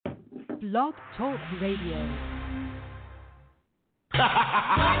Blog Talk Radio.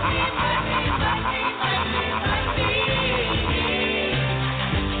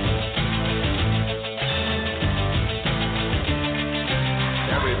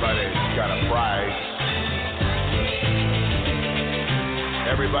 Everybody's got a price.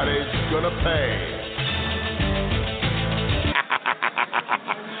 Everybody's gonna pay.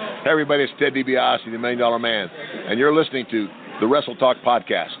 Hey everybody, it's Ted DiBiase, the $1 Million Man, and you're listening to the Wrestle Talk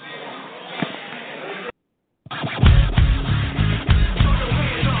Podcast.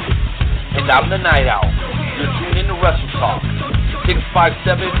 And I'm the Night Owl. You're tuned in to Wrestle Talk.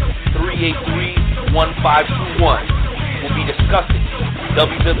 657-383-1521. We'll be discussing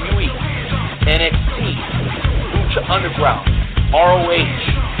WWE, NXT, Lucha Underground,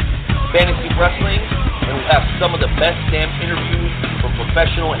 ROH, fantasy wrestling, and we'll have some of the best damn interviews from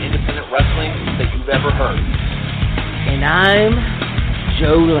professional and independent wrestling that you've ever heard. And I'm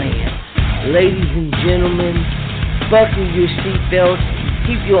Joe Lance. Ladies and gentlemen, buckle your seatbelts,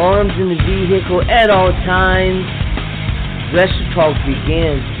 keep your arms in the vehicle at all times. Wrestle Talk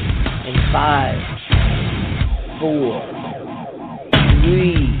begins in 5, 4,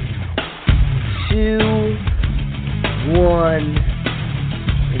 3, 2, 1.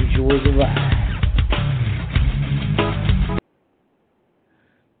 Enjoy the ride.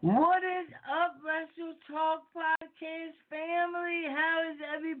 What is up, Wrestle Talk Podcast family? How is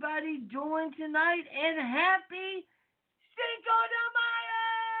everybody doing tonight? And happy Cinco de Mayo!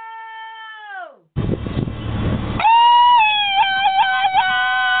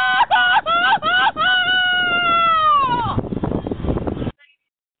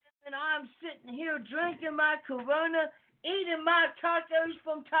 And I'm sitting here drinking my Corona, eating my tacos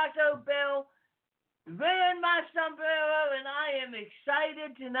from Taco Bell, wearing my sombrero, and I am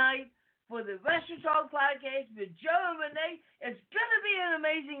excited tonight for the Wrestle Talk Podcast with Joe and Renee. It's going to be an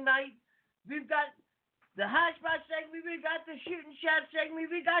amazing night. We've got the Hot Spot segment, we got the Shoot and Shot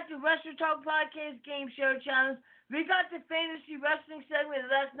segment, we got the Wrestle Talk Podcast Game Show Challenge, we got the Fantasy Wrestling segment.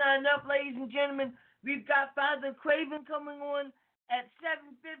 If that's not enough, ladies and gentlemen, we've got Father Krayven coming on at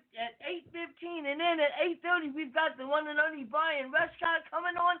 8:15, and then at 8:30, we've got the one and only Brian Westcott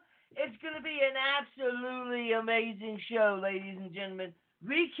coming on. It's going to be an absolutely amazing show, ladies and gentlemen.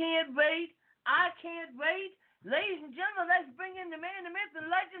 We can't wait. I can't wait. Ladies and gentlemen, let's bring in the man, the myth, the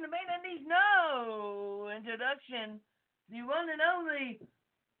legend, the man that needs no introduction, the one and only,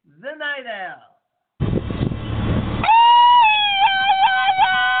 the Night Owl.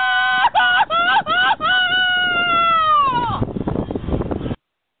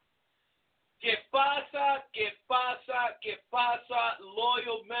 Que pasa,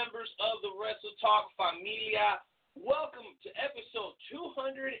 loyal members of the Wrestle Talk Familia. Welcome to episode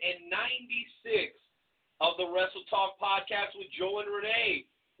 296 of the Wrestle Talk Podcast with Joe and Renee.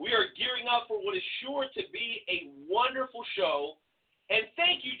 We are gearing up for what is sure to be a wonderful show. And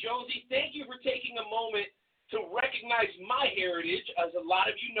thank you, Jonesy. Thank you for taking a moment to recognize my heritage. As a lot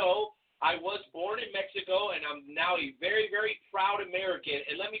of you know, I was born in Mexico, and I'm now a very, very proud American.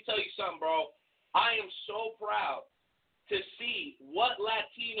 And let me tell you something, bro. I am so proud to see what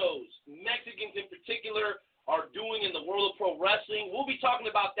Latinos, Mexicans in particular, are doing in the world of pro wrestling. We'll be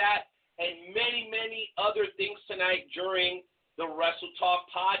talking about that and many, many other things tonight during the Wrestle Talk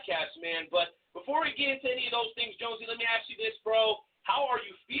Podcast, man. But before we get into any of those things, Jonesy, let me ask you this, bro. How are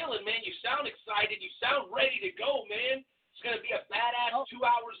you feeling, man? You sound excited. You sound ready to go, man. It's going to be a badass 2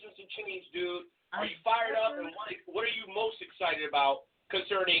 hours and some change, dude. Are you fired up? And what are you most excited about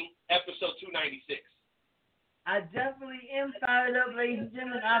concerning episode 296? I definitely am fired up, ladies and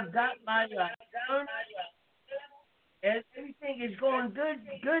gentlemen. I've got my phone, and everything is going good.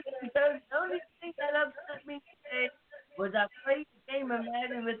 The only thing that upset me today was I played the game of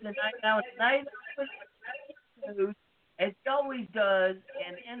Madden with the Night Owl. Night Owl, as he always does,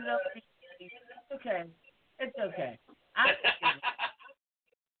 and ended up being okay. It's okay.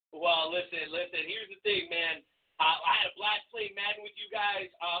 Well, listen. Here's the thing, man. I had a blast playing Madden with you guys.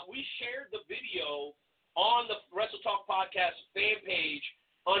 We shared the video on the Wrestle Talk Podcast fan page.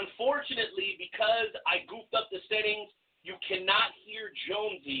 Unfortunately, because I goofed up the settings, you cannot hear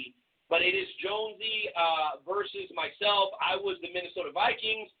Jonesy, but it is Jonesy versus myself. I was the Minnesota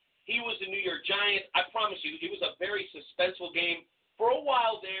Vikings. He was the New York Giants. I promise you, it was a very suspenseful game for a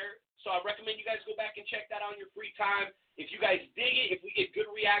while there, so I recommend you guys go back and check that out on your free time. If you guys dig it, if we get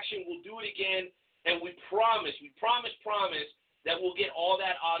good reaction, we'll do it again, and we promise that we'll get all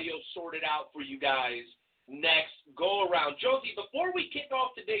that audio sorted out for you guys next go around. Jonesy, before we kick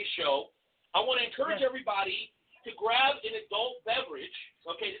off today's show, I want to encourage everybody to grab an adult beverage.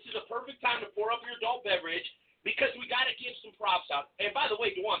 Okay, this is a perfect time to pour up your adult beverage. because we got to give some props out. And by the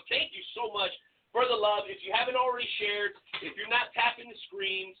way, Dewan, thank you so much for the love. If you haven't already shared, if you're not tapping the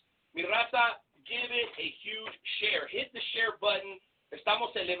screens, mi raza, give it a huge share. Hit the share button.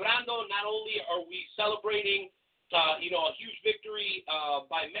 Estamos celebrando. Not only are we celebrating, a huge victory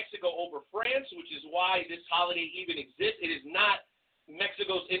by Mexico over France, which is why this holiday even exists. It is not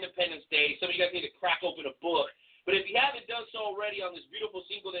Mexico's Independence Day. Some of you guys need to crack open a book. But if you haven't done so already on this beautiful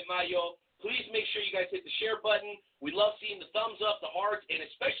Cinco de Mayo, please make sure you guys hit the share button. We love seeing the thumbs up, the hearts, and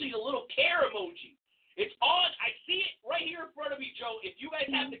especially the little care emoji. It's on. I see it right here in front of me, Joe. If you guys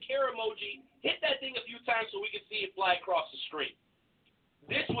have the care emoji, hit that thing a few times so we can see it fly across the screen.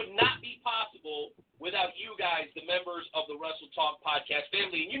 This would not be possible without you guys, the members of the Wrestle Talk podcast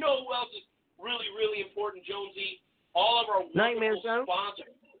family. And you know who else is really, really important, Jonesy? All of our wonderful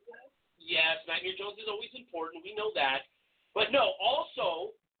sponsors. Yes, Nightmare Jones is always important. We know that. But no,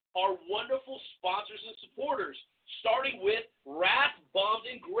 also our wonderful sponsors and supporters, starting with Wrath Bombs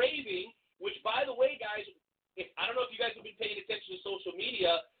Engraving, which, by the way, guys, I don't know if you guys have been paying attention to social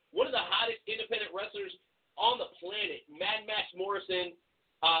media, one of the hottest independent wrestlers on the planet, Mad Max Morrison,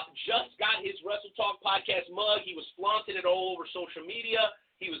 just got his Wrestle Talk podcast mug. He was flaunting it all over social media.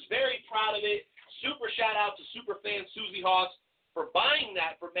 He was very proud of it. Super shout out to superfan Susie Hawks for buying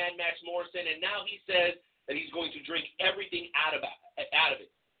that for Mad Max Morrison, and now he says that he's going to drink everything out of it.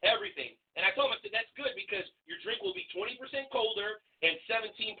 Everything. And I told him, I said, that's good because your drink will be 20% colder and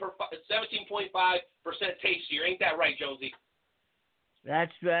 17.5% tastier. Ain't that right, Jonesy?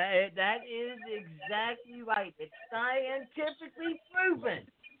 That's right. That is exactly right. It's scientifically proven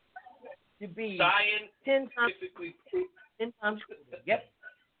to be 10 times cooler. Yep.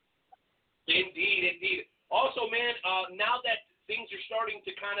 Indeed. Also, man, now that things are starting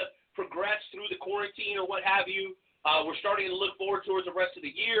to kind of progress through the quarantine or what have you, we're starting to look forward towards the rest of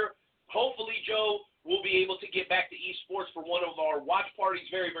the year. Hopefully, Joe, we'll be able to get back to esports for one of our watch parties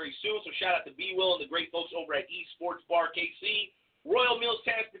very, very soon. So shout out to B-Will and the great folks over at Esports Bar KC. Royal Mills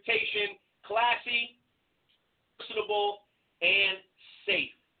Transportation, classy, personable, and safe.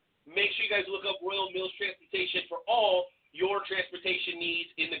 Make sure you guys look up Royal Mills Transportation for all your transportation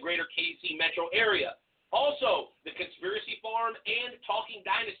needs in the greater KC metro area. Also, The Conspiracy Farm and Talking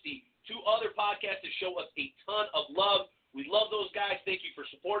Dynasty, two other podcasts that show us a ton of love. We love those guys. Thank you for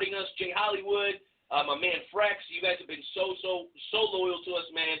supporting us. Jay Hollywood, my man Frex, you guys have been so loyal to us,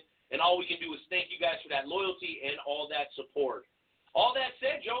 man. And all we can do is thank you guys for that loyalty and all that support. All that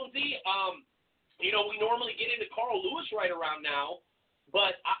said, Jonesy, we normally get into Carl Lewis right around now,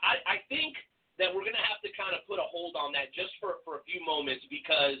 but I think that we're going to have to kind of put a hold on that just for a few moments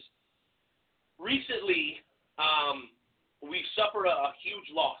because recently we've suffered a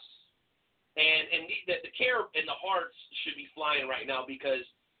huge loss. And the care and the hearts should be flying right now because,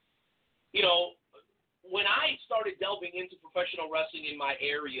 when I started delving into professional wrestling in my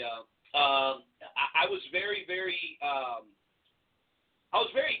area, I was very, very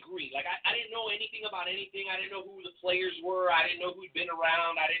green. Like, I didn't know anything about anything. I didn't know who the players were. I didn't know who'd been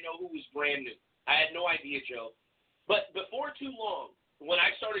around. I didn't know who was brand new. I had no idea, Joe. But before too long, when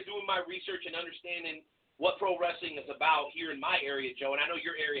I started doing my research and understanding what pro wrestling is about here in my area, Joe, and I know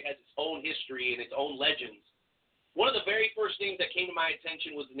your area has its own history and its own legends, one of the very first things that came to my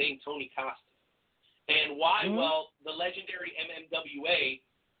attention was the name Tony Costa. And why? Mm-hmm. Well, the legendary MMWA,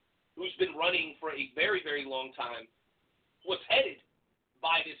 who's been running for a very, very long time, was headed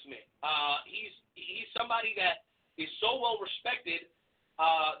by this man. He's somebody that is so well respected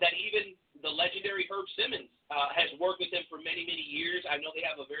that even the legendary Herb Simmons has worked with him for many, many years. I know they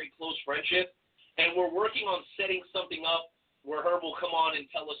have a very close friendship. And we're working on setting something up where Herb will come on and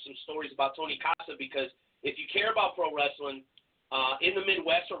tell us some stories about Tony Costa because if you care about pro wrestling in the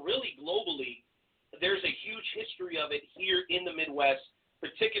Midwest or really globally, there's a huge history of it here in the Midwest,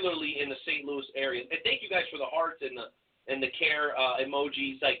 particularly in the St. Louis area. And thank you guys for the hearts and the care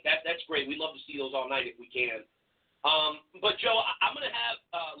emojis. Like that's great. We love to see those all night if we can. But Joe, I'm going to have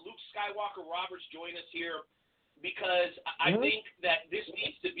Luke Skywalker Roberts join us here because I think that this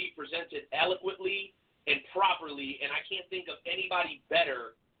needs to be presented eloquently and properly, and I can't think of anybody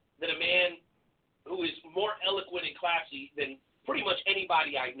better than a man who is more eloquent and classy than pretty much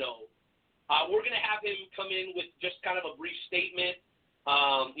anybody I know. We're going to have him come in with just kind of a brief statement,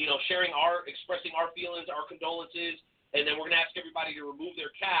 expressing our feelings, our condolences, and then we're going to ask everybody to remove their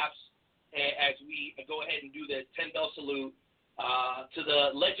caps as we go ahead and do the 10-bell salute to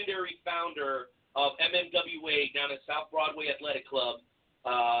the legendary founder of MMWA down at South Broadway Athletic Club,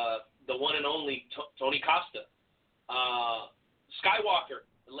 the one and only Tony Costa. Skywalker,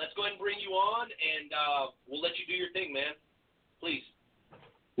 let's go ahead and bring you on, and we'll let you do your thing, man. Please.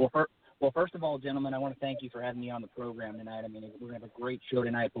 Well, Well, first of all, gentlemen, I want to thank you for having me on the program tonight. I mean, we're going to have a great show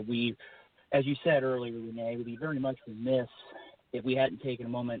tonight, but as you said earlier, Renee, we'd be very much remiss if we hadn't taken a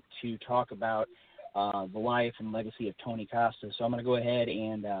moment to talk about the life and legacy of Tony Costa. So I'm going to go ahead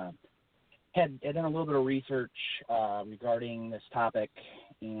and had done a little bit of research regarding this topic,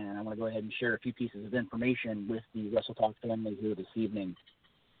 and I'm going to go ahead and share a few pieces of information with the Wrestle Talk family here this evening.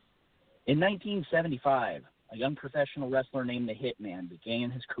 In 1975, a young professional wrestler named the Hitman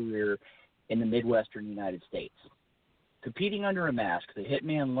began his career in the Midwestern United States. Competing under a mask, the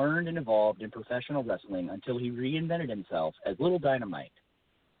Hitman learned and evolved in professional wrestling until he reinvented himself as Little Dynamite.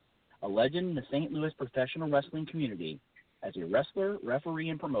 A legend in the St. Louis professional wrestling community, as a wrestler, referee,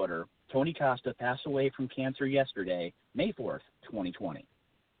 and promoter, Tony Costa passed away from cancer yesterday, May 4th, 2020.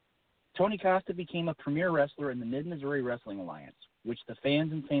 Tony Costa became a premier wrestler in the Mid-Missouri Wrestling Alliance, which the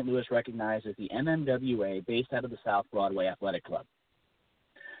fans in St. Louis recognize as the MMWA, based out of the South Broadway Athletic Club.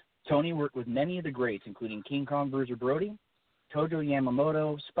 Tony worked with many of the greats, including King Kong Bruiser Brody, Tojo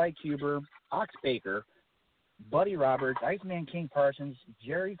Yamamoto, Spike Huber, Ox Baker, Buddy Roberts, Iceman King Parsons,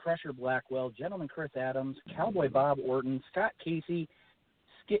 Jerry Crusher Blackwell, Gentleman Chris Adams, Cowboy Bob Orton, Scott Casey,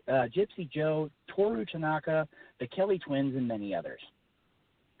 Gypsy Joe, Toru Tanaka, the Kelly Twins, and many others.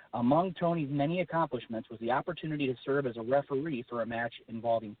 Among Tony's many accomplishments was the opportunity to serve as a referee for a match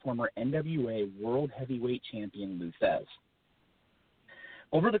involving former NWA World Heavyweight Champion Lou Thesz.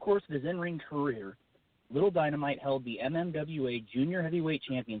 Over the course of his in-ring career, Little Dynamite held the MMWA Junior Heavyweight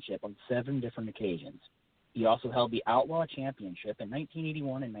Championship on 7 different occasions. He also held the Outlaw Championship in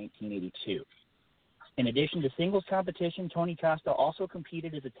 1981 and 1982. In addition to singles competition, Tony Costa also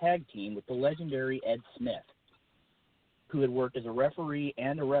competed as a tag team with the legendary Ed Smith, who had worked as a referee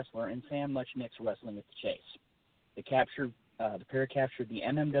and a wrestler in Sam Muchnick's Wrestling at the Chase. The pair captured the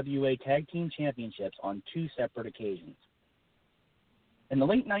MMWA Tag Team Championships on 2 separate occasions. In the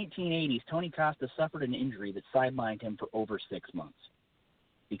late 1980s, Tony Costa suffered an injury that sidelined him for over 6 months.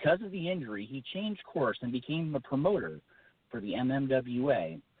 Because of the injury, he changed course and became the promoter for the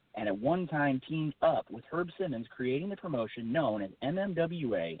MMWA, and at one time teamed up with Herb Simmons, creating the promotion known as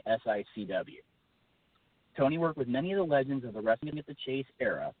MMWA SICW. Tony worked with many of the legends of the Wrestling at the Chase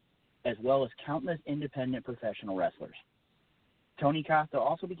era, as well as countless independent professional wrestlers. Tony Costa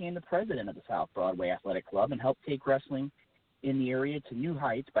also became the president of the South Broadway Athletic Club and helped take wrestling in the area to new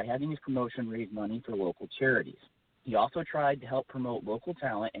heights by having his promotion raise money for local charities. He also tried to help promote local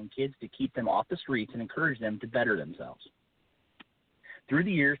talent and kids to keep them off the streets and encourage them to better themselves. Through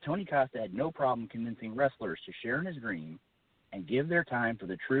the years, Tony Costa had no problem convincing wrestlers to share in his dream and give their time for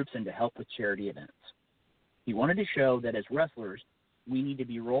the troops and to help with charity events. He wanted to show that as wrestlers, we need to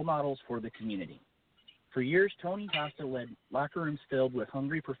be role models for the community. For years, Tony Costa led locker rooms filled with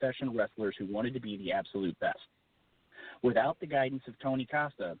hungry professional wrestlers who wanted to be the absolute best. Without the guidance of Tony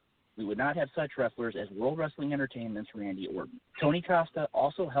Costa, we would not have such wrestlers as World Wrestling Entertainment's Randy Orton. Tony Costa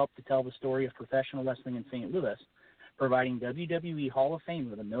also helped to tell the story of professional wrestling in St. Louis, providing WWE Hall of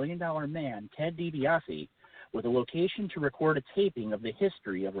Famer, the $1 Million Man, Ted DiBiase, with a location to record a taping of the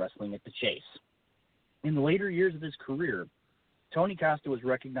history of Wrestling at the Chase. In the later years of his career, Tony Costa was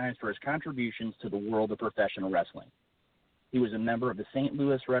recognized for his contributions to the world of professional wrestling. He was a member of the St.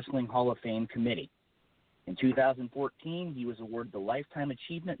 Louis Wrestling Hall of Fame Committee. In 2014, he was awarded the Lifetime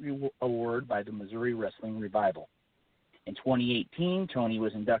Achievement Award by the Missouri Wrestling Revival. In 2018, Tony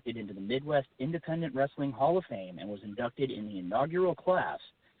was inducted into the Midwest Independent Wrestling Hall of Fame and was inducted in the inaugural class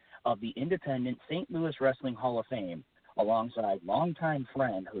of the Independent St. Louis Wrestling Hall of Fame alongside longtime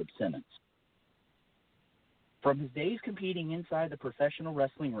friend Herb Simmons. From his days competing inside the professional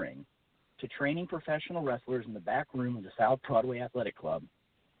wrestling ring to training professional wrestlers in the back room of the South Broadway Athletic Club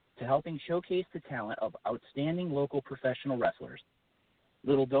to helping showcase the talent of outstanding local professional wrestlers,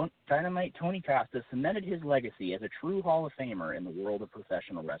 Little Dynamite Tony Costa cemented his legacy as a true Hall of Famer in the world of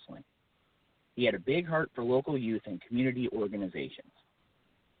professional wrestling. He had a big heart for local youth and community organizations.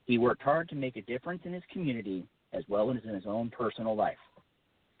 He worked hard to make a difference in his community as well as in his own personal life.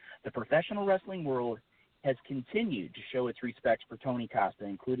 The professional wrestling world has continued to show its respect for Tony Costa,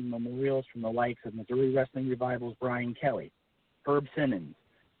 including memorials from the likes of Missouri Wrestling Revival's Brian Kelly, Herb Simmons,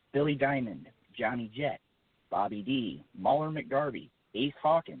 Billy Diamond, Johnny Jett, Bobby D, Mauler McDarby, Ace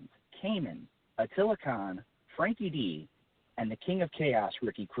Hawkins, Cayman, Attila Khan, Frankie D, and the King of Chaos,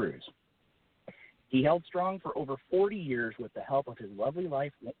 Ricky Cruz. He held strong for over 40 years with the help of his lovely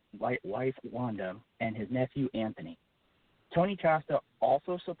wife, Wanda, and his nephew, Anthony. Tony Costa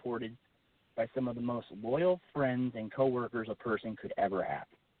also supported by some of the most loyal friends and coworkers a person could ever have.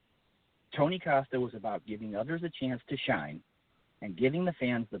 Tony Costa was about giving others a chance to shine and giving the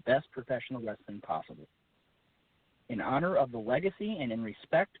fans the best professional wrestling possible. In honor of the legacy and in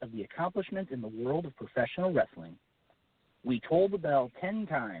respect of the accomplishments in the world of professional wrestling, we toll the bell 10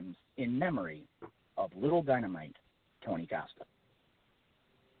 times in memory of Little Dynamite, Tony Costa.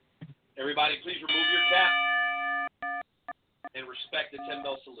 Everybody, please remove your cap and respect the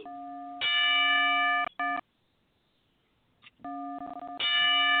 10-bell salute.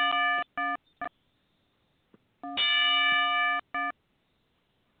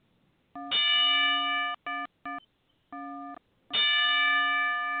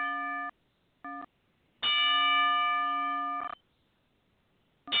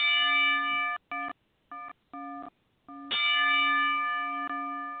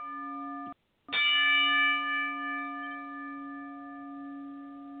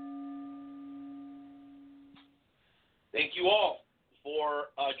 Thank you all for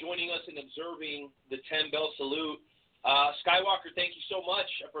joining us and observing the 10-bell salute. Skywalker, thank you so much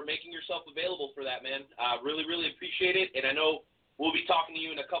for making yourself available for that, man. Really, really appreciate it. And I know we'll be talking to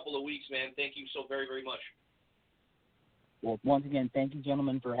you in a couple of weeks, man. Thank you so very, very much. Well, once again, thank you,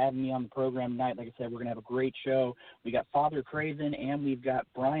 gentlemen, for having me on the program tonight. Like I said, we're going to have a great show. We got Father Krayven and we've got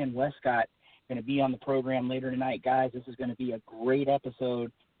Brian Westcott going to be on the program later tonight. Guys, this is going to be a great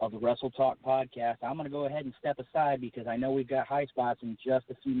episode of the Wrestle Talk podcast. I'm going to go ahead and step aside because I know we've got high spots in just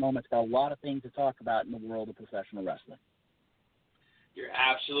a few moments. Got a lot of things to talk about in the world of professional wrestling. You're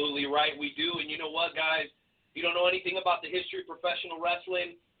absolutely right. We do. And you know what, guys? If you don't know anything about the history of professional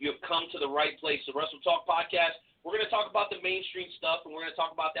wrestling, you have come to the right place. The Wrestle Talk podcast, we're going to talk about the mainstream stuff, and we're going to talk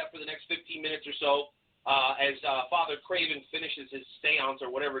about that for the next 15 minutes or so as Father Krayven finishes his seance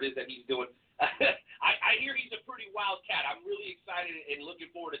or whatever it is that he's doing. I hear he's a pretty wild cat. I'm really excited and looking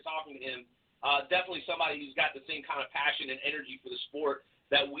forward to talking to him. Definitely somebody who's got the same kind of passion and energy for the sport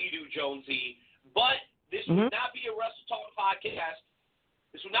that we do, Jonesy. But this would not be a Wrestle Talk podcast.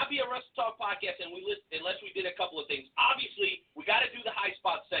 This would not be a Wrestle Talk podcast unless we did a couple of things. Obviously, we got to do the high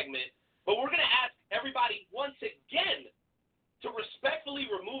spot segment, but we're going to ask everybody once again to respectfully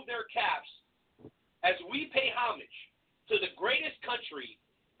remove their caps as we pay homage to the greatest country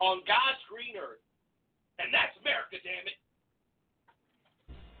on God's green earth, and that's America, damn it.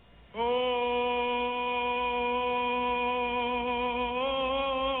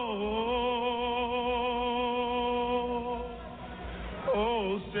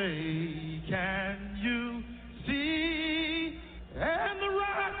 Oh, say, can you see? And the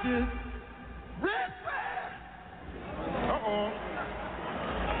rocket, red flag.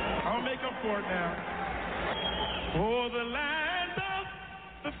 I'll make up for it now. For the land of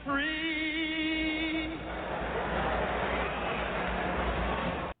the free.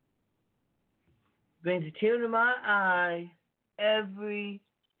 Brings a tear to my eye every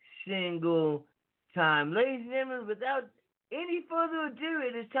single time. Ladies and gentlemen, without any further ado,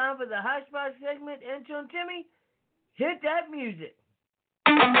 it is time for the High Spot segment. Intern Timmy, hit that music.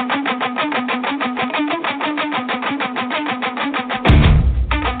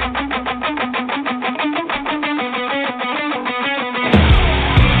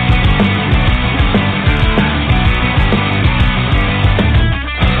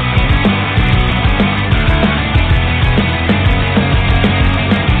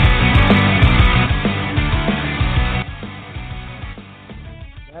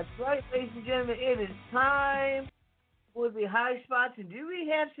 That's right, ladies and gentlemen, it is time for the high spots, and do we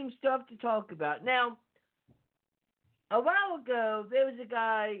have some stuff to talk about? Now, a while ago, there was a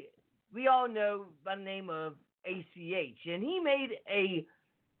guy we all know by the name of ACH, and he made a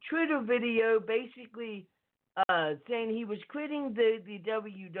Twitter video basically saying he was quitting the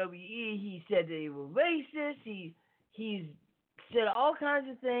WWE. He said they were racist. He's said all kinds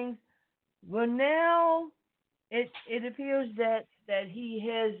of things. Well, now it appears that he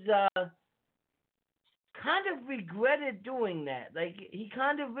has kind of regretted doing that. Like, he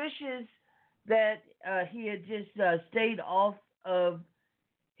kind of wishes that he had just stayed off of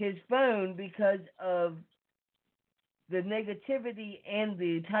his phone because of the negativity and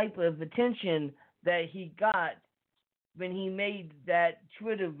the type of attention that he got when he made that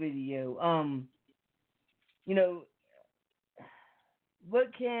Twitter video. You know,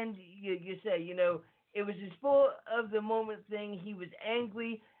 what can you say? You know, it was a spur of the moment thing. He was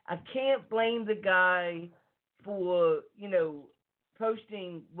angry. I can't blame the guy for, you know,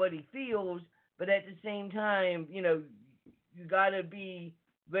 posting what he feels, but at the same time, you know, you gotta be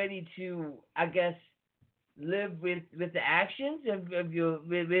ready to, I guess, live with the actions of your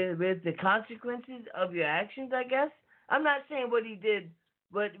with the consequences of your actions, I guess. I'm not saying what he did,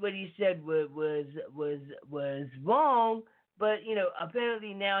 what he said was wrong, but you know,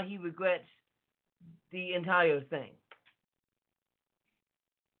 apparently now he regrets the entire thing.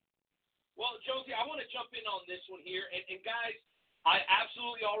 Well, Josie, I want to jump in on this one here. And guys, I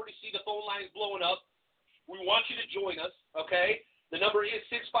absolutely already see the phone lines blowing up. We want you to join us, okay? The number is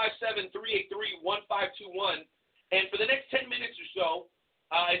 657-383-1521. And for the next 10 minutes or so,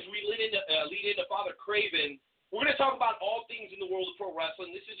 as we lead into Father Krayven, we're going to talk about all things in the world of pro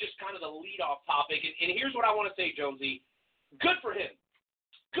wrestling. This is just kind of the lead-off topic. And here's what I want to say, Jonesy. Good for him.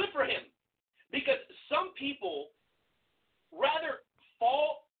 Good for him. Because some people rather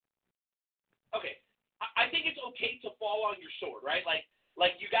fall. Okay, I think it's okay to fall on your sword, right?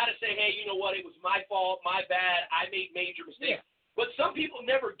 Like you got to say, hey, you know what? It was my fault, my bad. I made major mistakes. Yeah. But some people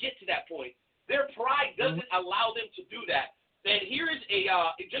never get to that point. Their pride doesn't allow them to do that. And here is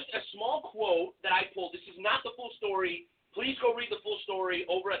just a small quote that I pulled. This is not the full story. Please go read the full story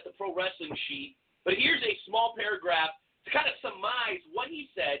over at the Pro Wrestling Sheet. But here's a small paragraph to kind of surmise what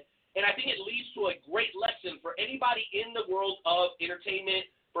he said, and I think it leads to a great lesson for anybody in the world of entertainment,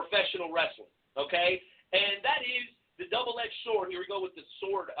 professional wrestling, okay? And that is the double-edged sword. Here we go with the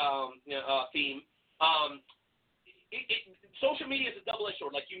sword theme. Social media is a double-edged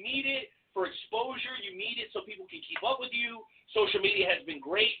sword. Like, you need it for exposure. You need it so people can keep up with you. Social media has been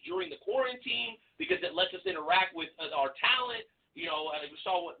great during the quarantine because it lets us interact with our talent. You know, we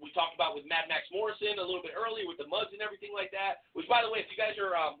saw what we talked about with Mad Max Morrison a little bit earlier with the mugs and everything like that, which, by the way, if you guys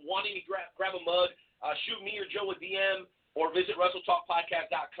are wanting to grab a mug, shoot me or Joe a DM or visit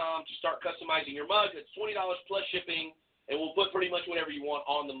WrestleTalkPodcast.com to start customizing your mug. It's $20 plus shipping, and we'll put pretty much whatever you want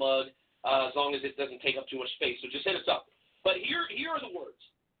on the mug as long as it doesn't take up too much space. So just hit us up. But here are the words.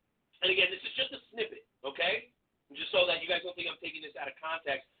 And, again, this is just a snippet, okay, just so that you guys don't think I'm taking this out of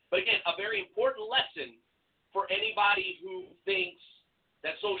context. But, again, a very important lesson for anybody who thinks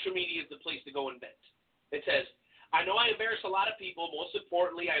that social media is the place to go and vent. It says, I know I embarrass a lot of people. Most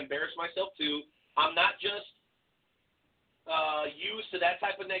importantly, I embarrass myself too. I'm not just used to that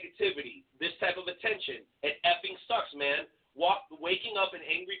type of negativity, this type of attention. It effing sucks, man. Waking up an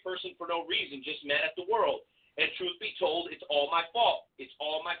angry person for no reason, just mad at the world. And truth be told, it's all my fault. It's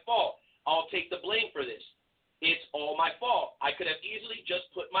all my fault. I'll take the blame for this. It's all my fault. I could have easily just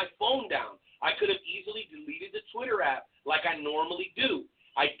put my phone down. I could have easily deleted the Twitter app like I normally do.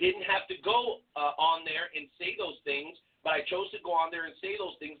 I didn't have to go on there and say those things, but I chose to go on there and say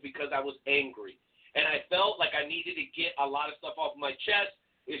those things because I was angry. And I felt like I needed to get a lot of stuff off my chest.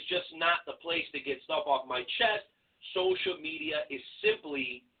 It's just not the place to get stuff off my chest. Social media is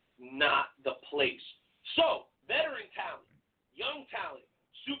simply not the place. So, veteran talent, young talent,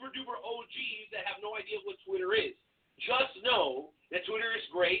 super-duper OGs that have no idea what Twitter is, just know that Twitter is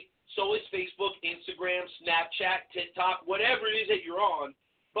great. So is Facebook, Instagram, Snapchat, TikTok, whatever it is that you're on.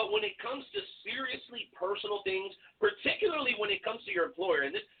 But when it comes to seriously personal things, particularly when it comes to your employer,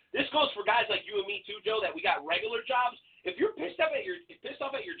 and this goes for guys like you and me too, Joe, that we got regular jobs. If you're pissed off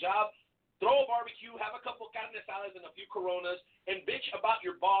at your job, throw a barbecue, have a couple carne asadas and a few Coronas, and bitch about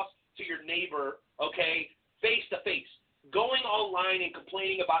your boss to your neighbor, okay, face to face. Going online and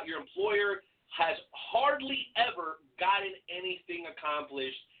complaining about your employer has hardly ever gotten anything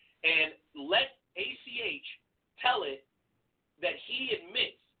accomplished. And let ACH tell it that he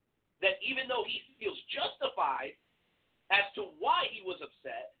admits that even though he feels justified as to why he was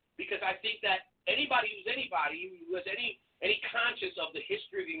upset, because I think that anybody who has any conscience of the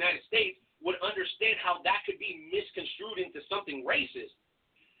history of the United States would understand how that could be misconstrued into something racist.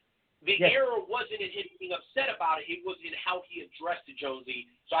 The error wasn't in him being upset about it. It was in how he addressed it, Jonesy.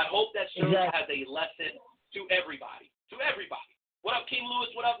 So I hope that serves as a lesson to everybody. To everybody. What up, King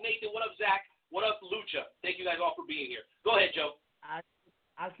Lewis? What up, Nathan? What up, Zach? What up, Lucha? Thank you guys all for being here. Go ahead, Joe. I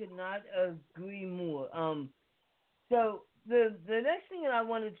could not agree more. So the next thing that I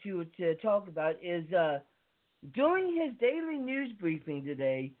wanted to talk about is during his daily news briefing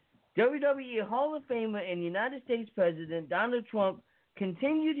today, WWE Hall of Famer and United States President Donald Trump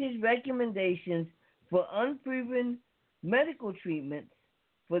continued his recommendations for unproven medical treatments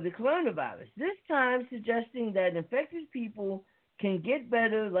for the coronavirus, this time suggesting that infected people can get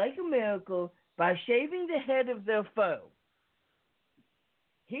better like a miracle by shaving the head of their foe.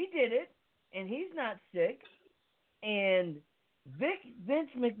 He did it, and he's not sick, and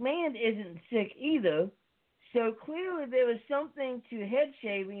Vince McMahon isn't sick either, so clearly there is something to head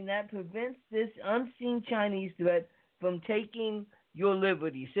shaving that prevents this unseen Chinese threat from taking your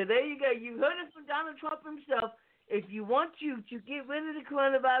liberty. So there you go. You heard it from Donald Trump himself. If you want to get rid of the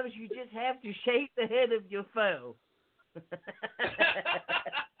coronavirus, you just have to shave the head of your foe. No.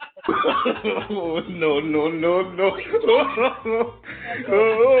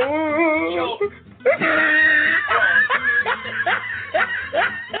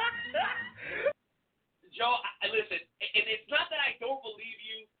 Joe, listen, and it's not that I don't believe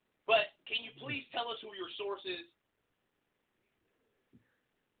you, but can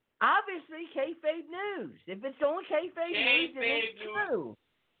If it's on kayfabe news, then it's true.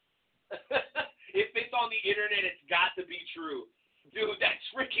 If it's on the internet, it's got to be true. Dude, that's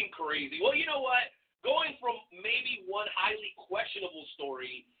freaking crazy. Well, you know what? Going from maybe one highly questionable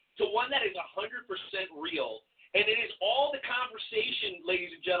story to one that is 100% real, and it is all the conversation,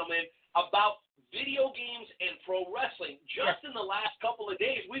 ladies and gentlemen, about video games and pro wrestling. Just in the last couple of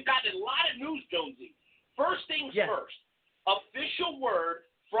days, we've gotten a lot of news, Jonesy. First things first, official word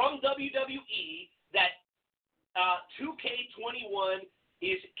from WWE that 2K21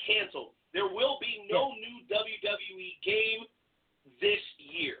 is canceled. There will be no new WWE game this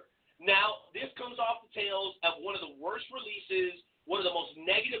year. Now, this comes off the tails of one of the worst releases, one of the most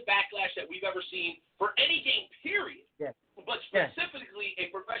negative backlash that we've ever seen for any game, period. But specifically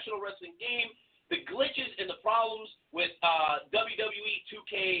a professional wrestling game. The glitches and the problems with WWE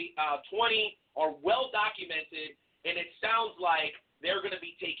 2K20 are well documented, and it sounds like they're going to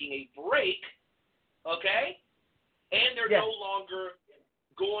be taking a break, okay? And they're no longer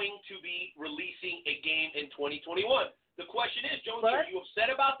going to be releasing a game in 2021. The question is, Jones, are you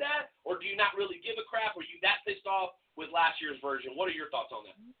upset about that, or do you not really give a crap? Are you that pissed off with last year's version? What are your thoughts on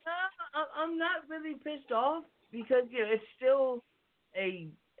that? I'm not really pissed off because it's still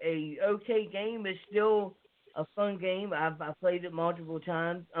a okay game. It's still a fun game. I've played it multiple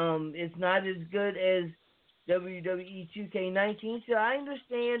times. It's not as good as WWE 2K19, so I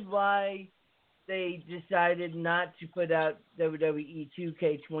understand why they decided not to put out WWE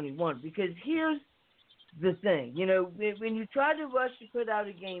 2K21 because here's the thing. When you try to rush to put out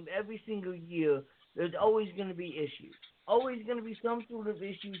a game every single year, there's always going to be issues. Always going to be some sort of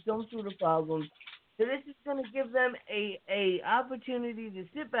issue, some sort of problem. So this is going to give them a opportunity to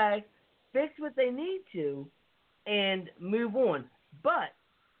sit back, fix what they need to, and move on. But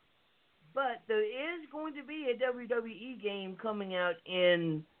there is going to be a WWE game coming out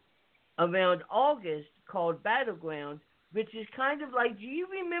in around August called Battlegrounds, which is kind of like, do you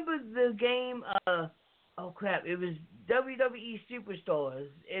remember the game, it was WWE Superstars.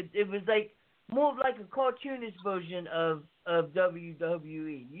 It was like more of like a cartoonish version of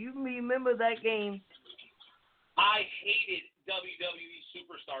WWE. You remember that game? I hated WWE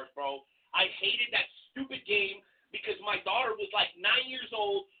Superstars, bro. I hated that stupid game because my daughter was like 9 years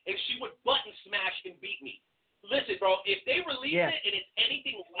old and she would button smash and beat me. Listen, bro, if they release it and it's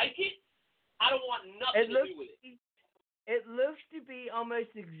anything like it, I don't want nothing to do with it. It looks to be almost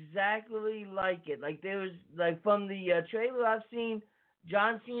exactly like it. Like there was, like from the trailer I've seen,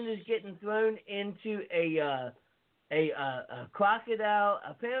 John Cena's getting thrown into a crocodile.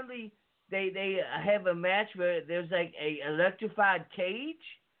 Apparently, they have a match where there's like a electrified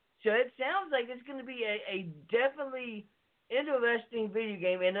cage. So it sounds like it's going to be a definitely interesting video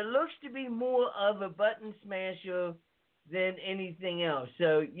game, and it looks to be more of a button smasher than anything else.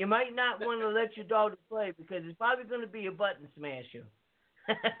 So you might not want to let your daughter play because it's probably going to be a button smasher.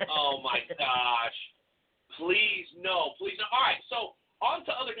 Oh my gosh. Please no. All right, so on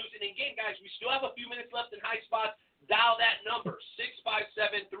to other news. And again, guys, we still have a few minutes left in High Spots. Dial that number,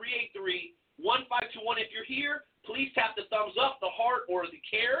 657-383-1521. If you're here, please tap the thumbs up, the heart, or the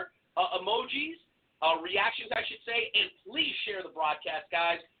care emojis, reactions, I should say, and please share the broadcast,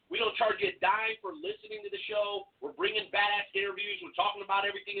 guys. We don't charge you a dime for listening to the show. We're bringing badass interviews. We're talking about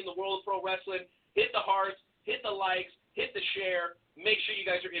everything in the world of pro wrestling. Hit the hearts, hit the likes, hit the share. Make sure you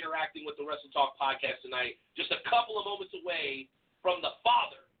guys are interacting with the Wrestle Talk podcast tonight. Just a couple of moments away from the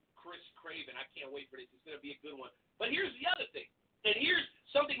father, Chris Krayven. I can't wait for this. It's going to be a good one. But here's the other thing, and here's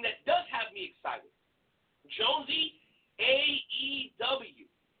something that does have me excited. Jonesy, AEW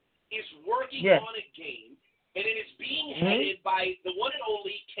is working on a game, and it is being headed by the one and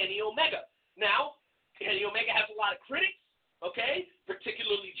only Kenny Omega. Now, Kenny Omega has a lot of critics, okay,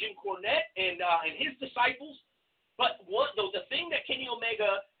 particularly Jim Cornette and his disciples. But the thing that Kenny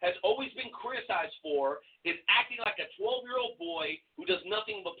Omega has always been criticized for is acting like a 12-year-old boy who does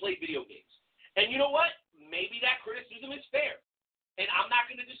nothing but play video games. And you know what? Maybe that criticism is fair, and I'm not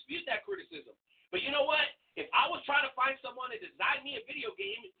going to dispute that criticism. But you know what? If I was trying to find someone to design me a video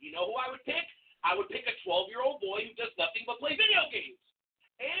game, you know who I would pick? I would pick a 12-year-old boy who does nothing but play video games.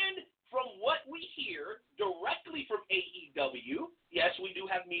 And from what we hear directly from AEW, yes, we do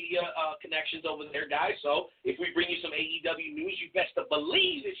have media connections over there, guys. So if we bring you some AEW news, you best to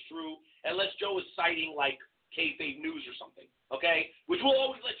believe it's true, unless Joe is citing like kayfabe news or something, okay? Which we'll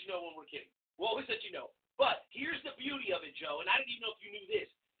always let you know when we're kidding. We'll always let you know. But here's the beauty of it, Joe, and I didn't even know if you knew this.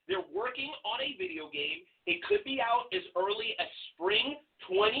 They're working on a video game. It could be out as early as spring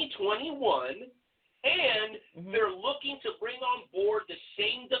 2021, and they're looking to bring on board the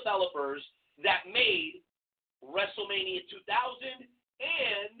same developers that made WrestleMania 2000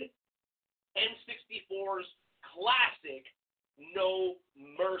 and N64's classic No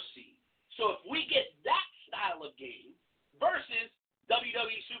Mercy. So if we get that style of game versus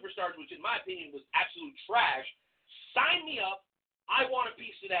WWE Superstars, which in my opinion was absolute trash, sign me up. I want a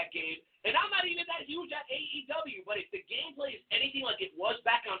piece of that game. And I'm not even that huge at AEW, but if the gameplay is anything like it was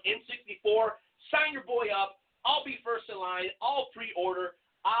back on N64, sign your boy up. I'll be first in line. I'll pre-order.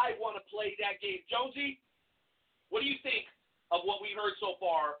 I want to play that game. Jonesy, what do you think of what we heard so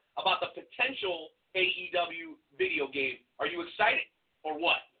far about the potential AEW video game? Are you excited or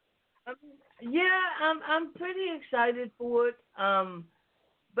what? Yeah, I'm pretty excited for it.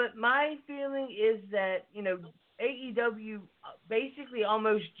 But my feeling is that, AEW basically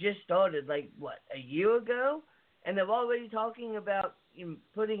almost just started, a year ago? And they're already talking about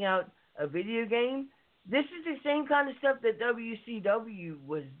putting out a video game. This is the same kind of stuff that WCW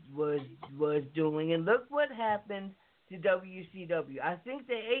was doing. And look what happened to WCW. I think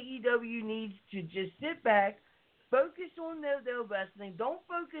that AEW needs to just sit back, focus on their wrestling. Don't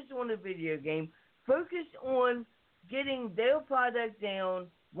focus on a video game. Focus on getting their product down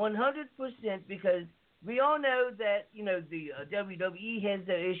 100%, because we all know that, the WWE has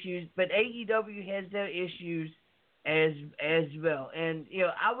their issues, but AEW has their issues as well. And,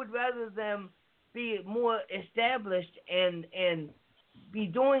 I would rather them be more established and be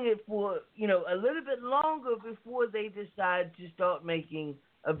doing it for, a little bit longer before they decide to start making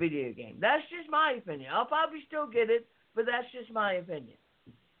a video game. That's just my opinion. I'll probably still get it, but that's just my opinion.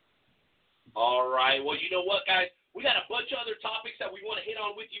 All right. Well, you know what, guys? We got a bunch of other topics that we want to hit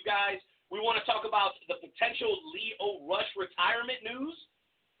on with you guys. We want to talk about the potential Leo Rush retirement news.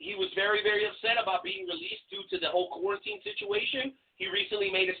 He was very, very upset about being released due to the whole quarantine situation. He recently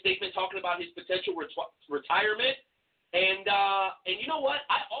made a statement talking about his potential retirement. And you know what?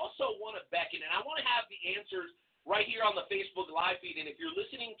 I also want to beckon, and I want to have the answers right here on the Facebook live feed. And if you're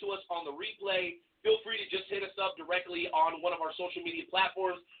listening to us on the replay, feel free to just hit us up directly on one of our social media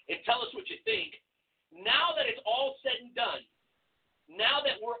platforms and tell us what you think. Now that it's all said and done, now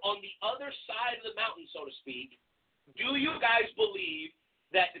that we're on the other side of the mountain, so to speak, do you guys believe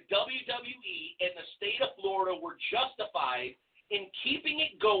that the WWE and the state of Florida were justified in keeping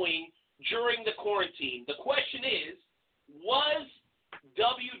it going during the quarantine? The question is, was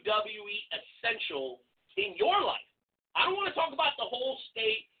WWE essential in your life? I don't want to talk about the whole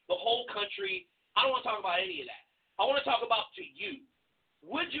state, the whole country. I don't want to talk about any of that. I want to talk about to you.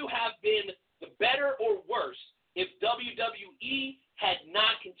 Would you have been the better or worse if WWE had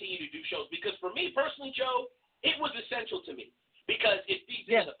not continued to do shows? Because for me personally, Joe, it was essential to me. Because it feeds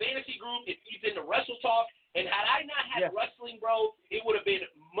into the fantasy group, it feeds into Wrestle Talk, and had I not had wrestling, bro, it would have been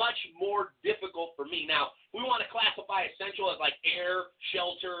much more difficult for me. Now, we want to classify essential as like air,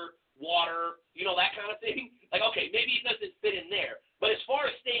 shelter, water, that kind of thing. Like, okay, maybe it doesn't fit in there. But as far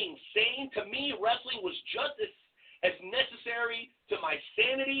as staying sane, to me, wrestling was just as necessary to my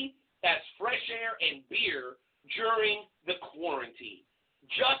sanity as fresh air and beer during the quarantine.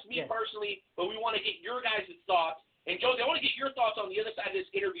 Just me personally, but we want to get your guys' thoughts. And, Josie, I want to get your thoughts on the other side of this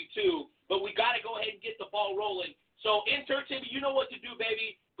interview, too, but we got to go ahead and get the ball rolling. So, intern Timmy, you know what to do,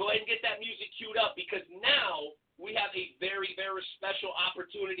 baby. Go ahead and get that music queued up, because now we have a very, very special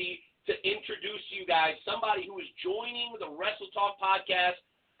opportunity to introduce you guys, somebody who is joining the Wrestle Talk podcast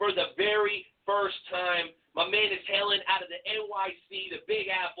for the very first time. My man is hailing out of the NYC, the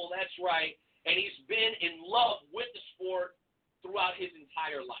Big Apple, that's right, and he's been in love with the sport throughout his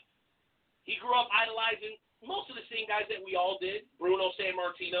entire life. He grew up idolizing most of the same guys that we all did, Bruno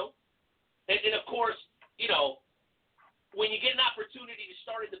Sammartino. And of course, when you get an opportunity to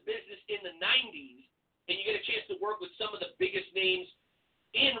start in the business in the 90s and you get a chance to work with some of the biggest names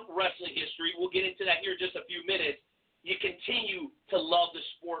in wrestling history, we'll get into that here in just a few minutes, you continue to love the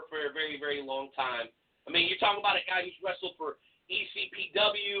sport for a very, very long time. I mean, you're talking about a guy who's wrestled for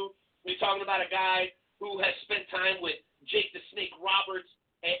ECPW. You're talking about a guy who has spent time with Jake the Snake Roberts.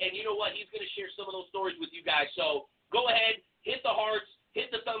 And you know what? He's going to share some of those stories with you guys. So go ahead, hit the hearts, hit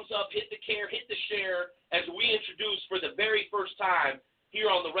the thumbs up, hit the care, hit the share as we introduce for the very first time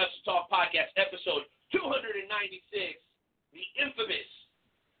here on the Wrestle Talk Podcast, episode 296, the infamous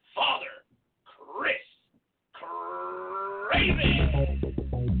Father Chris Krayven.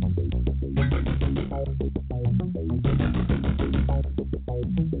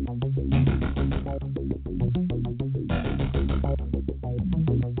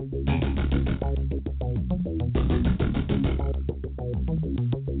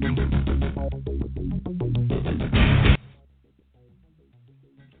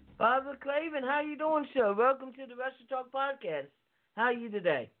 Father Krayven, how you doing, sir? Welcome to the Wrestle Talk Podcast. How are you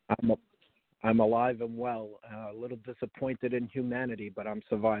today? I'm alive and well. A little disappointed in humanity, but I'm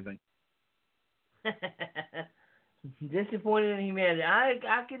surviving. Disappointed in humanity.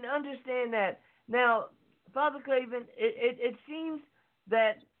 I can understand that. Now, Father Krayven, it seems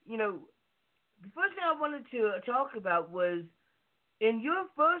that, the first thing I wanted to talk about was in your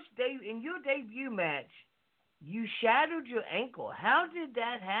debut match, you shattered your ankle. How did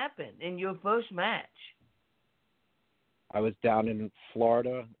that happen in your first match? I was down in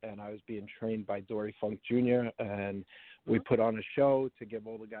Florida, and I was being trained by Dory Funk Jr., and we put on a show to give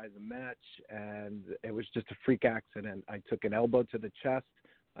all the guys a match, and it was just a freak accident. I took an elbow to the chest.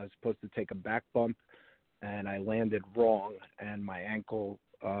 I was supposed to take a back bump, and I landed wrong, and my ankle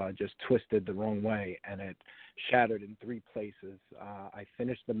just twisted the wrong way, and it shattered in 3 places. I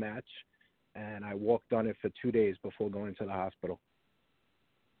finished the match, and I walked on it for 2 days before going to the hospital.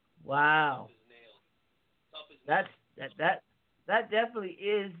 Wow. That definitely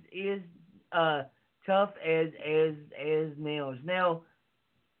is tough as nails. Now,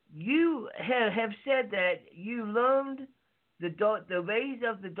 you have said that you learned the ways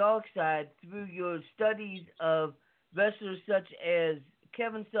of the dark side through your studies of wrestlers such as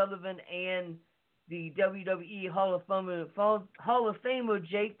Kevin Sullivan and the WWE Hall of Famer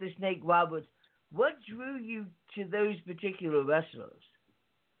Jake the Snake Roberts. What drew you to those particular wrestlers?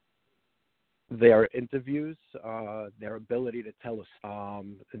 Their interviews, their ability to tell us.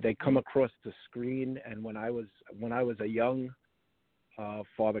 They come across the screen, and when I was a young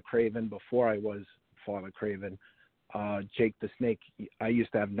Father Krayven, before I was Father Krayven, Jake the Snake, I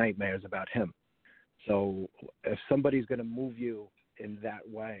used to have nightmares about him. So if somebody's going to move you in that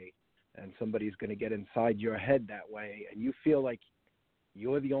way, and somebody's going to get inside your head that way, and you feel like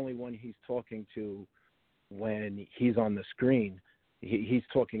you're the only one he's talking to when he's on the screen, he's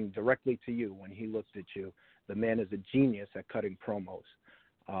talking directly to you when he looks at you. The man is a genius at cutting promos.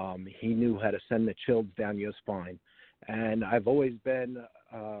 He knew how to send the chills down your spine. And I've always been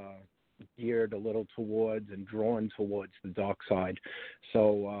geared a little towards and drawn towards the dark side.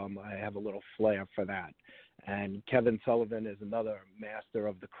 So I have a little flair for that. And Kevin Sullivan is another master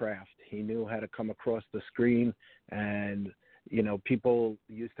of the craft. He knew how to come across the screen, and people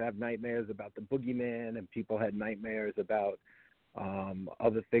used to have nightmares about the boogeyman, and people had nightmares about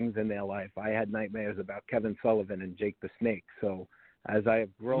other things in their life. I had nightmares about Kevin Sullivan and Jake the Snake. So as I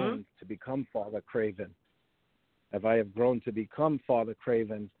have grown to become Father Krayven,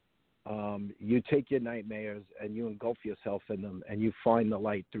 you take your nightmares and you engulf yourself in them, and you find the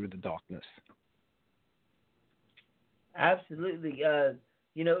light through the darkness. Absolutely. There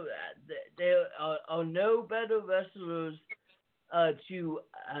are no better wrestlers to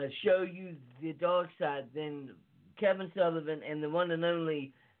show you the dark side than Kevin Sullivan and the one and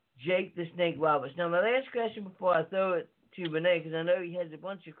only Jake the Snake Roberts. Now, my last question before I throw it to Renee, because I know he has a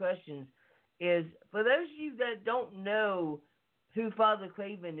bunch of questions, is for those of you that don't know who Father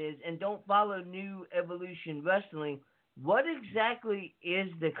Krayven is and don't follow New Evolution Wrestling, what exactly is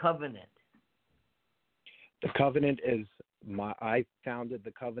the Covenant? The Covenant is I founded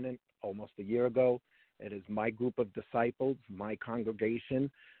the Covenant almost a year ago. It is my group of disciples, my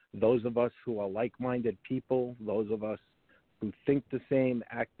congregation, those of us who are like-minded people, those of us who think the same,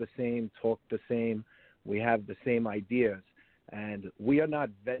 act the same, talk the same. We have the same ideas. And we are not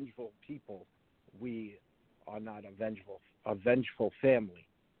vengeful people. We are not a vengeful family.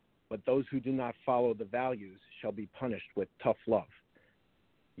 But those who do not follow the values shall be punished with tough love.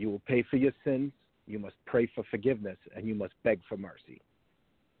 You will pay for your sins. You must pray for forgiveness, and you must beg for mercy.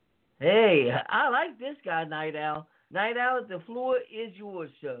 Hey, I like this guy, Night Owl. Night Owl, the floor is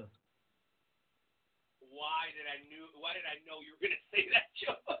yours, sir. Why did I know you were going to say that,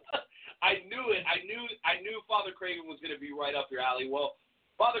 Joe? I knew it. I knew Father Krayven was going to be right up your alley. Well,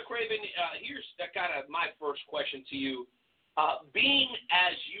 Father Krayven, here's kind of my first question to you. Being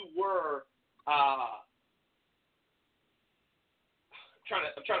as you were, I'm trying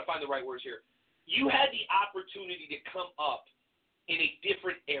to find the right words here. You had the opportunity to come up in a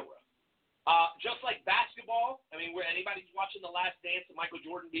different era. Just like basketball, I mean, where anybody's watching The Last Dance, the Michael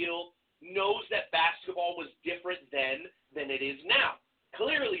Jordan deal, knows that basketball was different then than it is now.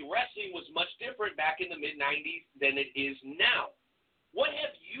 Clearly, wrestling was much different back in the mid-'90s than it is now. What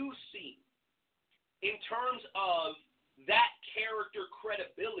have you seen in terms of that character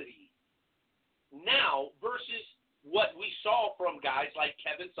credibility now versus what we saw from guys like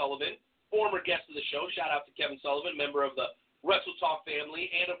Kevin Sullivan, former guest of the show, shout out to Kevin Sullivan, member of the Wrestle Talk family,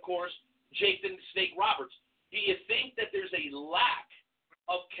 and, of course, Jake the Snake Roberts. Do you think that there's a lack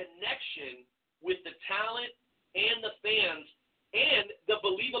of connection with the talent and the fans and the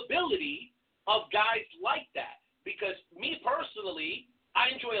believability of guys like that? Because me personally,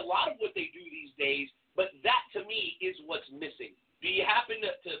 I enjoy a lot of what they do these days, but that to me is what's missing. Do you happen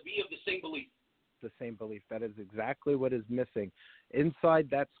to be of the same belief? the same belief. That is exactly what is missing. Inside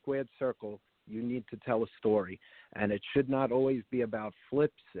that squared circle, you need to tell a story. And it should not always be about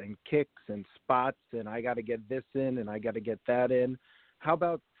flips and kicks and spots and I got to get this in and I got to get that in. How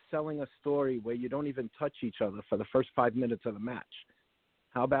about selling a story where you don't even touch each other for the first 5 minutes of the match?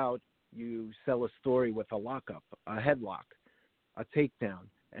 How about you sell a story with a lockup, a headlock, a takedown,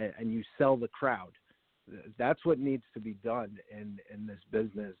 and you sell the crowd? That's what needs to be done in this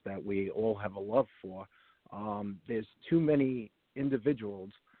business that we all have a love for. There's too many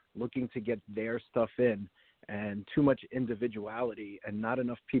individuals looking to get their stuff in and too much individuality and not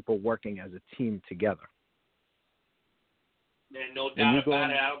enough people working as a team together. And no doubt about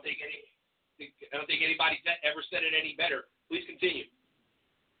it. I don't think anybody's ever said it any better. Please continue.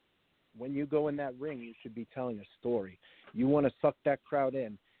 When you go in that ring, you should be telling a story. You want to suck that crowd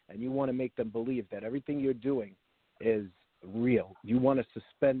in, and you want to make them believe that everything you're doing is real. You want to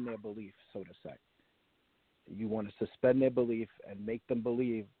suspend their belief, so to say. You want to suspend their belief and make them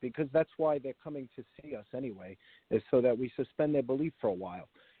believe, because that's why they're coming to see us anyway, is so that we suspend their belief for a while.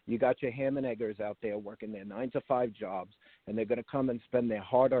 You got your ham and eggers out there working their 9-to-5 jobs, and they're going to come and spend their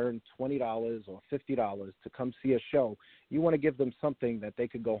hard-earned $20 or $50 to come see a show. You want to give them something that they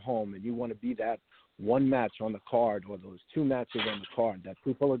could go home, and you want to be that one match on the card or those two matches on the card that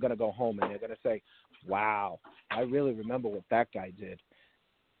people are going to go home and they're going to say, wow, I really remember what that guy did.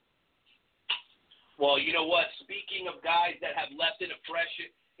 Well, you know what? Speaking of guys that have left an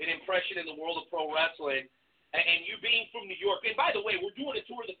impression in the world of pro wrestling, and you being from New York, and by the way, we're doing a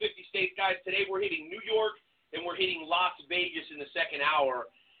tour of the 50 states, guys. Today we're hitting New York, and we're hitting Las Vegas in the second hour.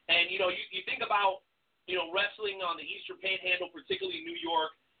 And, you think about, wrestling on the Eastern Panhandle, particularly New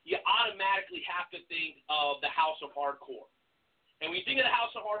York, you automatically have to think of the House of Hardcore. And when you think of the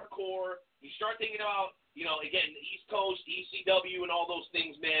House of Hardcore, you start thinking about, again, the East Coast, ECW, and all those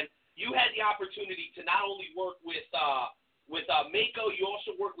things, man. You had the opportunity to not only work with Mako, you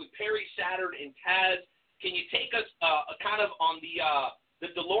also worked with Perry Saturn and Taz. Can you take us kind of on the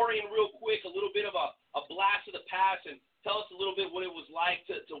DeLorean real quick, a little bit of a blast of the past, and tell us a little bit what it was like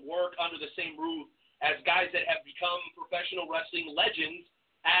to work under the same roof as guys that have become professional wrestling legends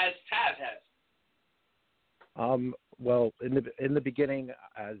as Taz has? Well, in the beginning,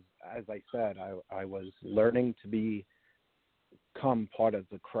 as I said, I was learning to become part of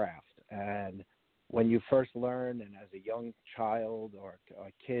the craft. And when you first learn, and as a young child or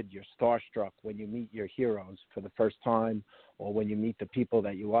a kid, you're starstruck when you meet your heroes for the first time, or when you meet the people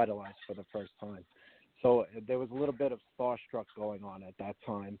that you idolize for the first time. So there was a little bit of starstruck going on at that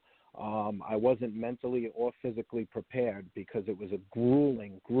time. I wasn't mentally or physically prepared because it was a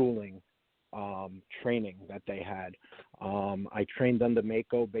grueling training that they had. I trained under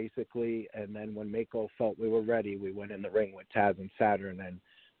Mako basically, and then when Mako felt we were ready, we went in the ring with Taz and Saturn, and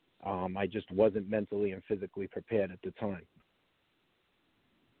I just wasn't mentally and physically prepared at the time.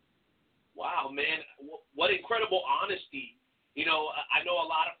 Wow, man, what incredible honesty. I know a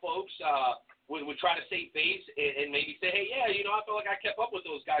lot of folks would try to save face and maybe say, hey, yeah, I feel like I kept up with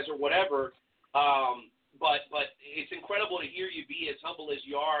those guys or whatever. But it's incredible to hear you be as humble as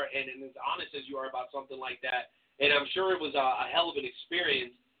you are and as honest as you are about something like that. And I'm sure it was a hell of an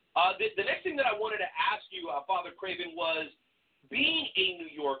experience. The next thing that I wanted to ask you, Father Krayven, was being a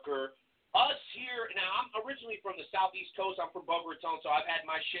New Yorker, us here, now I'm originally from the Southeast Coast. I'm from Boca Raton, so I've had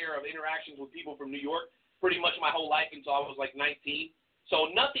my share of interactions with people from New York pretty much my whole life until I was like 19.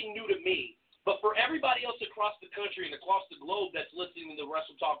 So nothing new to me. But for everybody else across the country and across the globe that's listening to the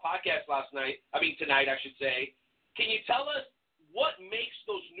Wrestle Talk podcast tonight, I should say, can you tell us what makes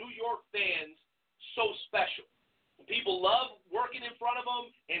those New York fans so special? People love working in front of them,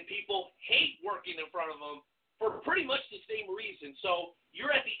 and people hate working in front of them for pretty much the same reason. So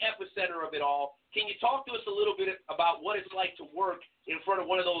you're at the epicenter of it all. Can you talk to us a little bit about what it's like to work in front of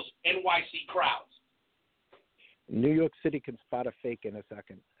one of those NYC crowds? New York City can spot a fake in a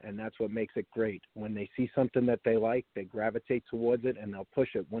second, and that's what makes it great. When they see something that they like, they gravitate towards it, and they'll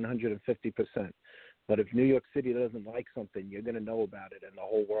push it 150%. But if New York City doesn't like something, you're going to know about it, and the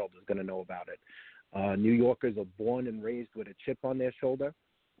whole world is going to know about it. New Yorkers are born and raised with a chip on their shoulder,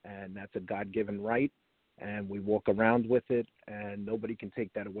 and that's a God-given right, and we walk around with it, and nobody can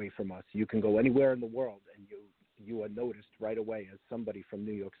take that away from us. You can go anywhere in the world, and you are noticed right away as somebody from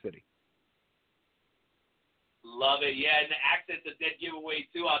New York City. Love it. Yeah, and the accent's a dead giveaway,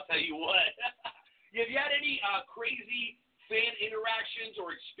 too, I'll tell you what. Have you had any crazy fan interactions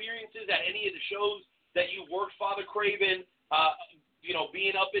or experiences at any of the shows that you worked, Father Krayven,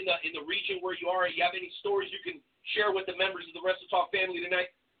 being up in the region where you are? You have any stories you can share with the members of the Wrestle Talk family tonight?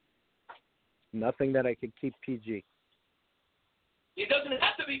 Nothing that I could keep PG. It doesn't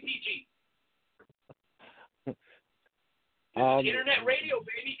have to be PG. Internet radio,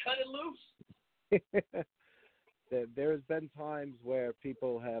 baby, cut it loose. There's been times where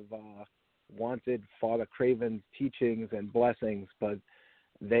people have wanted Father Krayven's teachings and blessings, but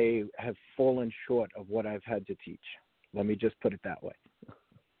they have fallen short of what I've had to teach. Let me just put it that way.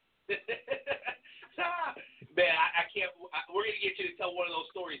 Man, I can't. We're going to get you to tell one of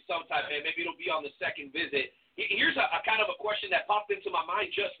those stories sometime, man. Maybe it'll be on the second visit. Here's a kind of a question that popped into my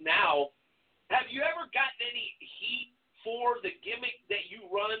mind just now. Have you ever gotten any heat for the gimmick that you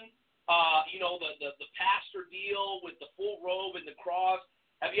run? The pastor deal with the full robe and the cross.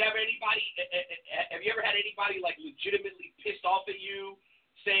 Have you ever had anybody like legitimately pissed off at you,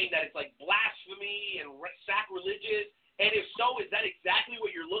 saying that it's like blasphemy and sacrilegious? And if so, is that exactly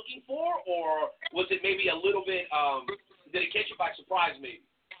what you're looking for, or was it maybe a little bit? Did it catch you by surprise, maybe?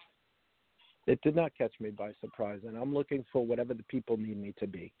 It did not catch me by surprise, and I'm looking for whatever the people need me to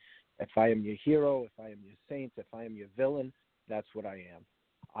be. If I am your hero, if I am your saint, if I am your villain, that's what I am.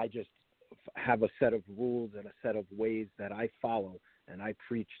 I just have a set of rules and a set of ways that I follow, and I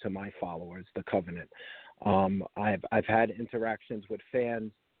preach to my followers the covenant. I've had interactions with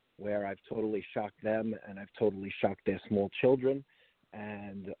fans where I've totally shocked them and I've totally shocked their small children,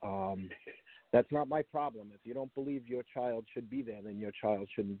 and that's not my problem. If you don't believe your child should be there, then your child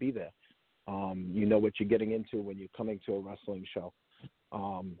shouldn't be there. You know what you're getting into when you're coming to a wrestling show.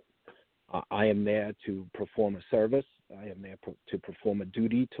 I am there to perform a service. I am there to perform a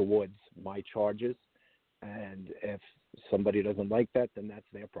duty towards my charges, and if somebody doesn't like that, then that's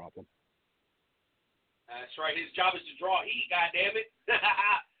their problem. That's right. His job is to draw heat, goddammit.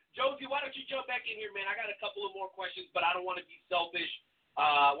 Josie, why don't you jump back in here, man? I got a couple of more questions, but I don't want to be selfish.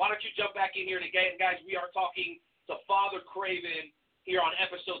 Why don't you jump back in here? And again, guys, we are talking to Father Krayven here on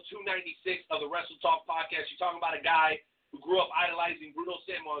episode 296 of the Wrestle Talk podcast. You're talking about a guy who grew up idolizing Bruno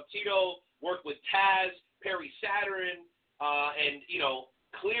Sammartino, worked with Taz, Perry Saturn, and,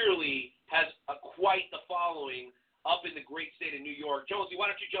 clearly has quite the following up in the great state of New York. Josie, why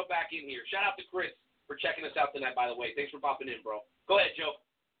don't you jump back in here? Shout out to Chris for checking us out tonight, by the way. Thanks for popping in, bro. Go ahead, Joe.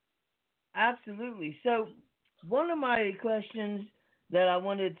 Absolutely. So one of my questions that I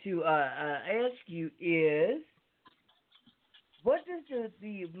wanted to ask you is, what does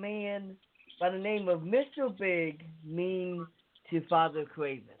the man by the name of Mr. Big mean to Father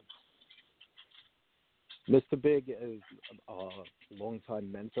Krayven? Mr. Big is a longtime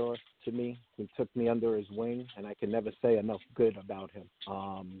mentor to me. He took me under his wing, and I can never say enough good about him.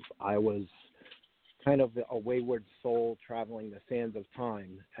 I was kind of a wayward soul traveling the sands of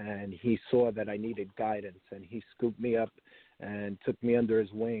time, and he saw that I needed guidance, and he scooped me up and took me under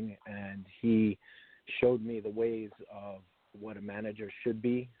his wing, and he showed me the ways of what a manager should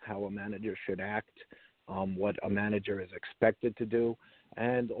be, how a manager should act, what a manager is expected to do,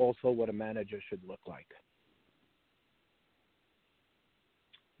 and also what a manager should look like.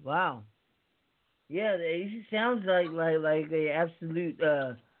 Wow. Yeah, he sounds like an absolute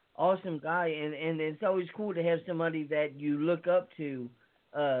awesome guy, and it's always cool to have somebody that you look up to,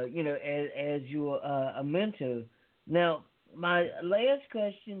 as your a mentor. Now, my last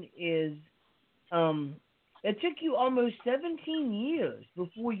question is, it took you almost 17 years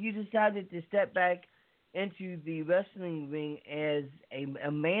before you decided to step back into the wrestling ring as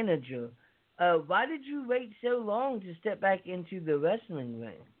a manager. Why did you wait so long to step back into the wrestling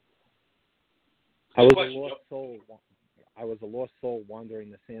ring? I was a lost soul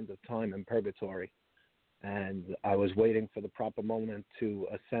wandering the sands of time in purgatory, and I was waiting for the proper moment to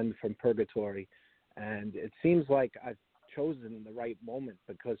ascend from purgatory, and it seems like I've chosen the right moment,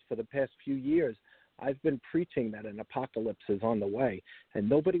 because for the past few years I've been preaching that an apocalypse is on the way, and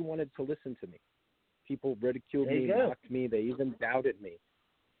nobody wanted to listen to me. People ridiculed me, mocked me, they even doubted me.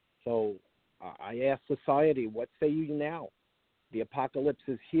 So I asked society, what say you now? The apocalypse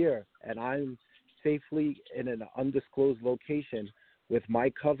is here, and I'm safely in an undisclosed location with my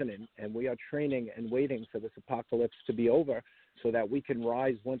covenant, and we are training and waiting for this apocalypse to be over so that we can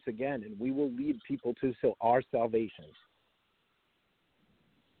rise once again, and we will lead people to our salvation.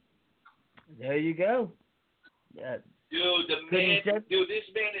 There you go. This man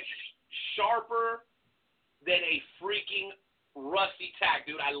is sharper than a freaking rusty tack,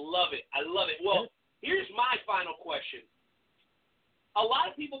 dude. I love it. Well, here's my final question. A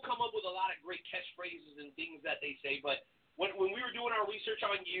lot of people come up with a lot of great catchphrases and things that they say, but when we were doing our research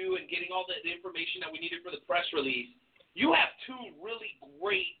on you and getting all the information that we needed for the press release, you have two really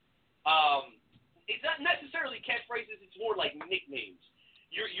great, it's not necessarily catchphrases, it's more like nicknames.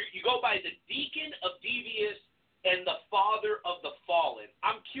 You go by the Deacon of Devious and the Father of the Fallen.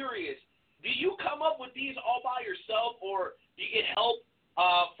 I'm curious, do you come up with these all by yourself, or do you get help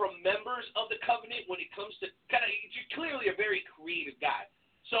from members of the covenant when it comes to you're clearly a very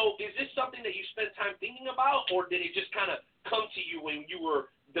So is this something that you spent time thinking about, or did it just kind of come to you when you were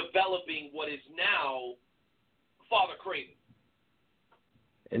developing what is now Father Krayven?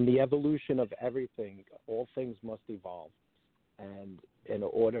 In the evolution of everything, all things must evolve, and in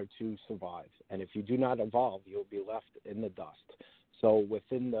order to survive. And if you do not evolve, you'll be left in the dust. So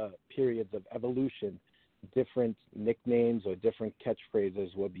within the periods of evolution, different nicknames or different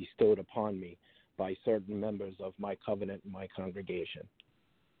catchphrases were bestowed upon me by certain members of my covenant and my congregation.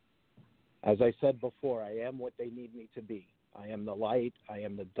 As I said before, I am what they need me to be. I am the light, I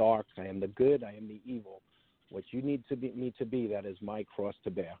am the dark, I am the good, I am the evil. What you need me to be, that is my cross to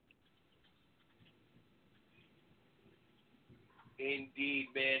bear. Indeed,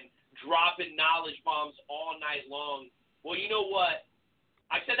 man. Dropping knowledge bombs all night long. Well, you know what?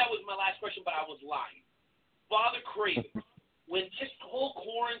 I said that was my last question, but I was lying. Father Krayven, when this whole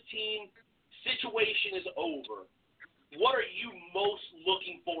quarantine situation is over, what are you most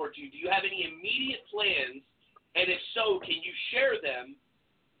looking forward to? Do you have any immediate plans? And if so, can you share them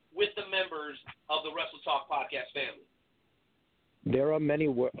with the members of the Wrestle Talk podcast family? There are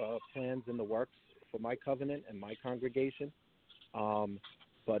many plans in the works for my covenant and my congregation.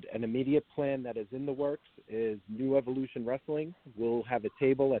 But an immediate plan that is in the works is New Evolution Wrestling. We'll have a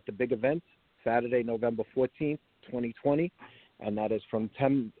table at the big event Saturday, November 14th, 2020, and that is from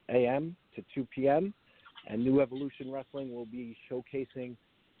 10 a.m. to 2 p.m. And New Evolution Wrestling will be showcasing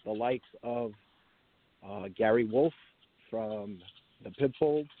the likes of Gary Wolf from the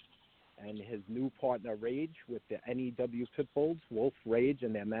Pitbulls and his new partner Rage with the NEW Pitbulls, Wolf, Rage,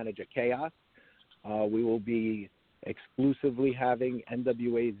 and their manager Chaos. We will be exclusively having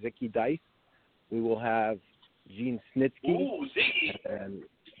NWA Zicky Dice. We will have Gene Snitsky. Ooh, Zicky.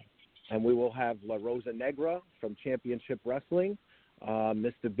 And we will have La Rosa Negra from Championship Wrestling.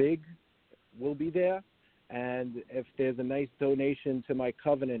 Mr. Big will be there. And if there's a nice donation to my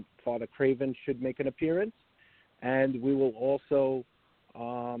covenant, Father Krayven should make an appearance. And we will also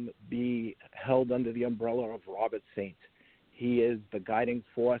be held under the umbrella of Robert Saint. He is the guiding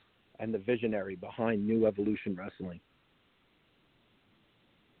force and the visionary behind New Evolution Wrestling.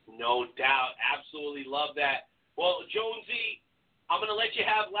 No doubt. Absolutely love that. Well, Jonesy, I'm going to let you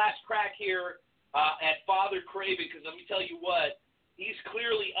have last crack here at Father Krayven, because let me tell you what, he's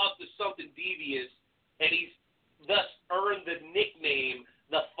clearly up to something devious, and he's thus earned the nickname,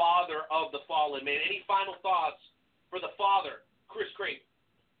 the Father of the Fallen. Man, any final thoughts for the Father, Chris Krayven?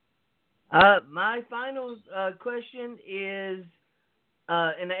 My final question is,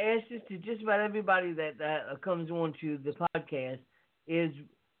 and I ask this to just about everybody that comes on to the podcast, is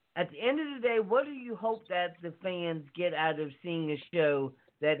at the end of the day, what do you hope that the fans get out of seeing a show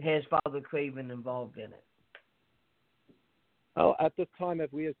that has Father Krayven involved in it? Well, at this time, as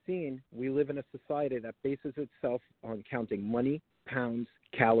we have seen, we live in a society that bases itself on counting money, pounds,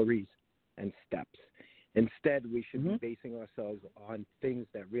 calories, and steps. Instead, we should be basing ourselves on things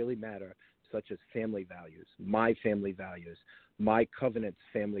that really matter, such as family values, my covenant's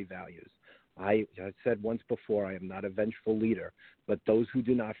family values. I said once before, I am not a vengeful leader, but those who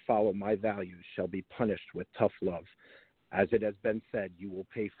do not follow my values shall be punished with tough love. As it has been said, you will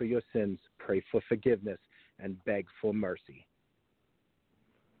pay for your sins, pray for forgiveness, and beg for mercy.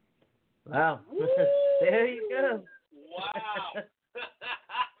 Wow. There you go. Wow.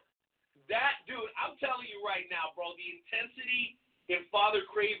 That, dude, I'm telling you right now, bro, the intensity in Father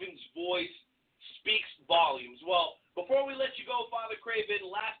Krayven's voice speaks volumes. Well, before we let you go, Father Krayven,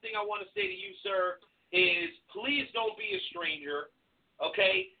 last thing I want to say to you, sir, is please don't be a stranger,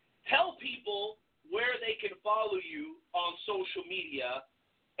 okay? Tell people where they can follow you on social media,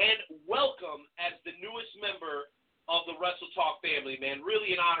 and welcome as the newest member of the Wrestle Talk family, man.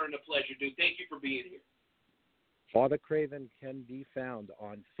 Really an honor and a pleasure, dude. Thank you for being here. Father Krayven can be found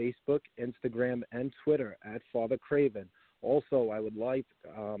on Facebook, Instagram, and Twitter at Father Krayven. Also, I would like,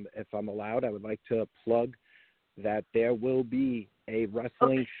 if I'm allowed, I would like to plug that there will be a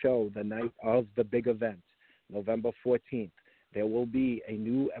wrestling show the night of the big event, November 14th. There will be a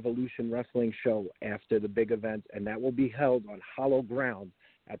New Evolution Wrestling show after the big event, and that will be held on hollow ground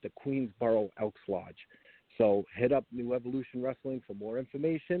at the Queensboro Elks Lodge. So hit up New Evolution Wrestling for more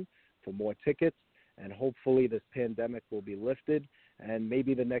information, for more tickets, and hopefully this pandemic will be lifted, and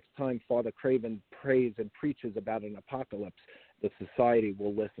maybe the next time Father Krayven prays and preaches about an apocalypse, the society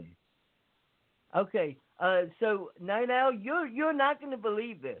will listen. Okay, so now you're not going to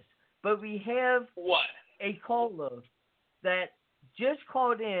believe this, but we have what? A caller that just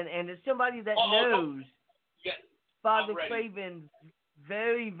called in, and it's somebody that knows Father Krayven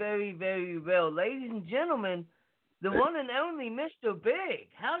very, very, very well. Ladies and gentlemen, the one and only Mr. Big.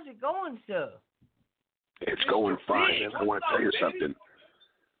 How's it going, sir? It's going fine, man. I want to tell you something.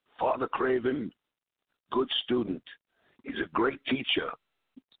 Father Krayven, good student. He's a great teacher,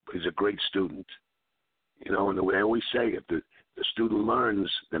 but he's a great student. You know, and the way I always say, if the student learns,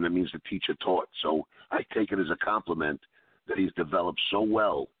 then it means the teacher taught. So I take it as a compliment that he's developed so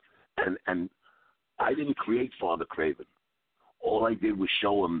well. And I didn't create Father Krayven. All I did was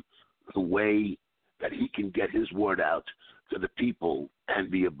show him the way that he can get his word out to the people and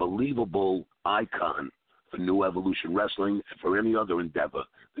be a believable icon for New Evolution Wrestling and for any other endeavor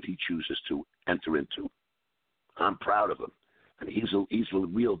that he chooses to enter into. I'm proud of him, and he's a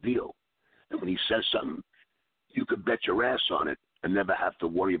real deal. And when he says something, you could bet your ass on it and never have to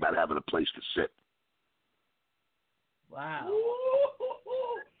worry about having a place to sit. Wow.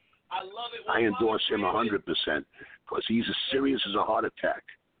 I love it. I endorse him 100% because he's as serious as a heart attack.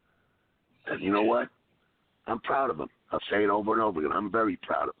 And you know what? I'm proud of him. I'll say it over and over again. I'm very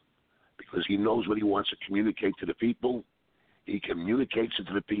proud of him because he knows what he wants to communicate to the people. He communicates it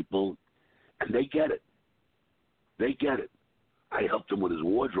to the people, and they get it. They get it. I helped him with his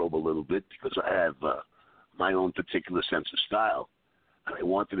wardrobe a little bit because I have my own particular sense of style, and I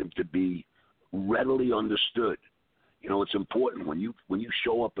wanted him to be readily understood. You know, it's important when you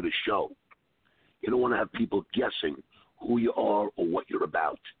show up at a show, you don't want to have people guessing who you are or what you're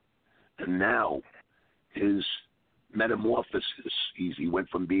about. And now his metamorphosis, he went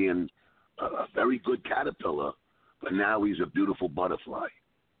from being a very good caterpillar, but now he's a beautiful butterfly.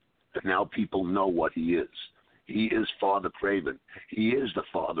 And now people know what he is. He is Father Krayven. He is the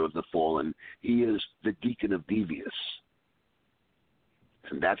father of the fallen. He is the deacon of devious.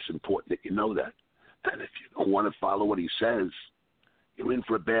 And that's important that you know that. And if you don't want to follow what he says, you're in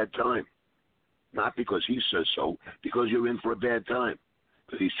for a bad time. Not because he says so, because you're in for a bad time.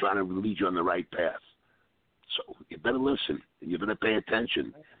 Because he's trying to lead you on the right path. So you better listen, and you better pay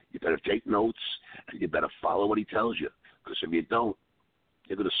attention. You better take notes, and you better follow what he tells you. Because if you don't,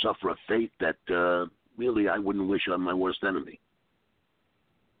 you're going to suffer a fate that really I wouldn't wish on my worst enemy.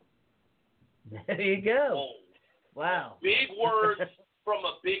 There you go. Wow. Big words from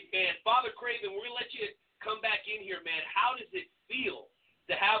a big man. Father Krayven, we're going to let you come back in here, man. How does it feel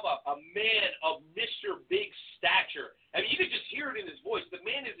to have a man of Mr. Big stature? I mean, you can just hear it in his voice. The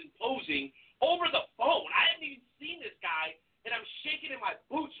man is imposing over the phone. I haven't even seen this guy, and I'm shaking in my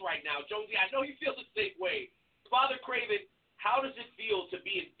boots right now. Jonesy, I know you feel the same way. Father Krayven, how does it feel to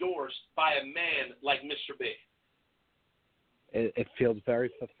be endorsed by a man like Mr. Big? It feels very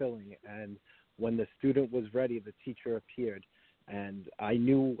fulfilling. And when the student was ready, the teacher appeared. And I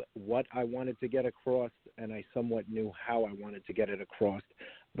knew what I wanted to get across, and I somewhat knew how I wanted to get it across.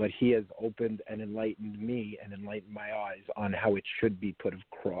 But he has opened and enlightened me and enlightened my eyes on how it should be put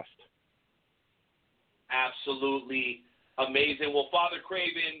across. Absolutely amazing. Well, Father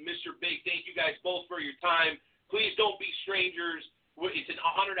Krayven, Mr. Big, thank you guys both for your time. Please don't be strangers. It's an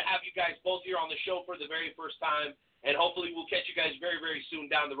honor to have you guys both here on the show for the very first time, and hopefully we'll catch you guys very, very soon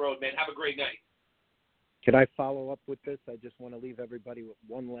down the road, man. Have a great night. Can I follow up with this? I just want to leave everybody with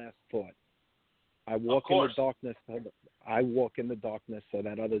one last thought. I walk in the darkness. I walk in the darkness so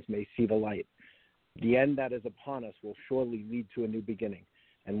that others may see the light. The end that is upon us will surely lead to a new beginning.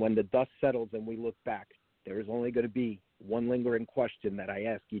 And when the dust settles and we look back, there is only going to be one lingering question that I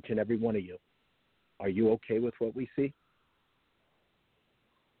ask each and every one of you. Are you okay with what we see?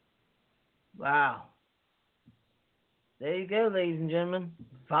 Wow. There you go, ladies and gentlemen.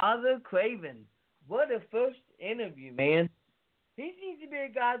 Father Krayven. What a first interview, man. He seems to be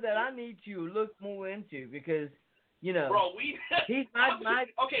a guy that I need to look more into because, you know, bro, he's my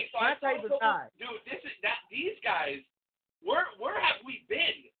type of guy. Dude, these guys, where have we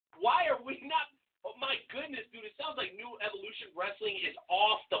been? Why are we not? Oh, my goodness, dude, it sounds like New Evolution Wrestling is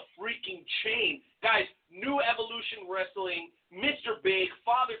off the freaking chain. Guys, New Evolution Wrestling, Mr. Big,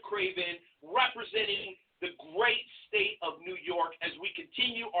 Father Krayven, representing the great state of New York as we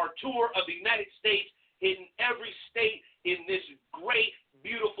continue our tour of the United States, in every state in this great,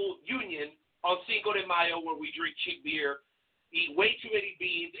 beautiful union on Cinco de Mayo, where we drink cheap beer, eat way too many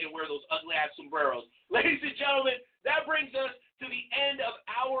beans, and wear those ugly-ass sombreros. Ladies and gentlemen, that brings us to the end of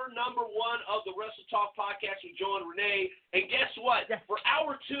hour number 1 of the Wrestle Talk podcast with Joe and Renee. And guess what? For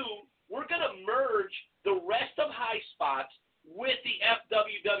hour 2, we're going to merge the rest of High Spots with the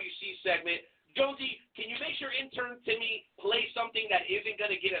FWWC segment. Jonesy, can you make sure intern Timmy play something that isn't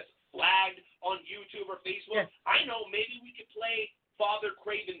going to get us flagged on YouTube or Facebook? Yes. I know, maybe we could play Father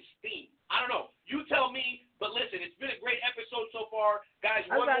Krayven's theme. I don't know. You tell me. But listen, it's been a great episode so far. Guys,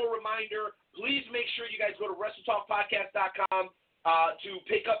 one more reminder. Please make sure you guys go to WrestleTalkPodcast.com to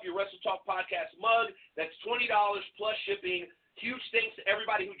pick up your Wrestle Talk Podcast mug. That's $20 plus shipping. Huge thanks to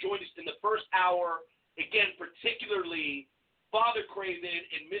everybody who joined us in the first hour. Again, particularly Father Krayven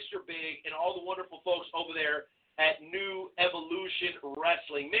and Mr. Big and all the wonderful folks over there at New Evolution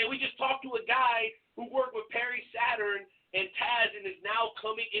Wrestling. Man, we just talked to a guy who worked with Perry Saturn and Taz and is now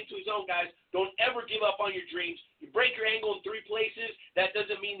coming into his own, guys. Don't ever give up on your dreams. You break your ankle in 3 places, that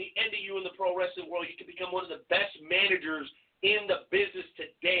doesn't mean the end of you in the pro wrestling world. You can become one of the best managers in the business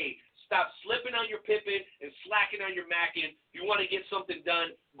today. Stop slipping on your Pippin and slacking on your Mackin. If you want to get something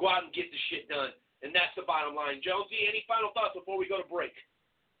done, go out and get the shit done. And that's the bottom line. Jonesy, any final thoughts before we go to break?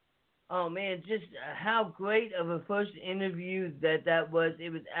 Oh, man, just how great of a first interview that was.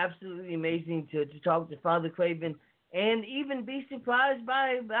 It was absolutely amazing to talk to Father Krayven and even be surprised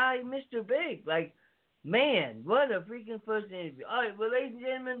by Mr. Big. Like, man, what a freaking first interview. All right, well, ladies and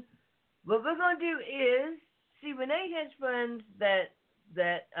gentlemen, what we're going to do is, see, Renee has friends that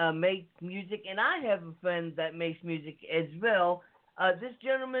make music, and I have a friend that makes music as well. This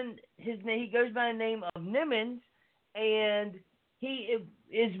gentleman, he goes by the name of Nimmons, and he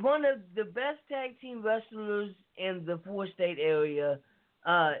is one of the best tag team wrestlers in the 4-state area.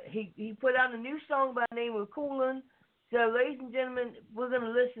 He put out a new song by the name of Coolin'. So, ladies and gentlemen, we're going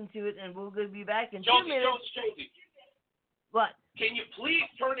to listen to it, and we're going to be back in 2 minutes. Jonesy. What? Can you please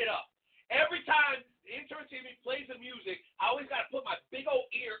turn it up? Every time the intern TV plays the music, I always got to put my big old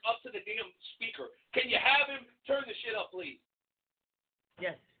ear up to the damn speaker. Can you have him turn the shit up, please?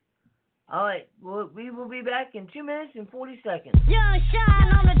 Yes. All right. Well, we will be back in 2 minutes and 40 seconds. Young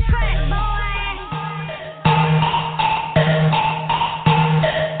Shine on the track, boy.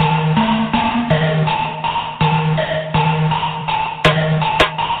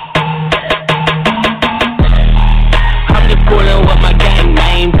 Coolin' with my gang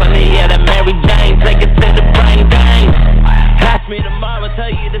name, from the year to Mary Jane, take it to the brain bang. Ask me tomorrow, tell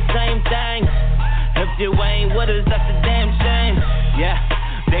you the same thing. If you ain't with us, that's a damn shame. Yeah,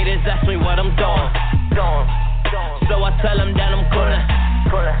 they just ask me what I'm doing. So I tell them that I'm coolin'.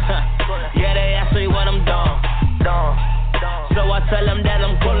 Yeah, they ask me what I'm doing. So I tell them that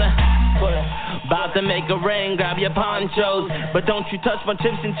I'm coolin'. About to make a ring, grab your ponchos, but don't you touch my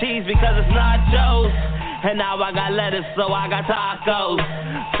chips and cheese because it's nachos. And now I got lettuce, so I got tacos.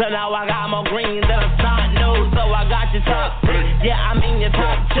 So now I got more green than a snot nose. So I got your top chick, yeah, I mean your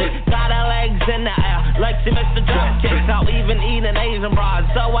top chick. Got her legs in the air, like she missed the drop kick. I'll even eat an Asian broad,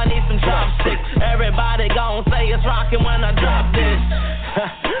 so I need some chopsticks. Everybody gon' say it's rockin' when I drop this.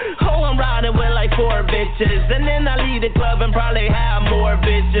 Oh, I'm riding with like 4 bitches, and then I leave the club and probably have more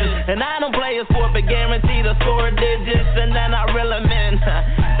bitches. And I don't play a sport, but guarantee to score digits. And then I reel 'em in,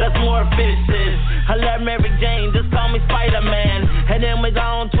 that's more fishes. I love Mary Jane, just call me Spider-Man. And then we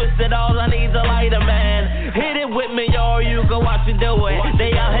gon' twist it all, I need a lighter, man. Hit it with me, or you can watch me do it.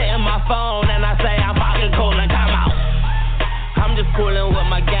 They out hitting my phone, and I say I'm fucking coolin', come out. I'm just coolin' with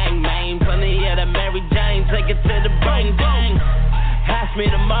my gang, man. From the year to Mary Jane, take it to the brain, dang. Ask me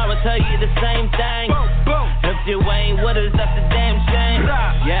tomorrow, tell you the same thing. If you ain't with us, that's a damn shame.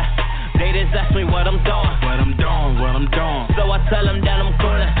 Yeah, they just ask me what I'm doing. So I tell them that I'm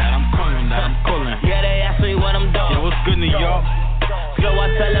coolin'. Yeah, they ask me what I'm doing. Yo, what's good, New York? So I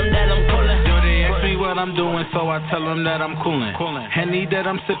tell them that I'm coolin'. Yo, they ask me what I'm doing, so I tell them that I'm coolin'. Henny that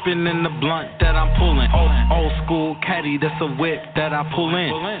I'm sippin' in the blunt that I'm pullin'. Old school caddy, that's a whip that I pull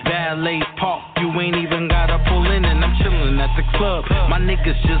in. Valet park, you ain't even gotta pull in. And I'm chillin' at the club. My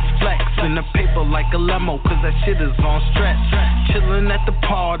niggas just flexin' the paper like a limo, cause that shit is on stretch. Chillin' at the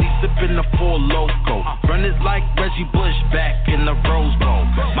party, sippin' the 4 Loco. Run it like Reggie Bush back in the Rose Bowl.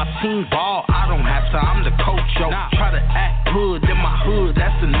 My team ball, I don't have to, I'm the coach, yo. Try to act hood in my hood,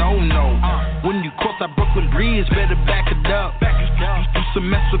 that's a no-no. When you cross that Brooklyn Bridge, better back it up. Used to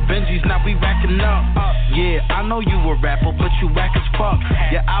mess with Benjis, now we racking up. Yeah, I know you a rapper, but you whack as fuck.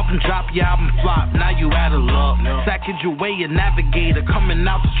 Your album drop, your album flop, now you out of luck. Sackage your way, a navigator coming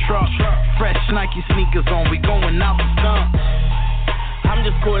out the truck. Fresh Nike sneakers on, we going out the skunk. I'm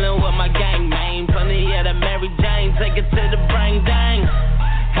just coolin' with my gang, man. From the year to Mary Jane, take it to the brain, dang.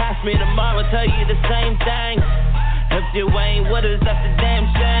 Ask me tomorrow, tell you the same thing. If you ain't with us, that's a damn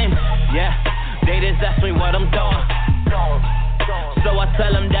shame. Yeah, they just ask me what I'm doing. So I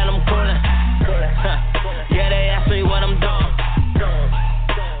tell them that I'm coolin'. Yeah, they ask me what I'm doing.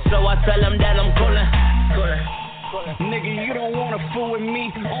 So I tell them that I'm coolin'. Nigga, you don't wanna fool with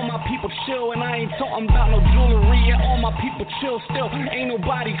me. All my people chill, and I ain't talking about no jewelry. And all my people chill still. Ain't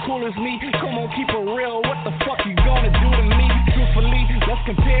nobody cool as me. Come on, keep it real. What the fuck you gonna do to me? Truthfully, let's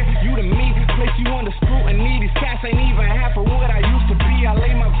compare you to me. Place you under scrutiny. These cats ain't even half of what I used to be. I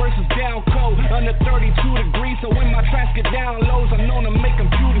lay my verses down cold, under 32 degrees. So when my tracks get down lows, I'm known to make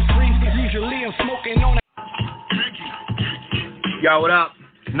them Judas freeze. Usually I'm smoking on. Yo, what up?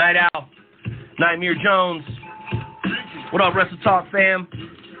 Night Owl, Nightmare Jones. What up, Wrestle Talk fam?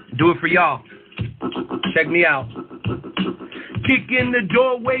 Do it for y'all. Check me out. Kick in the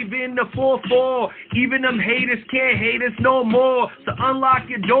door, waving the 4-4. Even them haters can't hate us no more. So unlock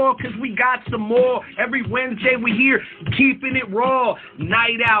your door, cause we got some more. Every Wednesday we here, keeping it raw.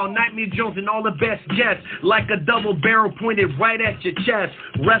 Night Owl, Nightmare Jones, and all the best jets. Like a double barrel pointed right at your chest.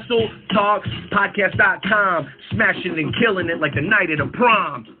 WrestleTalkPodcast.com. Smashing and killing it like the night of the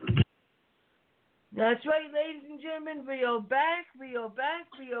prom. That's right, ladies and gentlemen. We are back.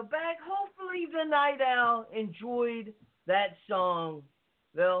 Hopefully the Night Owl enjoyed that song.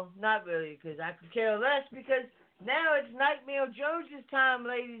 Well, not really, because I could care less, because now it's Nightmare Jones' time,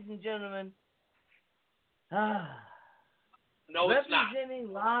 ladies and gentlemen. No, it's not. No, it is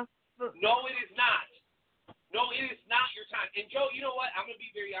not. No, it is not your time. And, Joe, you know what? I'm going to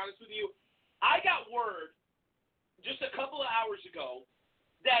be very honest with you. I got word just a couple of hours ago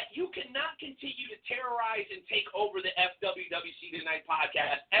that you cannot continue to terrorize and take over the FWWC Tonight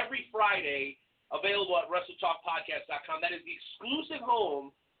podcast every Friday, available at WrestleTalkPodcast.com. That is the exclusive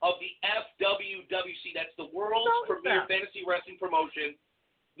home of the FWWC. That's the world's premier fantasy wrestling promotion,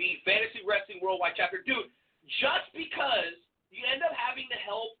 the Fantasy Wrestling Worldwide chapter. Dude, just because you end up having to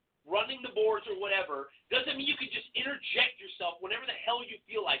help running the boards or whatever doesn't mean you can just interject yourself whenever the hell you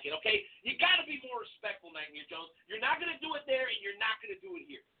feel like it, okay? You got to be more respectful, Nightmare Jones. You're not going to do it there, and you're not going to do it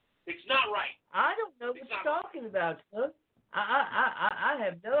here. It's not right. I don't know what you're talking about, son. I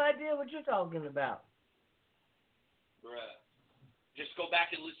have no idea what you're talking about. Bruh. Just go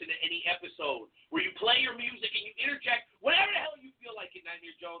back and listen to any episode where you play your music and you interject whatever the hell you feel like it,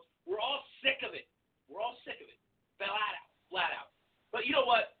 Nightmare Jones. We're all sick of it. Flat out. But you know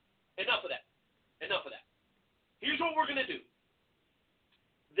what? Enough of that. Here's what we're going to do.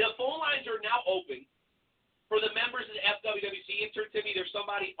 The phone lines are now open for the members of the FWWC. Intern Timmy, there's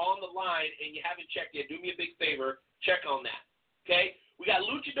somebody on the line and you haven't checked yet. Do me a big favor. Check on that. Okay? We got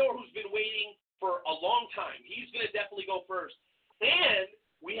Luchador, who's been waiting for a long time. He's going to definitely go first. And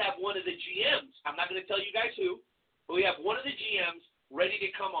we have one of the GMs. I'm not going to tell you guys who, but we have one of the GMs ready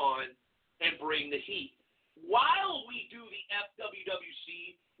to come on and bring the heat. While we do the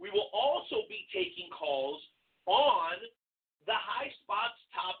FWWC, we will also be taking calls on the high spots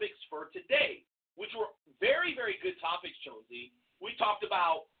topics for today, which were very, very good topics, Jonesy. We talked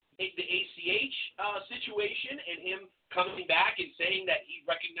about the ACH situation and him coming back and saying that he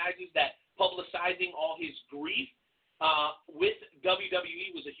recognizes that publicizing all his grief with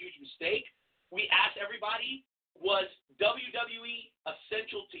WWE was a huge mistake. We asked everybody, was WWE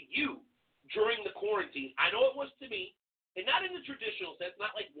essential to you during the quarantine? I know it was to me, and not in the traditional sense,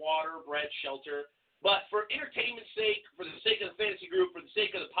 not like water, bread, shelter, but for entertainment's sake, for the sake of the fantasy group, for the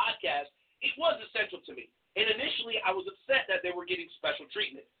sake of the podcast, it was essential to me. And initially, I was upset that they were getting special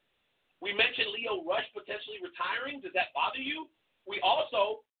treatment. We mentioned Leo Rush potentially retiring. Does that bother you? We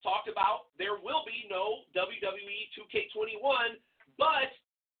also talked about there will be no WWE 2K21, but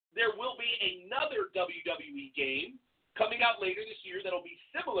there will be another WWE game coming out later this year that will be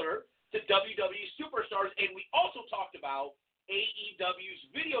similar to WWE Superstars. And we also talked about AEW's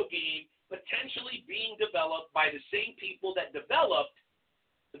video game potentially being developed by the same people that developed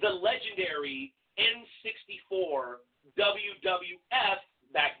the legendary N64 WWF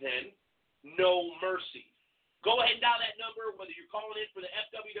back then, No Mercy. Go ahead and dial that number, whether you're calling in for the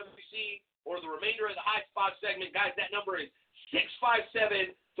FWWC or the remainder of the High Spot segment. Guys, that number is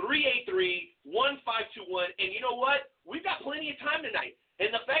 657-383-1521. And you know what? We've got plenty of time tonight. And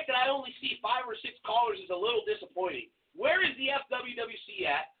the fact that I only see 5 or 6 callers is a little disappointing. Where is the FWWC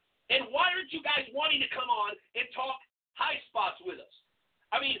at? And why aren't you guys wanting to come on and talk high spots with us?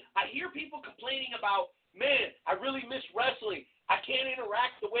 I mean, I hear people complaining about, man, I really miss wrestling. I can't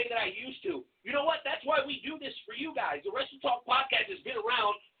interact the way that I used to. You know what? That's why we do this for you guys. The Wrestle Talk podcast has been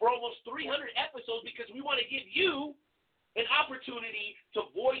around for almost 300 episodes because we want to give you an opportunity to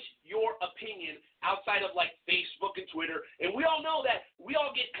voice your opinion outside of like Facebook and Twitter. And we all know that we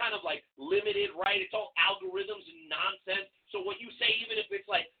all get kind of like limited, right? It's all algorithms and nonsense. So what you say, even if it's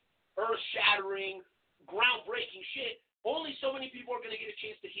like earth-shattering, groundbreaking shit, only so many people are going to get a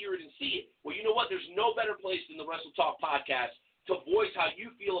chance to hear it and see it. Well, you know what? There's no better place than the Wrestle Talk podcast to voice how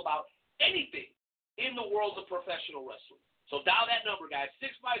you feel about anything in the world of professional wrestling. So dial that number, guys,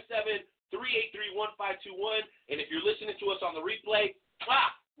 657-383-1521. And if you're listening to us on the replay,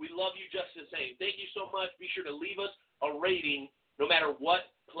 we love you just the same. Thank you so much. Be sure to leave us a rating no matter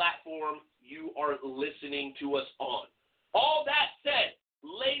what platform you are listening to us on. All that said,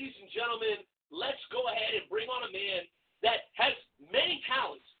 ladies and gentlemen, let's go ahead and bring on a man that has many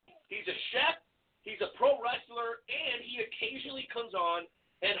talents. He's a chef, he's a pro wrestler, and he occasionally comes on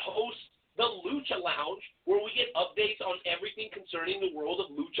and hosts the Lucha Lounge, where we get updates on everything concerning the world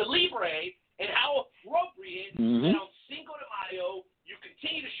of Lucha Libre and how appropriate that on Cinco de Mayo you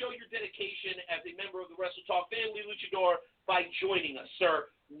continue to show your dedication as a member of the Wrestle Talk family, Luchador, by joining us,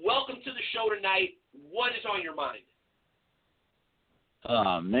 sir. Welcome to the show tonight. What is on your mind?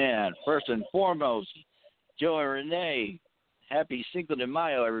 Oh, man. First and foremost, Joe and Renee, happy Cinco de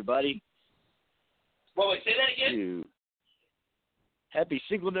Mayo, everybody. Wait, say that again? Happy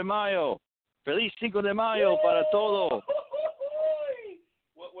Cinco de Mayo. Feliz Cinco de Mayo para todo.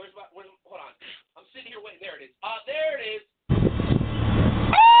 Hold on. I'm sitting here waiting. There it is. There it is.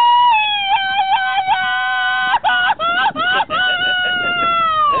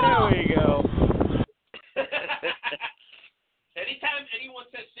 There we go. Anytime anyone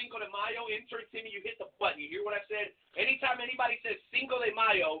says Cinco de Mayo, insert Timmy, you hit the button. You hear what I said? Anytime anybody says Cinco de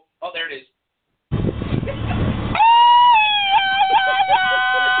Mayo, there it is.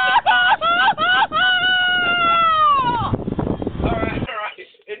 All right.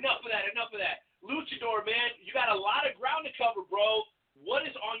 Enough of that. Luchador, man, you got a lot of ground to cover, bro. What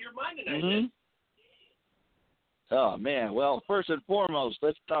is on your mind tonight, man? Oh, man. Well, first and foremost,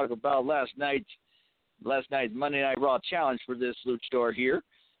 let's talk about last night's Monday Night Raw challenge for this Luchador here.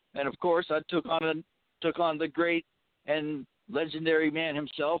 And, of course, I took on the great and legendary man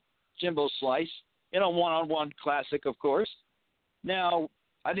himself, Jimbo Slice, in a one-on-one classic, of course. Now,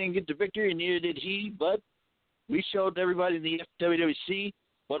 I didn't get the victory, and neither did he, but we showed everybody in the WWC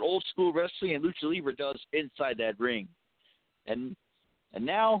what old-school wrestling and Lucha Libre does inside that ring. And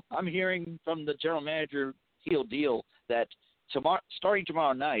now I'm hearing from the general manager, Heel Deal, that starting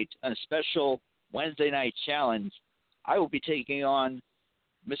tomorrow night on a special Wednesday night challenge, I will be taking on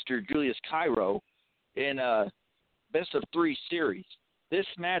Mr. Julius Cairo in a best-of-3 series. This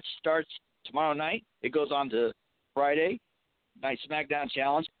match starts tomorrow night. It goes on to Friday Night SmackDown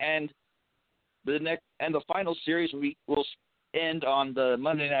Challenge, and the final series will end on the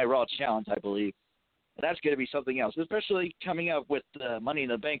Monday Night Raw Challenge, I believe. And that's going to be something else, especially coming up with Money in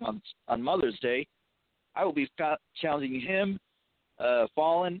the Bank on Mother's Day. I will be challenging him,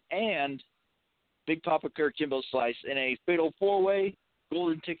 Fallen, and Big Papa Kirk, Jimbo Slice in a fatal 4-way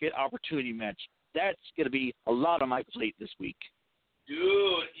golden ticket opportunity match. That's going to be a lot on my plate this week. Dude,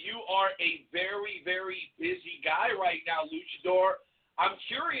 you are a very, very busy guy right now, Luchador. I'm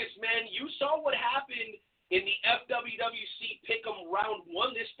curious, man. You saw what happened in the FWWC Pick'em Round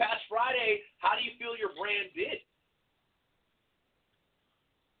 1 this past Friday. How do you feel your brand did?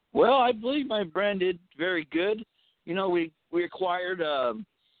 Well, I believe my brand did very good. You know, we acquired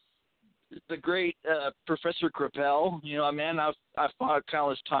the great Professor Crapel. You know, man, I've fought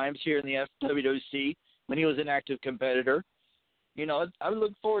countless times here in the FWWC when he was an active competitor. You know, I would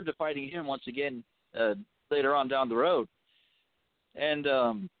look forward to fighting him once again later on down the road. And,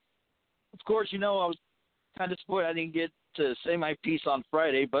 of course, you know, I was kind of disappointed I didn't get to say my piece on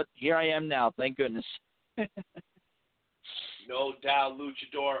Friday, but here I am now, thank goodness. No doubt,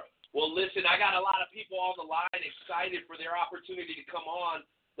 Luchador. Well, listen, I got a lot of people on the line excited for their opportunity to come on.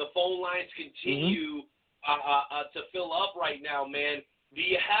 The phone lines continue to fill up right now, man. Do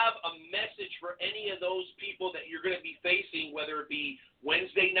you have a message for any of those people that you're going to be facing, whether it be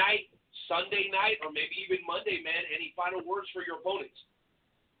Wednesday night, Sunday night, or maybe even Monday, man? Any final words for your opponents?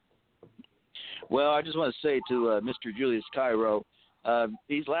 Well, I just want to say to Mr. Julius Cairo,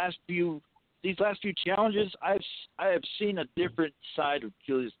 these last few challenges, I have seen a different side of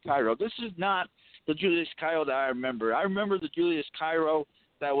Julius Cairo. This is not the Julius Cairo that I remember. I remember the Julius Cairo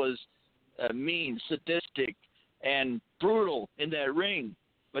that was mean, sadistic, and brutal in that ring.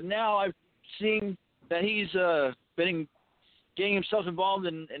 But now I've seen that he's been getting himself involved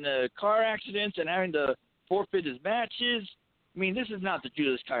in car accidents and having to forfeit his matches. I mean, this is not the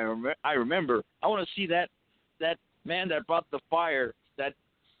Julius Cairo I remember. I want to see that man that brought the fire, that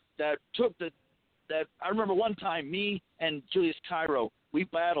took that. I remember one time me and Julius Cairo, we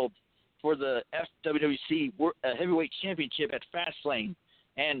battled for the FWWC Heavyweight Championship at Fastlane,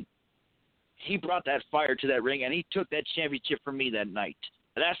 and he brought that fire to that ring, and he took that championship from me that night.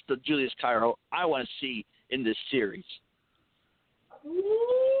 That's the Julius Cairo I want to see in this series.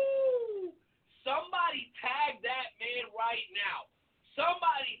 Ooh, somebody tag that man right now.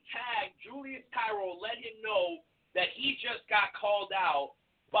 Somebody tag Julius Cairo. Let him know that he just got called out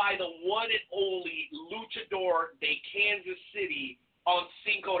by the one and only Luchador de Kansas City on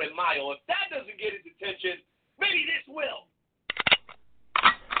Cinco de Mayo. If that doesn't get his attention, maybe this will.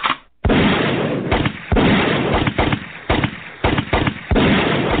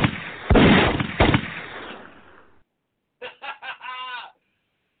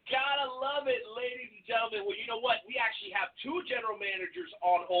 Gotta love it, ladies and gentlemen. Well, you know what? We actually have two general managers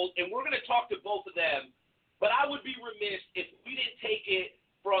on hold, and we're going to talk to both of them. But I would be remiss if we didn't take it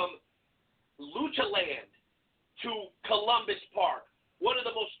from Lucha Land to Columbus Park, one of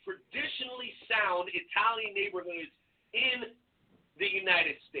the most traditionally sound Italian neighborhoods in the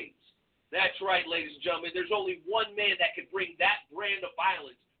United States. That's right, ladies and gentlemen. There's only one man that can bring that brand of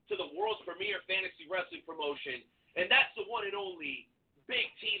violence to the world's premier fantasy wrestling promotion, and that's the one and only Big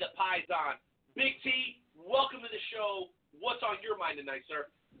T, the Paisan. Big T, welcome to the show. What's on your mind tonight, sir?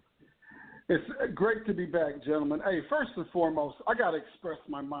 It's great to be back, gentlemen. Hey, first and foremost, I got to express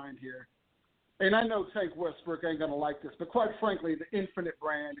my mind here. And I know Tank Westbrook ain't going to like this, but quite frankly, the Infinite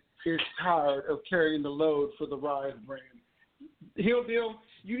brand is tired of carrying the load for the Rise brand. Heel Deal,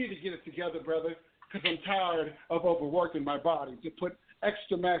 you need to get it together, brother, because I'm tired of overworking my body to put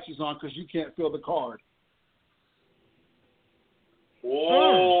extra matches on because you can't fill the card.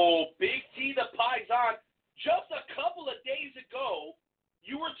 Oh, Big T, the Paisan. Just a couple of days ago,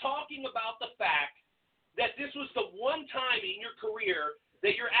 you were talking about the fact that this was the one time in your career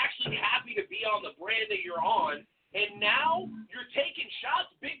that you're actually happy to be on the brand that you're on, and now you're taking shots.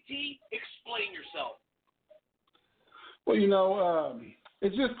 Big T, explain yourself. Well,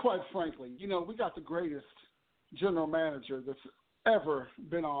 it's just quite frankly, we got the greatest general manager that's ever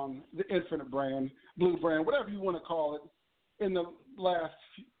been on the Infinite brand, Blue brand, whatever you want to call it, in the last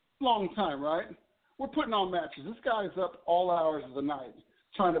long time, right? We're putting on matches. This guy's up all hours of the night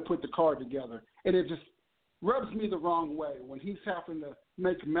trying to put the card together, and it just rubs me the wrong way when he's having to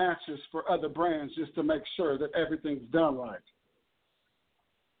make matches for other brands just to make sure that everything's done right.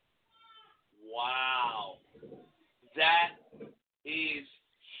 Wow. That is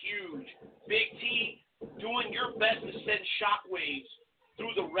huge. Big T, doing your best to send shockwaves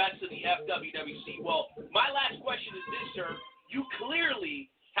through the rest of the FWWC. Well, my last question is this, sir. You clearly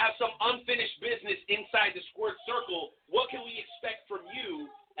have some unfinished business inside the squared circle. What can we expect from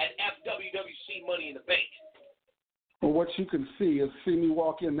you at FWWC Money in the Bank? Well, what you can see me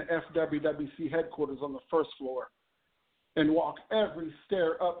walk in the FWWC headquarters on the first floor and walk every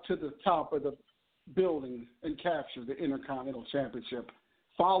stair up to the top of the building and capture the Intercontinental Championship.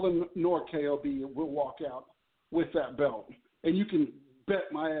 Following NorKLB will walk out with that belt. And you can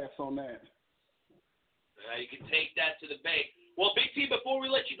bet my ass on that. You can take that to the bank. Well, Big T, before we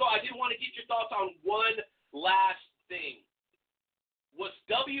let you go, I did want to get your thoughts on one last thing. Was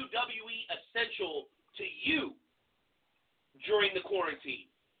WWE essential to you during the quarantine?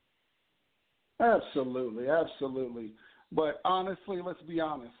 Absolutely, absolutely. But honestly, let's be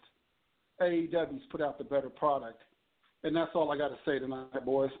honest. AEW's put out the better product. And that's all I got to say tonight,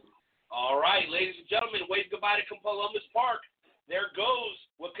 boys. All right, ladies and gentlemen, wave goodbye to Columbus Park. There goes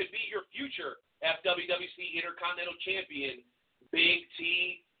what could be your future FWWC Intercontinental Champion, Big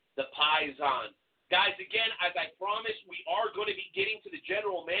T, the Paisan. Guys, again, as I promised, we are going to be getting to the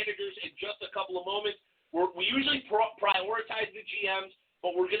general managers in just a couple of moments. We usually prioritize the GMs,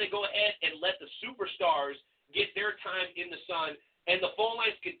 but we're going to go ahead and let the superstars get their time in the sun, and the phone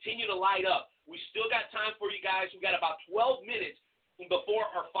lines continue to light up. We still got time for you guys. We've got about 12 minutes before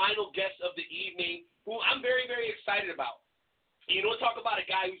our final guest of the evening, who I'm very, very excited about. You know, talk about a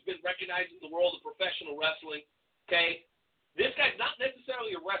guy who's been recognized in the world of professional wrestling, okay? This guy's not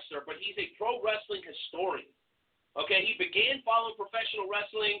necessarily a wrestler, but he's a pro wrestling historian, okay? He began following professional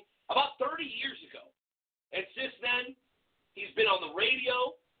wrestling about 30 years ago. And since then, he's been on the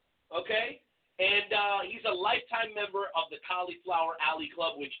radio, okay? And he's a lifetime member of the Cauliflower Alley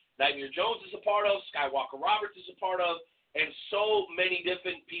Club, which Nightmare Jones is a part of, Skywalker Roberts is a part of, and so many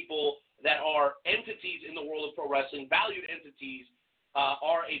different people that are entities in the world of pro wrestling, valued entities,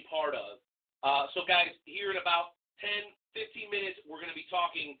 are a part of. So, guys, here in about 10, 15 minutes, we're going to be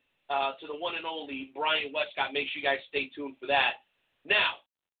talking to the one and only Brian Westcott. Make sure you guys stay tuned for that. Now,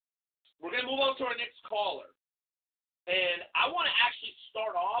 we're going to move on to our next caller. And I want to actually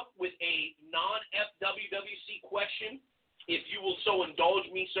start off with a non-FWWC question, if you will so indulge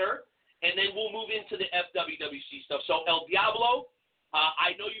me, sir. And then we'll move into the FWWC stuff. So, El Diablo,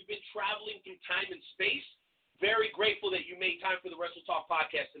 I know you've been traveling through time and space. Very grateful that you made time for the Wrestle Talk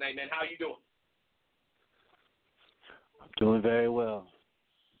podcast tonight, man. How are you doing? I'm doing very well.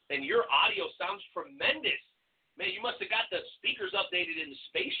 And your audio sounds tremendous. Man, you must have got the speakers updated in the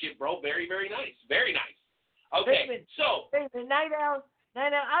spaceship, bro. Very, very nice. Very nice. Okay, so. Night Owl,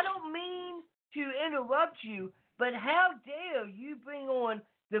 I don't mean to interrupt you, but how dare you bring on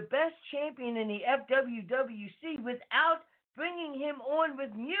the best champion in the FWWC without bringing him on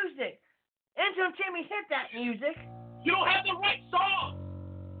with music? Interim Timmy, hit that music. You don't have the right song.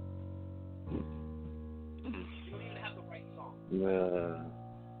 You don't even have the right song.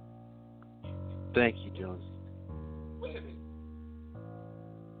 Thank you, Jones. Wait a minute.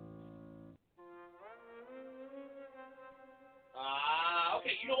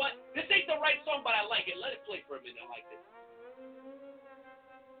 what? This ain't the right song, but I like it. Let it play for a minute. I like this.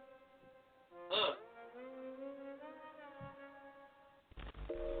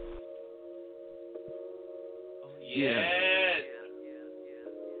 Yes.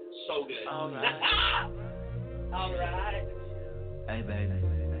 So good. All right. All right. Hey, baby.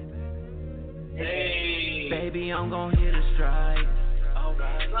 Hey. Baby, I'm gon' hit a strike. All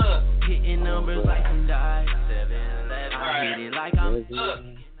right. Hitting numbers like some dice. 7-11. I hit it like I'm.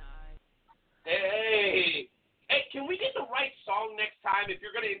 Hey. Hey, can we get the right song next time if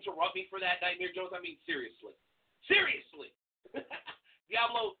you're going to interrupt me for that, Nightmare Jones? I mean, seriously. Seriously.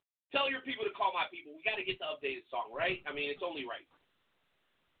 Diablo, tell your people to call my people. We got to get the updated song, right? I mean, it's only right.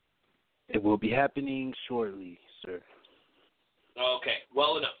 It will be happening shortly, sir. Okay,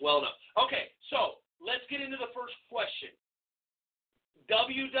 well enough. Okay, so let's get into the first question.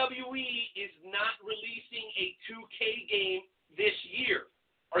 WWE is not releasing a 2K game this year.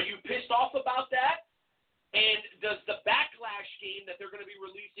 Are you pissed off about that? And does the Backlash game that they're going to be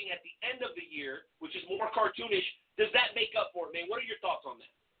releasing at the end of the year, which is more cartoonish, does that make up for it, man? What are your thoughts on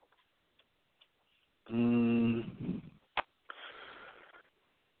that?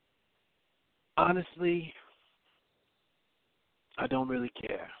 Honestly, I don't really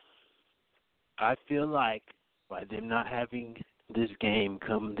care. I feel like by them not having this game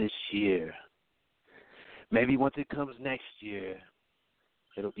come this year, maybe once it comes next year,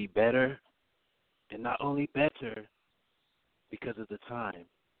 it'll be better. And not only better because of the time,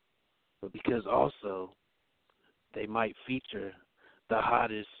 but because also they might feature the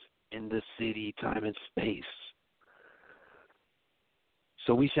hottest in the city, time, and space.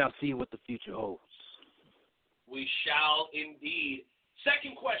 So we shall see what the future holds. We shall indeed.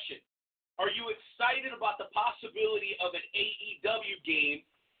 Second question. Are you excited about the possibility of an AEW game,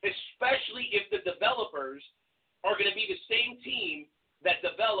 especially if the developers are going to be the same team that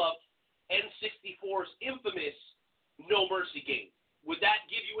developed N64's infamous No Mercy game? Would that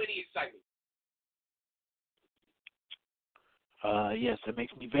give you any excitement? Yes, it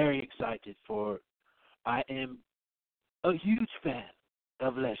makes me very excited, for I am a huge fan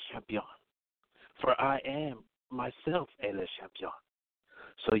of Les Champions, for I am myself a Les Champions.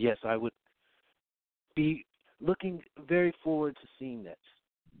 So yes, I would be looking very forward to seeing that.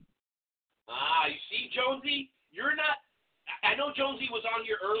 You see, Jonesy, you're not. I know Jonesy was on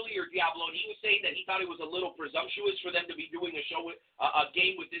here earlier, Diablo, and he was saying that he thought it was a little presumptuous for them to be doing a show, a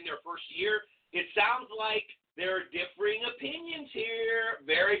game within their first year. It sounds like there are differing opinions here.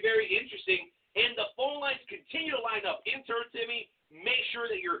 Very, very interesting. And the phone lines continue to line up. Intern Timmy, make sure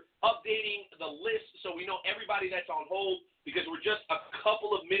that you're updating the list so we know everybody that's on hold, because we're just a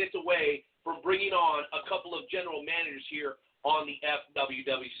couple of minutes away from bringing on a couple of general managers here on the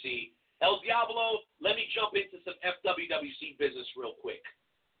FWWC. El Diablo, let me jump into some FWWC business real quick.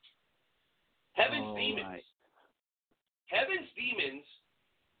 Heaven's Demons. Right. Heaven's Demons,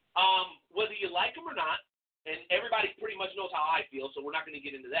 whether you like them or not, and everybody pretty much knows how I feel, so we're not going to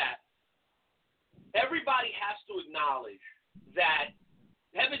get into that. Everybody has to acknowledge that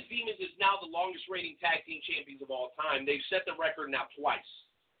Heaven's Demons is now the longest reigning tag team champions of all time. They've set the record now twice.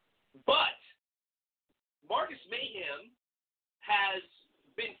 But Marcus Mayhem has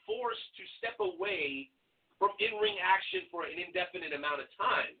been forced to step away from in-ring action for an indefinite amount of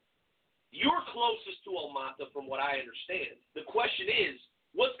time. You're closest to El Mata from what I understand. The question is,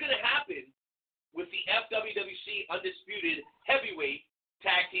 what's going to happen with the FWWC Undisputed Heavyweight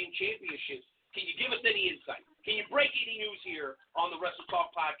Tag Team Championships? Can you give us any insight? Can you break any news here on the Wrestle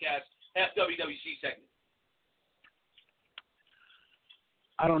Talk Podcast FWWC segment?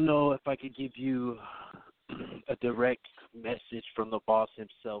 I don't know if I could give you a direct message from the boss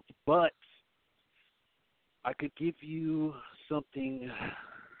himself, but I could give you something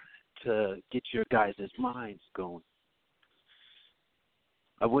to get your guys' minds going.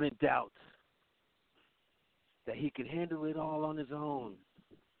 I wouldn't doubt that he could handle it all on his own,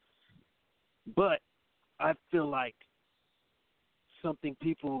 but I feel like something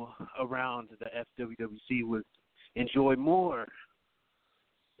people around the FWWC would enjoy more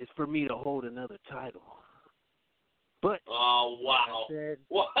is for me to hold another title. But oh, wow.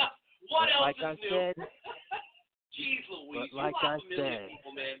 What else like is I new? Said, Jeez Louise, but like you I lost a million said,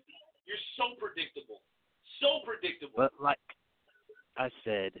 people, man. You're so predictable. So predictable. But like I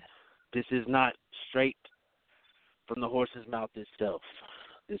said, this is not straight from the horse's mouth itself.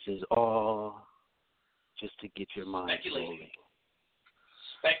 This is all just to get your mind rolling.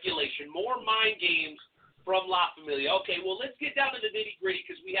 Speculation. More mind games from La Familia. Okay, well, let's get down to the nitty-gritty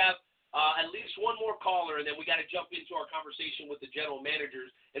because we have at least one more caller, and then we got to jump into our conversation with the general managers.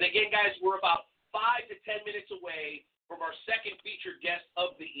 And again, guys, we're about 5 to 10 minutes away from our second featured guest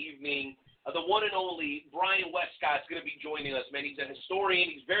of the evening. The one and only Brian Westcott is going to be joining us, man. He's a historian.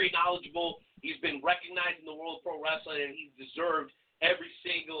 He's very knowledgeable. He's been recognized in the world of pro wrestling, and he's deserved every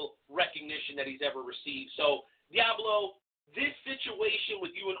single recognition that he's ever received. So, Diablo, this situation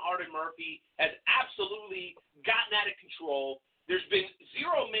with you and Arden Murphy has absolutely gotten out of control. There's been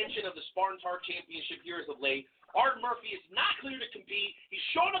zero mention of the Spartans Heart Championship here as of late. Arden Murphy is not clear to compete. He's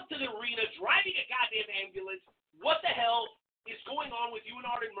shown up to the arena driving a goddamn ambulance. What the hell is going on with you and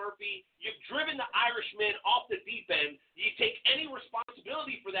Arden Murphy? You've driven the Irishman off the deep end. Do you take any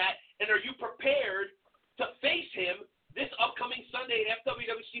responsibility for that? And are you prepared to face him this upcoming Sunday at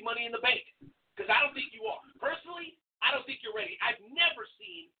FWWC Money in the Bank? Because I don't think you are. Personally, I don't think you're ready. I've never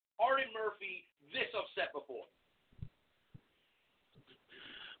seen Arden Murphy this upset before.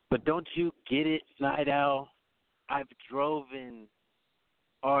 But don't you get it, Night Owl? I've driven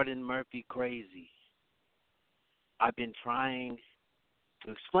Arden Murphy crazy. I've been trying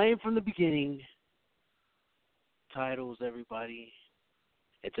to explain from the beginning, titles, everybody,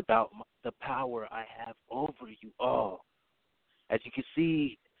 it's about the power I have over you all. As you can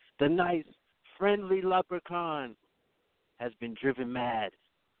see, the nice, friendly leprechaun has been driven mad.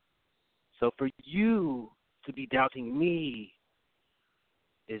 So for you to be doubting me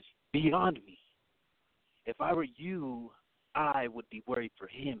is beyond me. If I were you, I would be worried for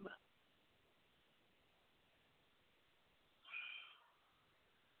him.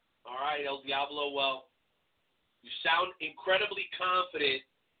 All right, El Diablo, well, you sound incredibly confident,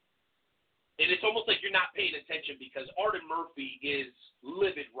 and it's almost like you're not paying attention because Arden Murphy is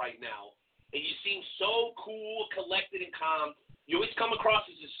livid right now, and you seem so cool, collected, and calm. You always come across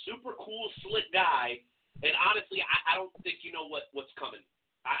as a super cool, slick guy, and honestly, I don't think you know what's coming.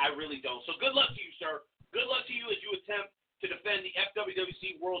 I really don't. So good luck to you, sir. Good luck to you as you attempt to defend the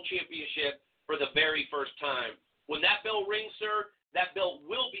FWWC World Championship for the very first time. When that bell rings, sir, that belt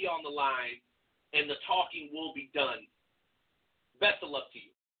will be on the line, and the talking will be done. Best of luck to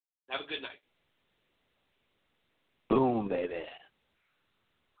you. Have a good night. Boom, baby.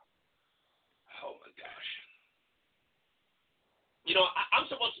 Oh, my gosh. You know, I'm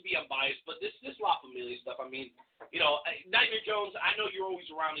supposed to be unbiased, but this La Familia stuff, I mean, you know, Nightmare Jones, I know you're always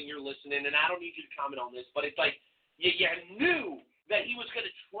around and you're listening, and I don't need you to comment on this, but it's like you knew that he was going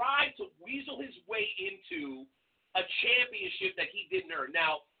to try to weasel his way into a championship that he didn't earn.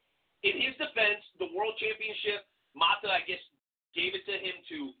 Now, in his defense, the World Championship, Mata, I guess, gave it to him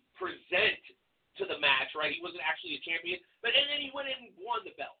to present to the match, right? He wasn't actually a champion. But and then he went in and won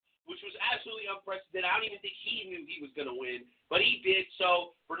the belt, which was absolutely unprecedented. I don't even think he knew he was going to win, but he did.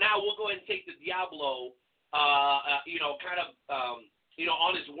 So for now, we'll go ahead and take the Diablo,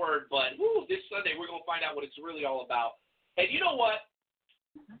 on his word. But this Sunday, we're going to find out what it's really all about. And you know what?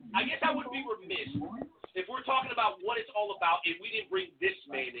 I guess I would be remiss if we're talking about what it's all about and we didn't bring this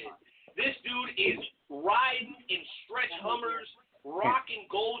man in. This dude is riding in stretch Hummers, rocking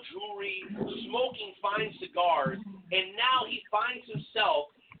gold jewelry, smoking fine cigars, and now he finds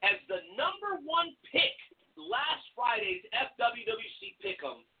himself as the number one pick last Friday's FWWC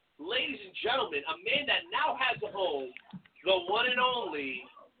Pick'em. Ladies and gentlemen, a man that now has a home, the one and only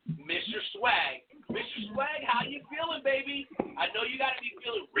Mr. Swag. Mr. Swag, how you feeling, baby? I know you got to be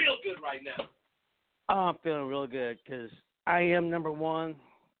feeling real good right now. Oh, I'm feeling real good because I am number one.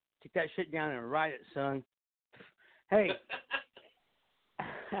 Take that shit down and ride it, son. Hey.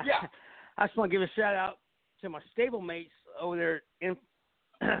 Yeah. I just want to give a shout out to my stablemates over there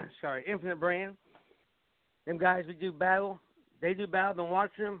Infinite Brand. Them guys we do battle. They do battle. Don't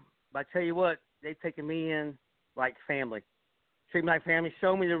watch them. But I tell you what, they've taken me in like family. Treat me like family.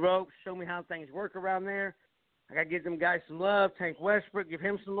 Show me the ropes. Show me how things work around there. I got to give them guys some love. Tank Westbrook, give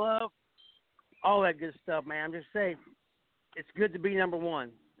him some love. All that good stuff, man. I'm just saying, it's good to be number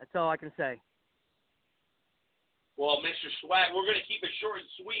one. That's all I can say. Well, Mr. Swag, we're going to keep it short and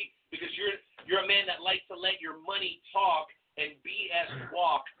sweet because you're a man that likes to let your money talk and BS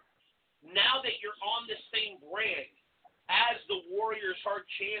walk. Now that you're on the same brand as the Warriors Heart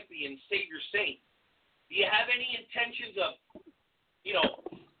Champion, Savior Saint, do you have any intentions of,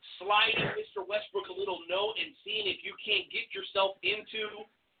 sliding Mr. Westbrook a little note and seeing if you can't get yourself into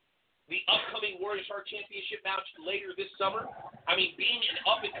the upcoming Warriors Heart Championship match later this summer? I mean, being an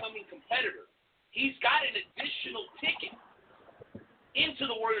up-and-coming competitor, he's got an additional ticket into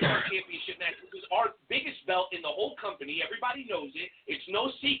the Warriors Heart Championship match. This is our biggest belt in the whole company. Everybody knows it. It's no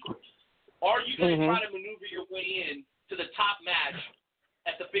secret. Are you going to try to maneuver your way in to the top match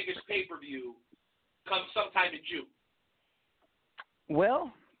at the biggest pay-per-view come sometime in June?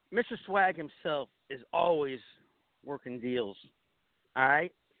 Well, Mr. Swag himself is always working deals. All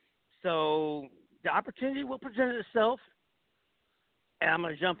right? So the opportunity will present itself, and I'm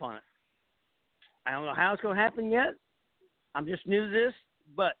going to jump on it. I don't know how it's going to happen yet. I'm just new to this,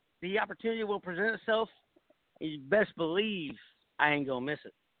 but the opportunity will present itself. You best believe I ain't going to miss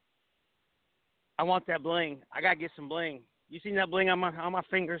it. I want that bling. I got to get some bling. You seen that bling on my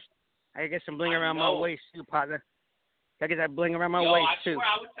fingers? I got to get some bling around my waist, too, partner. Got to get that bling around my waist, too.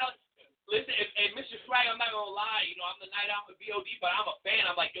 I would tell you. Listen, and Mr. Swag, I'm not going to lie. You know, I'm the night out with BOD, but I'm a fan.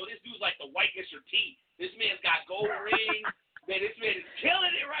 I'm like, yo, this dude's like the white Mr. T. This man's got gold rings. Man, this man is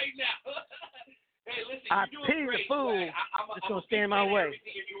killing it right now. Hey, listen, you're doing great. I'm going to stand my way.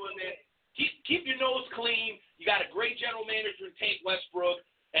 Everything you're doing, man. Keep your nose clean. You got a great general manager in Tank Westbrook.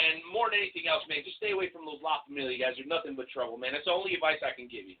 And more than anything else, man, just stay away from those La Familia guys. They're nothing but trouble, man. That's the only advice I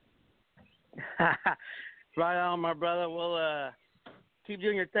can give you. Right on, my brother. We'll keep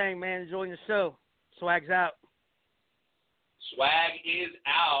doing your thing, man. Enjoying the show. Swag's out. Swag is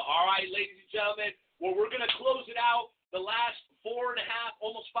out. All right, ladies and gentlemen. Well, we're going to close it out the last 4.5,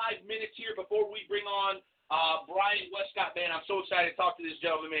 almost 5 minutes here before we bring on Brian Westcott, man. I'm so excited to talk to this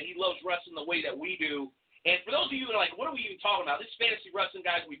gentleman, man. He loves wrestling the way that we do. And for those of you who are like, what are we even talking about? This is fantasy wrestling,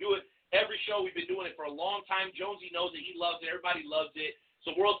 guys. We do it every show. We've been doing it for a long time. Jonesy knows it. He loves it. Everybody loves it. It's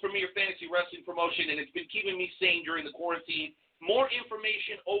the world's premier fantasy wrestling promotion, and it's been keeping me sane during the quarantine. More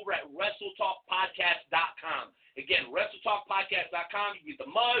information over at WrestleTalkPodcast.com. Again, WrestleTalkPodcast.com. You can get the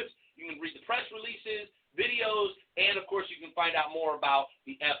mugs. You can read the press releases, videos, and, of course, you can find out more about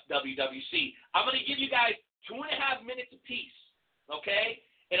the FWWC. I'm going to give you guys 2.5 minutes apiece, okay?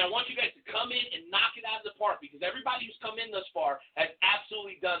 And I want you guys to come in and knock it out of the park because everybody who's come in thus far has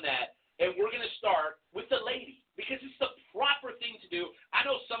absolutely done that. And we're going to start with the lady because it's the proper thing to do. I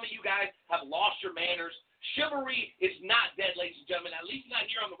know some of you guys have lost your manners. Chivalry is not dead, ladies and gentlemen, at least not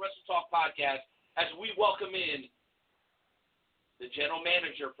here on the Wrestle Talk podcast, as we welcome in the general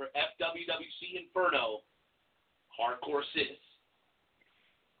manager for FWWC Inferno, Hardcore Sis.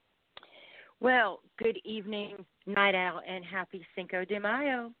 Well, good evening, Night Owl, and happy Cinco de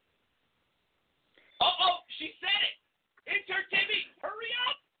Mayo. Oh, she said it. Enter Timmy. Hurry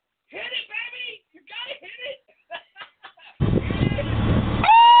up. Hit it, baby. You got to hit it.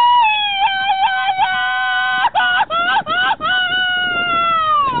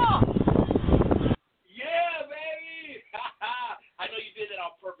 Yeah, baby. I know you did that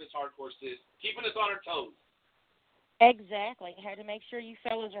on purpose, Hardcore Sis. Keeping us on our toes. Exactly. Had to make sure you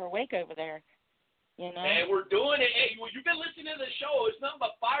fellas are awake over there. You know? And we're doing it. Hey, well, you've been listening to the show. It's nothing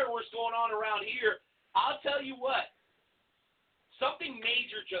but fireworks going on around here. I'll tell you what. Something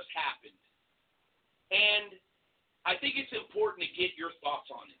major just happened. And I think it's important to get your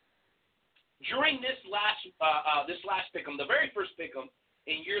thoughts on it. During this last pick'em, the very first pick'em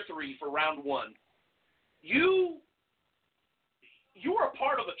in year 3 for round 1, you were a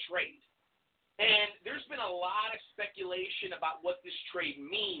part of a trade. And there's been a lot of speculation about what this trade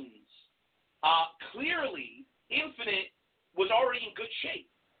means. Clearly, Infinite was already in good shape.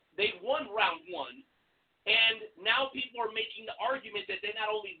 They won round 1, and now people are making the argument that they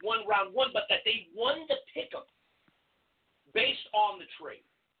not only won round 1, but that they won the pick'em based on the trade.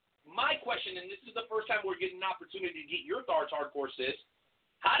 My question, and this is the first time we're getting an opportunity to get your thoughts, Hardcore Sis,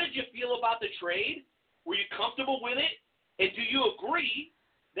 how did you feel about the trade? Were you comfortable with it? And do you agree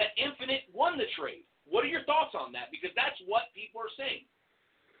that Infinite won the trade? What are your thoughts on that? Because that's what people are saying.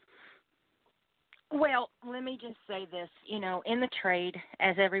 Well, let me just say this. You know, in the trade,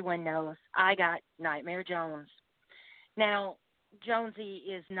 as everyone knows, I got Nightmare Jones. Now, Jonesy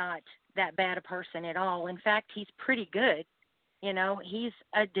is not that bad a person at all. In fact, he's pretty good. You know, he's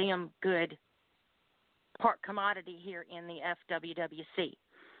a damn good part commodity here in the FWWC.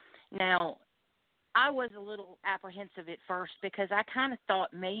 Now, I was a little apprehensive at first because I kind of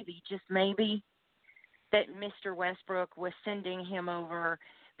thought maybe, just maybe, that Mr. Westbrook was sending him over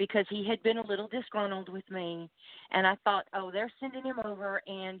because he had been a little disgruntled with me. And I thought, oh, they're sending him over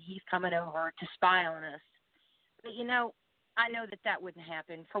and he's coming over to spy on us. But, you know, I know that that wouldn't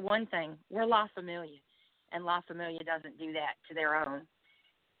happen. For one thing, we're La Familia, and La Familia doesn't do that to their own.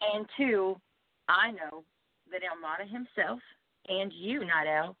 And two, I know that Almada himself and you, Night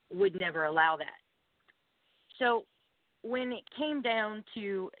Owl, would never allow that. So when it came down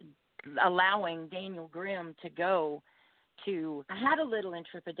to allowing Daniel Grimm to go to, I had a little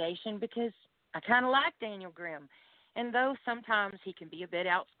intrepidation because I kind of like Daniel Grimm. And though sometimes he can be a bit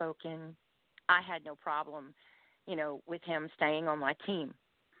outspoken, I had no problem, you know, with him staying on my team.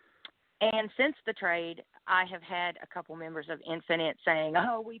 And since the trade, I have had a couple members of Infinite saying,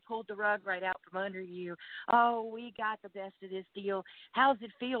 oh, we pulled the rug right out from under you. Oh, we got the best of this deal. How's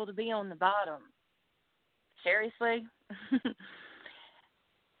it feel to be on the bottom? Seriously?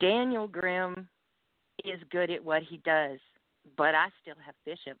 Daniel Grimm is good at what he does, but I still have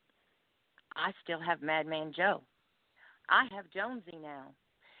Bishop. I still have Madman Joe. I have Jonesy now.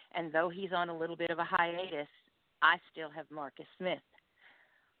 And though he's on a little bit of a hiatus, I still have Marcus Smith.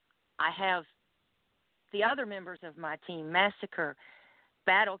 I have the other members of my team, Massacre,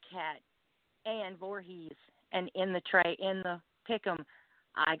 Battle Cat, and Voorhees. And in the pick'em,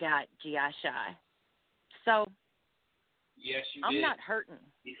 I got G.I. Shy. So yes, you I'm did. not hurting.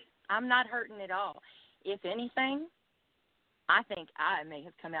 I'm not hurting at all. If anything, I think I may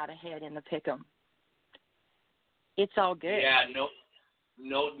have come out ahead in the pick'em. It's all good. Yeah, no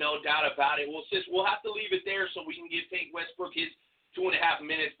doubt about it. Well, sis, we'll have to leave it there so we can give Tate Westbrook his 2.5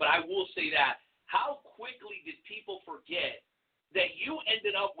 minutes. But I will say that, how quickly did people forget that you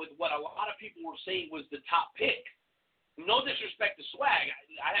ended up with what a lot of people were saying was the top pick? No disrespect to Swag.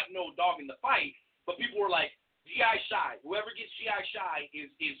 I have no dog in the fight. But people were like, G.I. Shy. Whoever gets G.I. Shy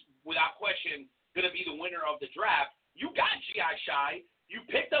is without question going to be the winner of the draft. You got G.I. Shy. You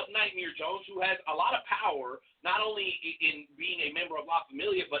picked up Nightmare Jones, who has a lot of power, not only in being a member of La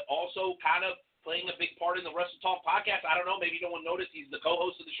Familia, but also kind of playing a big part in the Wrestle Talk podcast. I don't know, maybe no one noticed he's the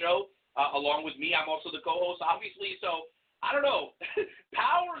co-host of the show, along with me. I'm also the co-host, obviously. So, I don't know.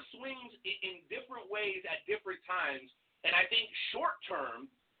 Power swings in different ways at different times. And I think short term,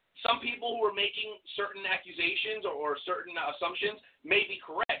 some people who are making certain accusations or certain assumptions may be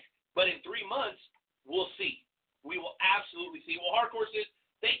correct. But in 3 months, we'll see. We will absolutely see. Well, Hardcore Sis,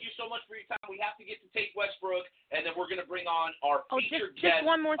 thank you so much for your time. We have to get to Tate Westbrook, and then we're going to bring on our featured guest. Just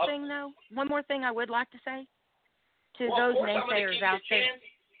one more thing, though. One more thing I would like to say to those naysayers out there.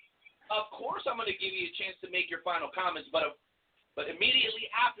 Of course I'm going to give you a chance to make your final comments, but immediately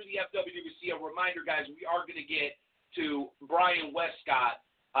after the FWC, a reminder, guys, we are going to get to Brian Westcott,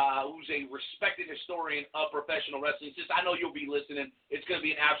 who's a respected historian of professional wrestling. Since I know you'll be listening, it's going to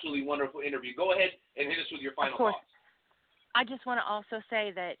be an absolutely wonderful interview. Go ahead and hit us with your final thoughts. I just want to also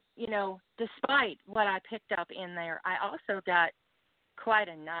say that, despite what I picked up in there, I also got quite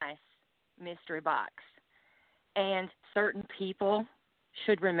a nice mystery box. And certain people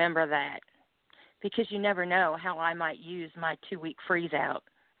should remember that, because you never know how I might use my 2-week freeze out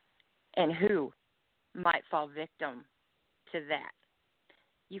and who might fall victim to that.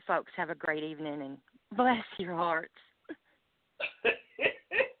 You folks have a great evening, and bless your hearts.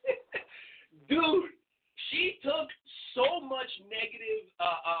 Dude, she took so much negative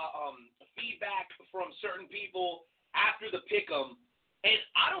feedback from certain people after the pick'em, and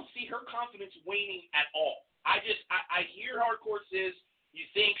I don't see her confidence waning at all. I hear Hardcore Sis. You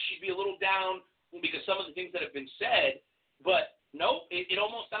think she'd be a little down because some of the things that have been said, but no, it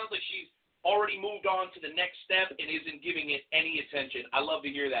almost sounds like she's already moved on to the next step and isn't giving it any attention. I love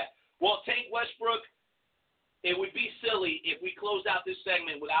to hear that. Well, Tate Westbrook, it would be silly if we closed out this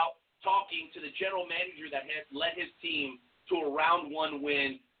segment without talking to the general manager that has led his team to a round 1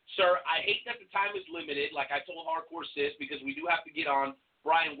 win. Sir, I hate that the time is limited, like I told Hardcore Sis, because we do have to get on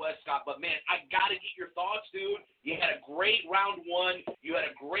Brian Westcott. But, man, I got to get your thoughts, dude. You had a great round 1. You had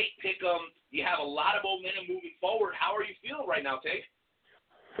a great pick'em. You have a lot of momentum moving forward. How are you feeling right now, Tate?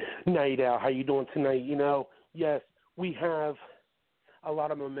 Night Al, how you doing tonight? Yes, we have a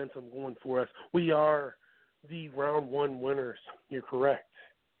lot of momentum going for us. We are the round 1 winners. You're correct.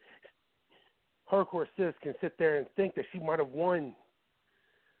 Hardcore Sis can sit there and think that she might have won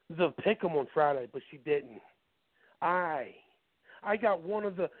the pick'em on Friday, but she didn't. I got one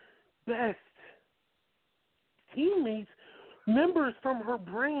of the best teammates, members from her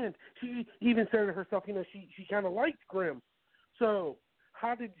brand. She even said it herself, she kind of liked Grim. So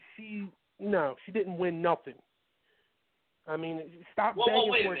how did she? No, she didn't win nothing. I mean, stop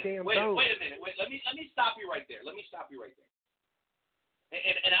begging for a damn vote. Wait a minute. Let me stop you right there.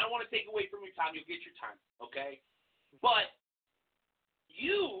 And I don't want to take away from your time. You'll get your time, okay? But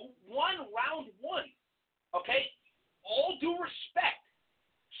you won round 1, okay? All due respect.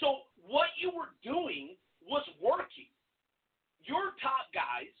 So what you were doing was working. Your top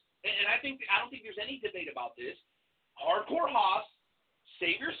guys, and I don't think there's any debate about this, Hardcore Haas,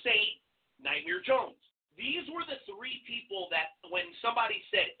 Savior Saint, Nightmare Jones. These were the 3 people that when somebody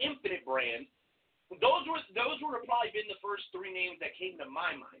said Infinite Brand, those would have probably been the first 3 names that came to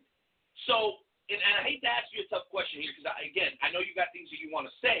my mind. So, and I hate to ask you a tough question here because, again, I know you got things that you want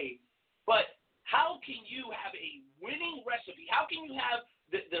to say, but how can you have a winning recipe? How can you have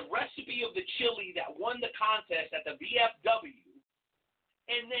the recipe of the chili that won the contest at the VFW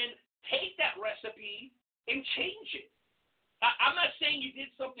and then take that recipe and change it? I'm not saying you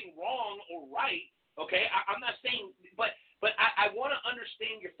did something wrong or right, okay? I'm not saying, but I want to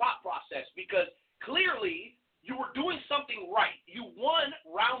understand your thought process because clearly you were doing something right. You won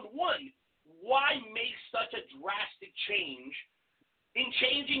round 1. Why make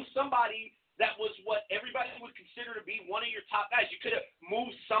name somebody that was what everybody would consider to be one of your top guys. You could have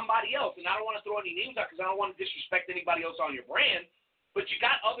moved somebody else, and I don't want to throw any names out because I don't want to disrespect anybody else on your brand, but you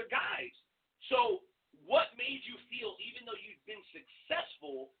got other guys. So what made you feel, even though you've been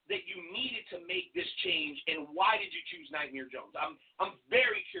successful, that you needed to make this change, and why did you choose Nightmare Jones? I'm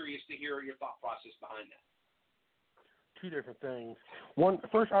very curious to hear your thought process behind that. Two different things. One,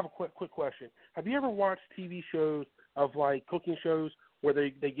 first, I have a quick question. Have you ever watched TV shows of like cooking shows where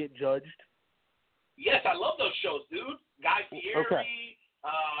they get judged? Yes, I love those shows, dude. Guy Fieri, Okay.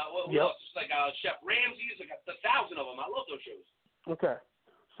 Who else? Just like Chef Ramsay's, like 1,000 of them. I love those shows. Okay.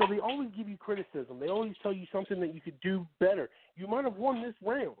 So they always give you criticism. They always tell you something that you could do better. You might have won this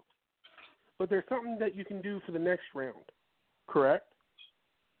round, but there's something that you can do for the next round. Correct?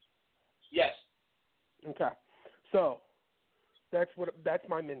 Yes. Okay. So that's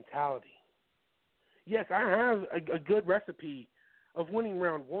my mentality. Yes, I have a good recipe of winning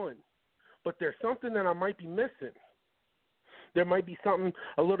round one, but there's something that I might be missing. There might be something,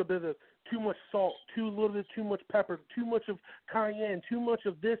 a little bit of too much salt, a little bit too much pepper, too much of cayenne, too much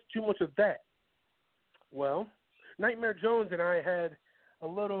of this, too much of that. Well, Nightmare Jones and I had a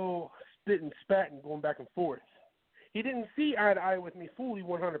little spit and spat and going back and forth. He didn't see eye to eye with me fully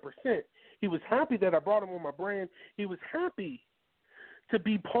 100%. He was happy that I brought him on my brand. He was happy to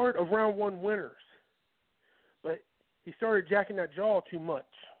be part of round one winners. But he started jacking that jaw too much.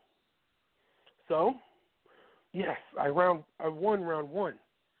 So, yes, I won round one.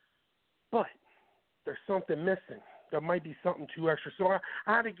 But there's something missing. There might be something too extra. So I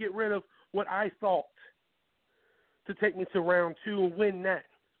had to get rid of what I thought to take me to round two and win that.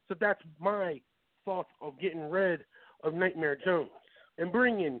 So that's my thoughts of getting rid of Nightmare Jones and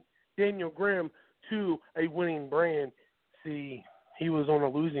bringing Daniel Graham to a winning brand. See, he was on a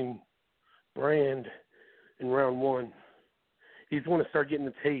losing brand in round one. He's going to start getting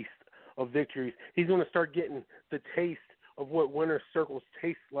the taste of victories. He's going to start getting the taste of what winner's circles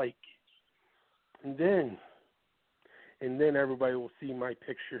taste like. And then everybody will see my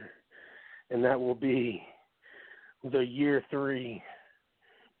picture, and that will be the year 3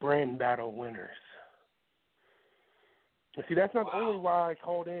 brand battle winners. And see, that's not only why I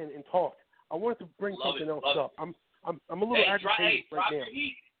called in and talked. I wanted to bring something else up. I'm a little agitated right now.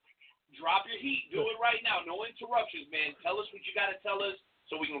 Drop your heat. Do it right now. No interruptions, man. Tell us what you got to tell us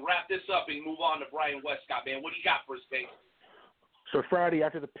so we can wrap this up and move on to Brian Westcott, man. What do you got for us, Bing? So Friday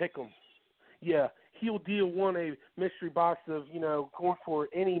after the pick'em, yeah, Heel Deal won a mystery box of, going for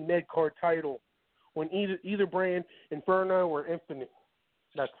any mid-card title on either brand, Inferno or Infinite.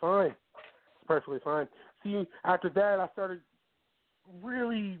 That's fine. It's perfectly fine. See, after that, I started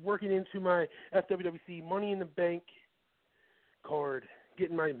really working into my FWWC Money in the Bank card,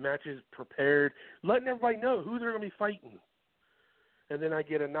 getting my matches prepared, letting everybody know who they're going to be fighting. And then I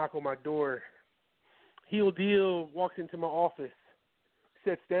get a knock on my door. Heel Deal walks into my office,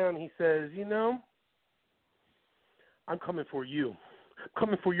 sits down, and he says, I'm coming for you. I'm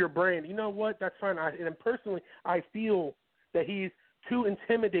coming for your brand. You know what? That's fine. And personally, I feel that he's too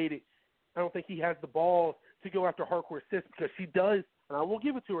intimidated. I don't think he has the balls to go after Hardcore Sis because she does, and I will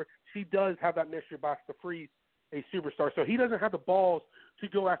give it to her, she does have that mystery box to freeze a superstar. So he doesn't have the balls to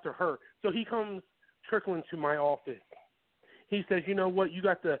go after her. So he comes trickling to my office. He says, you know what? You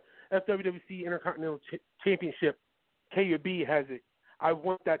got the FWWC Intercontinental Championship. KUB has it. I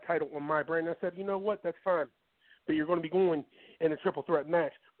want that title on my brand. I said, you know what? That's fine. But you're going to be going in a triple threat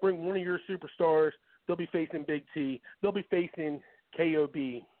match. Bring one of your superstars. They'll be facing Big T. They'll be facing KOB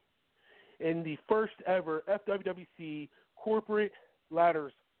in the first ever FWWC corporate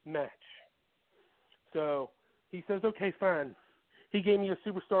ladders match. So he says, okay, fine. He gave me a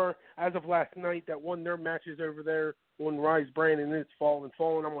superstar as of last night that won their matches over there on Rise Brand, and it's fallen.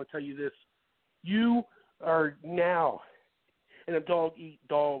 I'm going to tell you this. You are now in a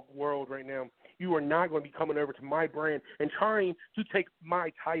dog-eat-dog world right now. You are not going to be coming over to my brand and trying to take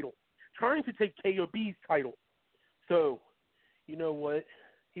my title, trying to take KOB's title. So, you know what,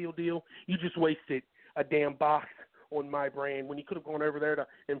 Heel Deal? You just wasted a damn box on my brand when you could have gone over there to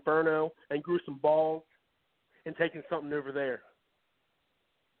Inferno and grew some balls and taken something over there.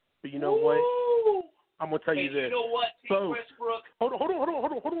 But you know what? I'm going to tell you this. You know what, so, Westbrook? Hold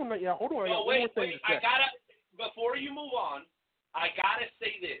on. Yeah, hold on. No, wait. Before you move on, I got to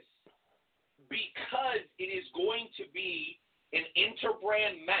say this. Because it is going to be an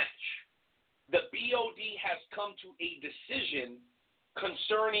interbrand match, the BOD has come to a decision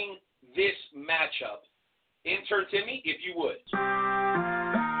concerning this matchup. Intern Timmy, if you would.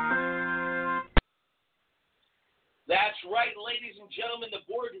 That's right, ladies and gentlemen. The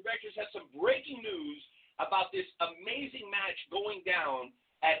board of directors has some breaking news about this amazing match going down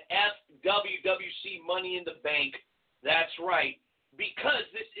at FWC Money in the Bank. That's right. Because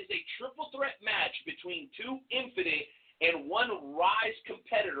this is a triple threat match between two Infinite and one Rise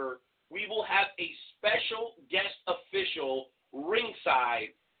competitor, we will have a special guest official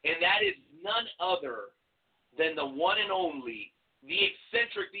ringside, and that is none other than the one and only, the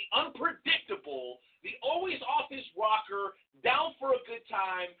eccentric, the unpredictable, the always office rocker, down for a good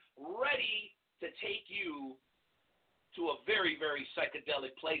time, ready to take you to a very, very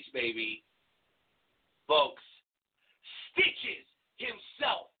psychedelic place, baby. Folks, Stitches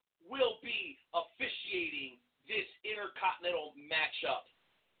himself will be officiating this Intercontinental matchup,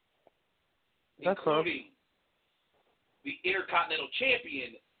 including the Intercontinental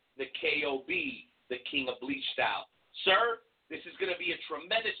Champion, the KOB, the King of Bleach Style. Sir, this is going to be a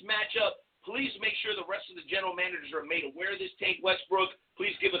tremendous matchup. Please make sure the rest of the general managers are made aware of this. Tank Westbrook,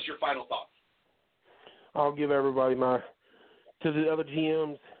 please give us your final thoughts. I'll give everybody to the other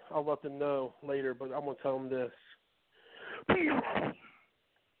GMs, I'll let them know later, but I'm going to tell them this.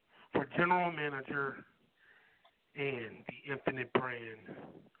 For general manager and the Infinite brand,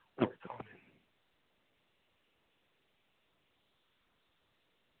 we're coming.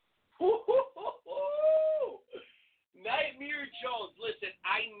 Nightmare Jones, listen,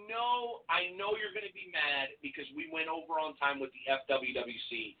 I know you're going to be mad because we went over on time with the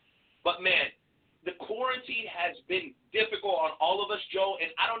FWWC, but man, the quarantine has been difficult on all of us, Joe, and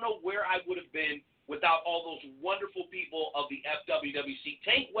I don't know where I would have been without all those wonderful people of the FWWC.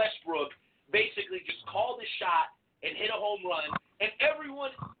 Tank Westbrook basically just called a shot and hit a home run, and everyone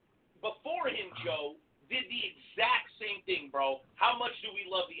before him, Joe, did the exact same thing, bro. How much do we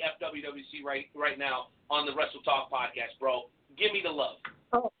love the FWWC right now on the Wrestle Talk podcast, bro? Give me the love.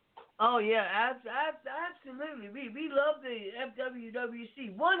 Oh yeah, absolutely. We love the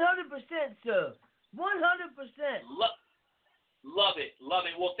FWWC 100%, sir. 100%. Love it.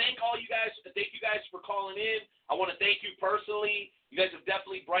 Well, thank you guys for calling in. I want to thank you personally. You guys have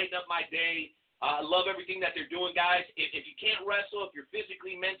definitely brightened up my day. I love everything that they're doing, guys. If you can't wrestle, if you're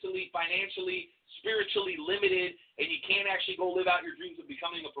physically, mentally, financially, spiritually limited, and you can't actually go live out your dreams of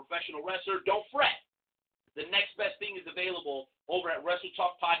becoming a professional wrestler, don't fret. The next best thing is available over at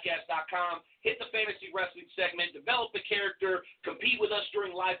WrestleTalkPodcast.com. Hit the fantasy wrestling segment, develop the character, compete with us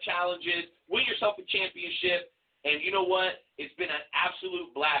during live challenges, win yourself a championship, and you know what? It's been an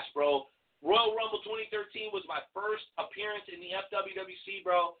absolute blast, bro. Royal Rumble 2013 was my first appearance in the FWWC,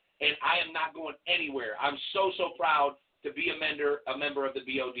 bro, and I am not going anywhere. I'm so proud to be a member of the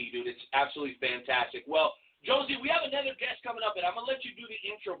BOD, dude. It's absolutely fantastic. Well, Josie, we have another guest coming up, and I'm going to let you do the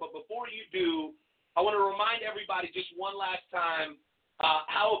intro, but before you do, I want to remind everybody just one last time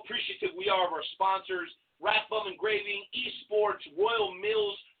how appreciative we are of our sponsors, Rathbum Engraving, Esports, Royal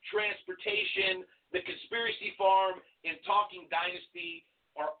Mills Transportation, The Conspiracy Farm, and Talking Dynasty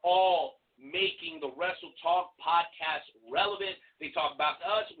are all making the Wrestle Talk podcast relevant. They talk about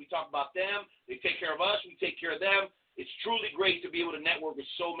us, we talk about them. They take care of us, we take care of them. It's truly great to be able to network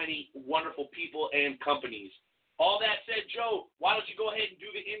with so many wonderful people and companies. All that said, Joe, why don't you go ahead and do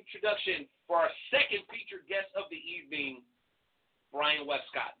the introduction for our second featured guest of the evening, Brian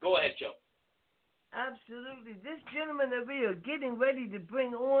Westcott. Go ahead, Joe. Absolutely. This gentleman that we are getting ready to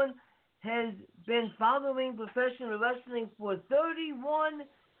bring on has been following professional wrestling for 31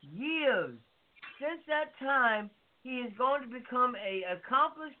 years. Since that time, he is going to become an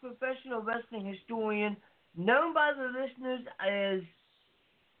accomplished professional wrestling historian known by the listeners as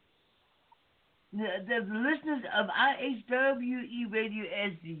the listeners of IHWE Radio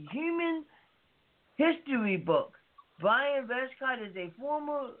as the Human History Book. Brian Westcott is a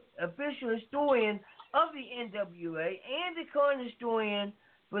former official historian of the NWA and the current historian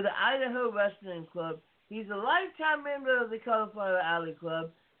for the Idaho Wrestling Club. He's a lifetime member of the Colorado Alley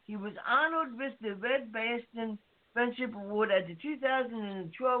Club. He was honored with the Red Bastion Friendship Award at the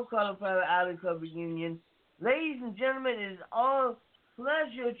 2012 Colorado Alley Club reunion. Ladies and gentlemen, it is our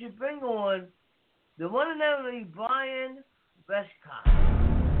pleasure to bring on the one and only Brian Westcott.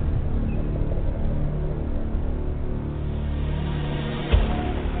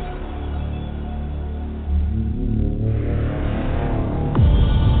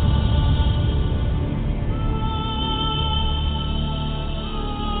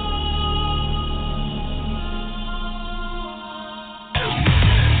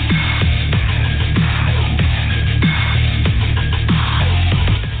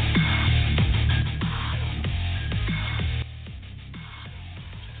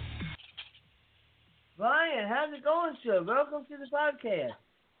 How's it going, sir? Welcome to the podcast.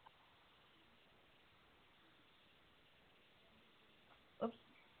 Oops.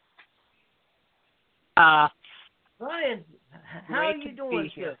 Brian, how are you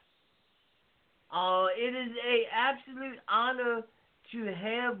doing, sir? It is a absolute honor to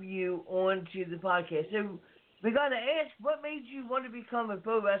have you on to the podcast. So we got to ask, what made you want to become a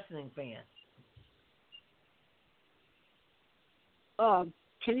pro wrestling fan?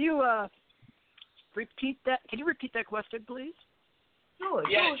 Can you repeat that? Can you repeat that question, please? Sure.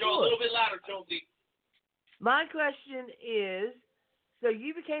 Joe, a little bit louder, Jonesy. My question is, so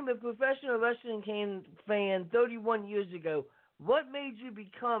you became a professional wrestling fan 31 years ago. What made you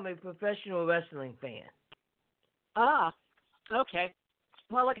become a professional wrestling fan? Okay.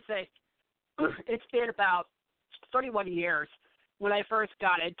 Well, like I say, it's been about 31 years when I first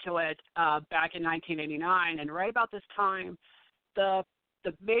got into it back in 1989, and right about this time, the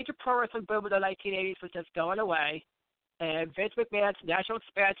major pro wrestling boom of the 1980s was just going away, and Vince McMahon's national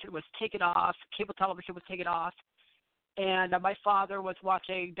expansion was taken off, cable television was taken off, and my father was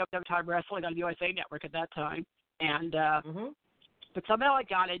watching WWE Time Wrestling on USA Network at that time, and but somehow I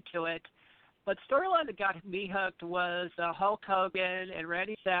got into it. But the storyline that got me hooked was Hulk Hogan and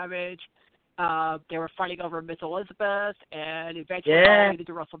Randy Savage. They were fighting over Miss Elizabeth, and eventually all leaded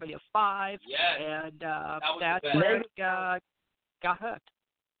to WrestleMania 5. And that's where I got hooked.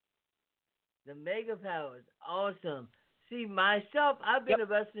 The Mega Powers, awesome. See, myself, I've been a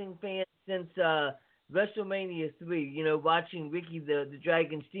wrestling fan since WrestleMania 3. You know, watching Ricky the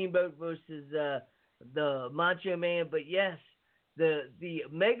Dragon Steamboat versus the Macho Man. But yes, the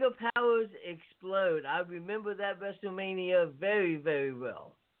Mega Powers explode. I remember that WrestleMania very, very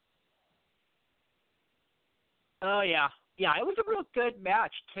well. Oh, yeah. Yeah, it was a real good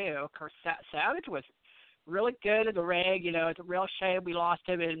match, too. Of course, Savage was really good in the ring. You know, it's a real shame we lost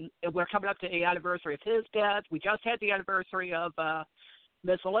him, and we're coming up to the anniversary of his death. We just had the anniversary of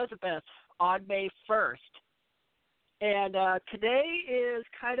Miss Elizabeth on May 1st. And today is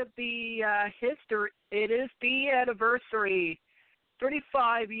kind of the history. It is the anniversary.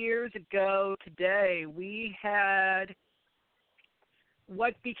 35 years ago today, we had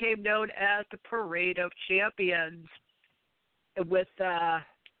what became known as the Parade of Champions with the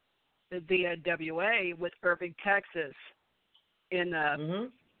NWA with Irving, Texas.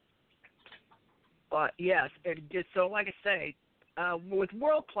 But yes, and just so like I say, with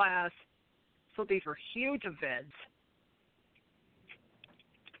world class, so these were huge events.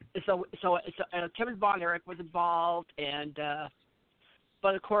 So Kevin Von Erich was involved, and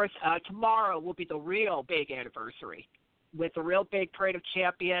but of course tomorrow will be the real big anniversary with the real big Parade of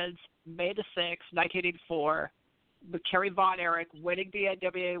Champions, May the 6th, 1984. With Kerry Von Erich winning the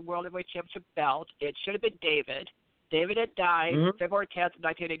NWA World Heavyweight Championship belt. It should have been David. David had died February 10th,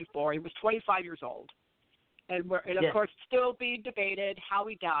 1984. He was 25 years old. And of course, still being debated how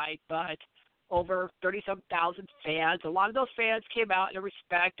he died, but over 30-some thousand fans. A lot of those fans came out in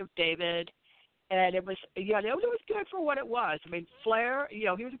respect of David. And it was, it was good for what it was. I mean, Flair, he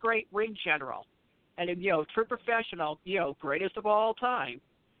was a great ring general. And, true professional, greatest of all time,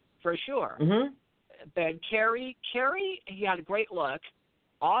 for sure. Then Kerry, he had a great look,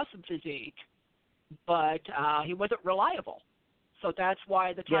 awesome physique, but he wasn't reliable. So that's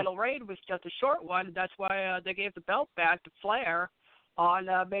why the title reign was just a short one. And that's why they gave the belt back to Flair on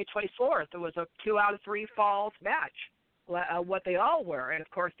May 24th. It was a 2 out of 3 falls match, what they all were. And, of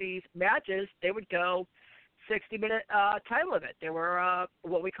course, these matches, they would go 60-minute time limit. They were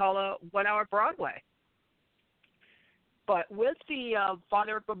what we call a 1-hour Broadway. But with the Von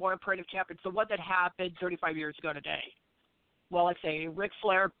Erich Memorial Parade of Champions, the one that happened 35 years ago today, well, let's say Ric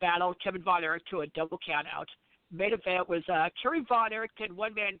Flair battled Kevin Von Erich to a double countout. Main event was Kerry Von Erich and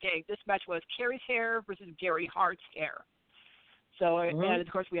one-man gang. This match was Kerry's hair versus Gary Hart's hair. So, and of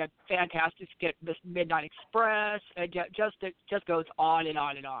course, we had fantastic skit, Miss Midnight Express, and it just goes on and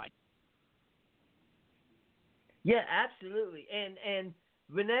on and on. Yeah, absolutely. And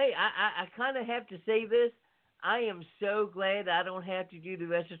Renee, I kind of have to say this. I am so glad I don't have to do the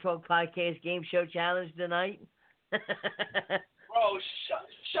Wrestle Talk Podcast Game Show Challenge tonight. Bro,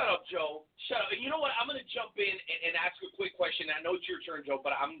 shut up, Joe. Shut up. And you know what? I'm going to jump in and ask a quick question. I know it's your turn, Joe,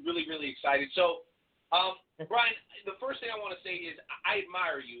 but I'm really, really excited. So, Brian, the first thing I want to say is I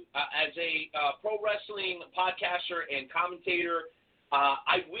admire you. As a pro wrestling podcaster and commentator,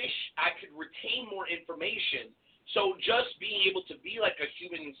 I wish I could retain more information. So just being able to be like a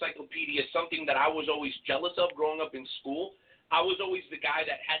human encyclopedia is something that I was always jealous of growing up in school. I was always the guy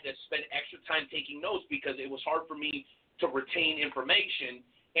that had to spend extra time taking notes because it was hard for me to retain information.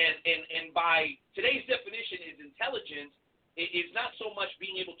 And by today's definition is intelligence. It's not so much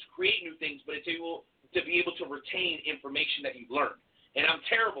being able to create new things, but it's able to be able to retain information that you've learned. And I'm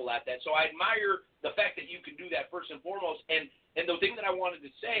terrible at that. So I admire the fact that you can do that first and foremost. And the thing that I wanted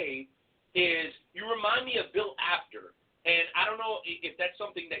to say is you remind me of Bill Apter. And I don't know if that's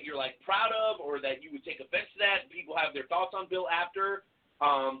something that you're like proud of or that you would take offense to that. People have their thoughts on Bill Apter,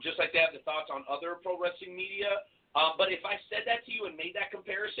 just like they have the thoughts on other pro wrestling media. But if I said that to you and made that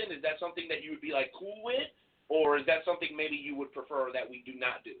comparison, is that something that you would be like cool with, or is that something maybe you would prefer that we do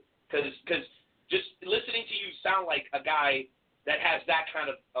not do? Because just listening to you sound like a guy that has that kind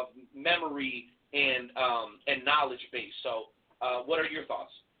of memory and knowledge base. So what are your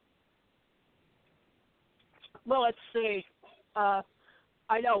thoughts? Well, let's see.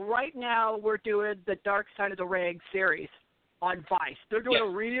 I know right now we're doing the Dark Side of the Ring series on Vice. They're doing a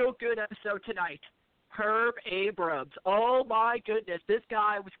real good episode tonight. Herb Abrams. Oh, my goodness. This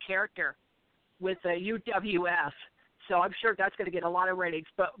guy was character with UWF. So I'm sure that's going to get a lot of ratings.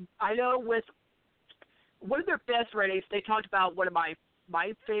 But I know with one of their best ratings, they talked about one of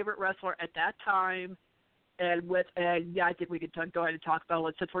my favorite wrestler at that time. And I think we can go ahead and talk about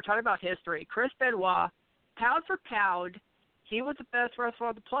it. Since we're talking about history, Chris Benoit, pound for pound, he was the best wrestler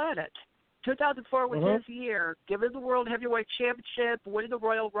on the planet. 2004 was his year. Given the World Heavyweight Championship, winning the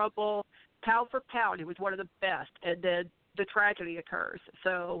Royal Rumble, pound for pound, he was one of the best. And then the tragedy occurs.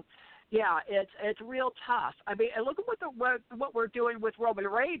 So, yeah, it's real tough. I mean, and look at what we're doing with Roman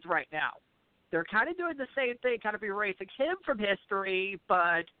Reigns right now. They're kind of doing the same thing, kind of erasing him from history,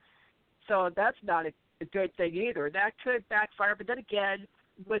 but so that's not a good thing either. That could backfire. But then again,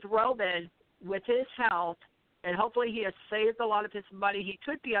 with Roman, with his health, and hopefully he has saved a lot of his money, he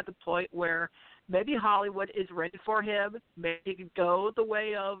could be at the point where maybe Hollywood is ready for him. Maybe he can go the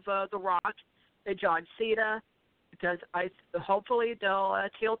way of The Rock and John Cena, because hopefully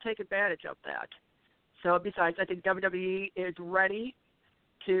he'll take advantage of that. So besides, I think WWE is ready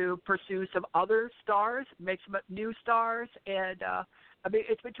to pursue some other stars, make some new stars, and I mean,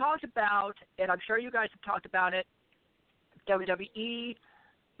 it's been talked about, and I'm sure you guys have talked about it, WWE,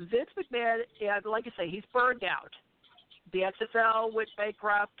 Vince McMahon, and like I say, he's burned out. The XFL went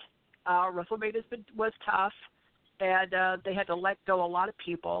bankrupt. WrestleMania was tough, and they had to let go a lot of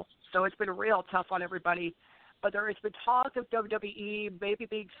people. So it's been real tough on everybody. But there has been talk of WWE maybe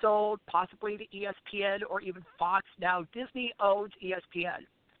being sold, possibly to ESPN or even Fox. Now, Disney owns ESPN.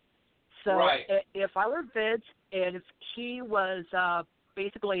 So if I were Vince and if he was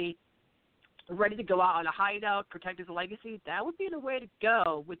basically ready to go out on a high note, protect his legacy, that would be the way to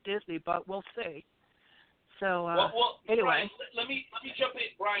go with Disney, but we'll see. So anyway. Brian, let me jump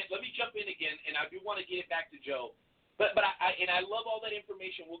in, Brian. Let me jump in again, and I do want to get it back to Joe. But I love all that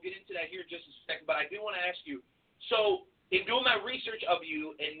information. We'll get into that here in just a second. But I do want to ask you, so in doing my research of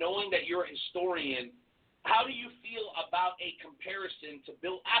you and knowing that you're a historian, how do you feel about a comparison to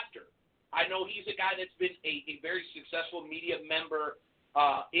Bill Apter? I know he's a guy that's been a very successful media member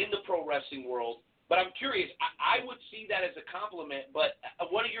in the pro wrestling world. But I'm curious. I would see that as a compliment. But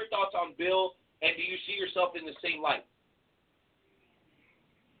what are your thoughts on Bill, and do you see yourself in the same light?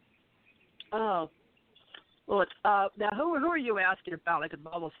 Oh. Well, now who are you asking about? I could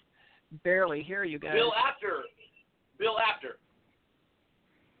almost barely hear you guys. Bill Apter.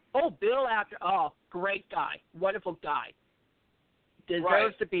 Oh, Bill Apter. Oh, great guy. Wonderful guy.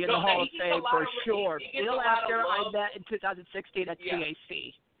 Deserves to be in the Hall of Fame for sure. Bill Apter I met in 2016 at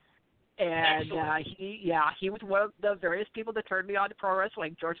TAC. And he was one of the various people that turned me on to pro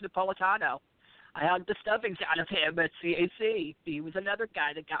wrestling, George Napolitano. I had the stuffings out of him at CAC. He was another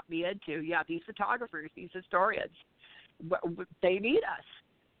guy that got me into, these photographers, these historians. They need us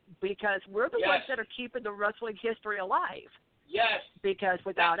because we're the ones that are keeping the wrestling history alive. Yes. Because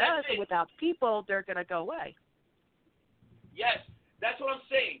without us and without people, they're going to go away. Yes, that's what I'm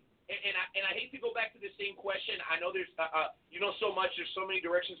saying. And I hate to go back to the same question. I know there's, so much. There's so many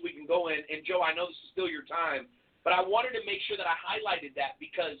directions we can go in. And, Joe, I know this is still your time. But I wanted to make sure that I highlighted that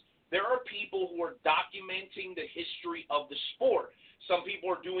because there are people who are documenting the history of the sport. Some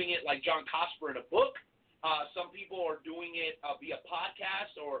people are doing it like John Cosper in a book. Some people are doing it via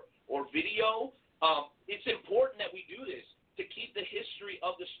podcast or video. It's important that we do this to keep the history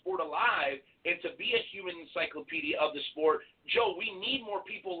of the sport alive and to be a human encyclopedia of the sport. Joe, we need more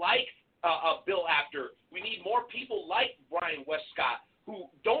people like Bill Apter. We need more people like Brian Westcott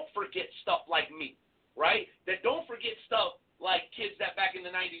who don't forget stuff like me, right? That don't forget stuff like kids that back in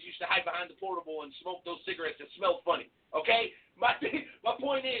the 90s used to hide behind the portable and smoke those cigarettes that smell funny, okay? My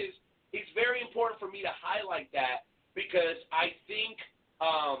point is, it's very important for me to highlight that because I think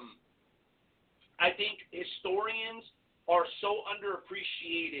historians are so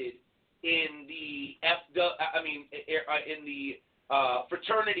underappreciated in the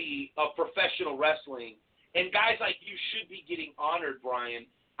fraternity of professional wrestling, and guys like you should be getting honored, Brian.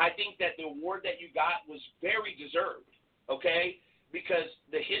 I think that the award that you got was very deserved. Okay? Because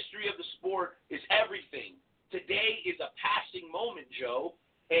the history of the sport is everything today is a passing moment, Joe,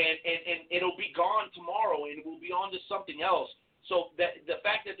 and it'll be gone tomorrow, and we'll be on to something else. So the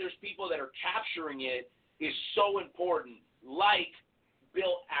fact that there's people that are capturing it is so important, like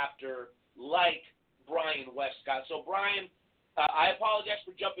Built After, like Brian Westcott. So, Brian, I apologize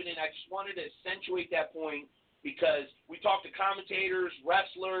for jumping in. I just wanted to accentuate that point because we talk to commentators,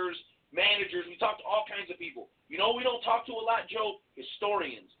 wrestlers, managers. We talk to all kinds of people. You know we don't talk to a lot, Joe?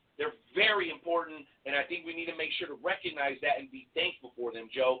 Historians. They're very important, and I think we need to make sure to recognize that and be thankful for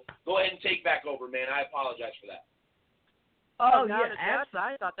them, Joe. Go ahead and take back over, man. I apologize for that. Oh, yeah,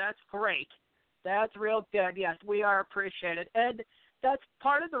 I thought that's great. That's real good. Yes, we are appreciated. And that's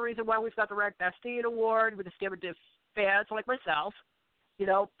part of the reason why we've got the Red Bastille Award with the given to fans like myself, you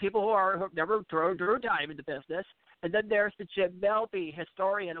know, people who have never drew a dime in the business. And then there's the Jim Melby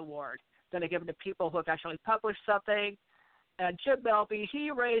Historian Award that are given to people who have actually published something. And Jim Melby,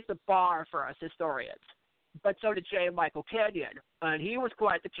 he raised the bar for us historians. But so did J. Michael Kenyon, and he was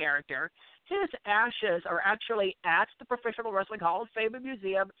quite the character. His ashes are actually at the Professional Wrestling Hall of Fame and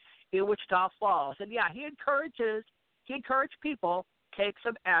Museum in Wichita Falls. And, yeah, he encouraged people, take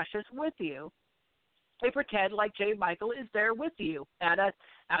some ashes with you and pretend like J. Michael is there with you at an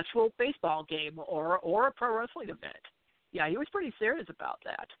actual baseball game or a pro wrestling event. Yeah, he was pretty serious about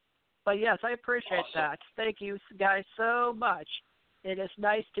that. But, yes, I appreciate that. Thank you guys so much. It is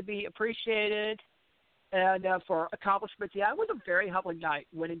nice to be appreciated. And for accomplishments, yeah, it was a very humbling night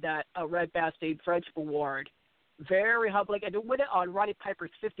winning that Red Bastille Friendship Award. Very humbling. And to win it on Roddy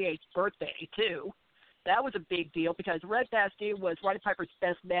Piper's 58th birthday, too. That was a big deal because Red Bastille was Roddy Piper's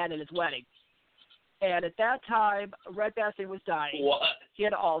best man at his wedding. And at that time, Red Bastille was dying. What? He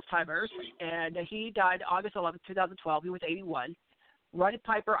had Alzheimer's, and he died August 11, 2012. He was 81. Roddy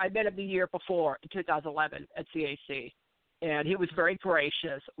Piper, I met him the year before, in 2011, at CAC. And he was very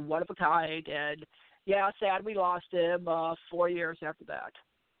gracious, one of a kind, and yeah, sad we lost him 4 years after that.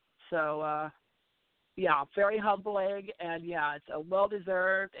 So, yeah, very humbling, and yeah, it's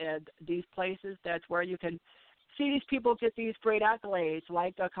well-deserved, and these places, that's where you can see these people get these great accolades,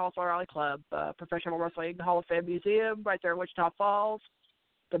 like Cauliflower Alley Club, Professional Wrestling Hall of Fame Museum right there in Wichita Falls,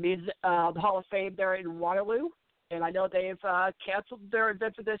 the Hall of Fame there in Waterloo, and I know they've canceled their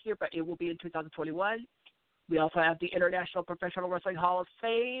event for this year, but it will be in 2021. We also have the International Professional Wrestling Hall of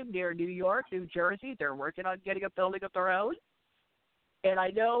Fame near New York, New Jersey. They're working on getting a building of their own. And I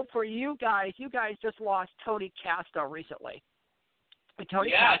know for you guys just lost Tony Castro recently. And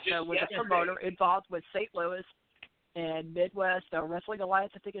Tony Castro was a promoter involved with St. Louis and Midwest Wrestling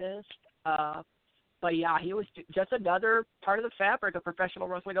Alliance, I think it is. But, yeah, he was just another part of the fabric of professional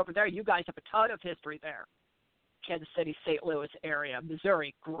wrestling over there. You guys have a ton of history there. Kansas City, St. Louis area,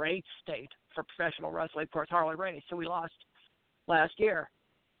 Missouri, great state for professional wrestling. Of course, Harley Race, who we lost last year.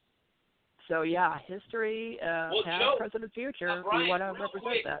 So, yeah, history, past, Joe, present, and future, Brian, we want to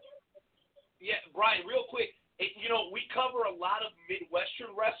represent that. Yeah, Brian, real quick, we cover a lot of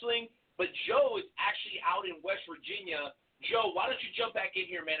Midwestern wrestling, but Joe is actually out in West Virginia. Joe, why don't you jump back in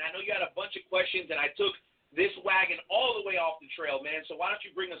here, man? I know you had a bunch of questions, and I took this wagon all the way off the trail, man, so why don't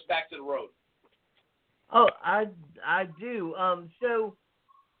you bring us back to the road? Oh, I do. So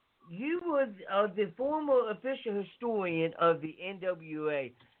you were the former official historian of the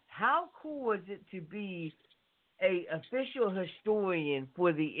NWA. How cool was it to be a official historian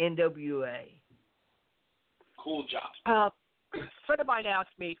for the NWA? Cool job. A friend of mine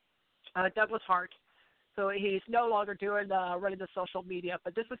asked me, Douglas Hart, so he's no longer doing running the social media,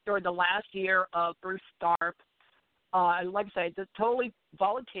 but this was during the last year of Bruce Starp. Like I said, totally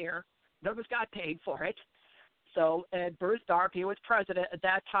volunteer. None of us got paid for it. So, and Bruce Starp, he was president at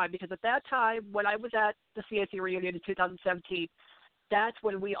that time, because at that time, when I was at the CAC reunion in 2017, that's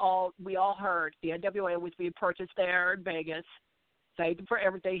when we all heard the NWA was being purchased there in Vegas. Thanked him for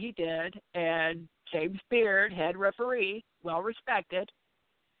everything he did. And James Beard, head referee, well respected.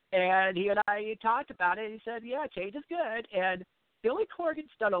 And he and I talked about it. And he said, yeah, change is good. And Billy Corgan's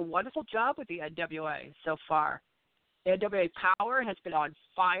done a wonderful job with the NWA so far. NWA Power has been on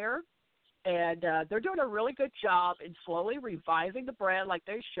fire, and they're doing a really good job in slowly reviving the brand like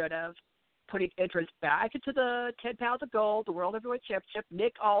they should have, putting interest back into the 10 pounds of gold, the World Heavyweight Championship.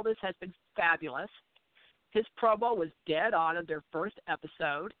 Nick Aldis has been fabulous. His promo was dead on in their first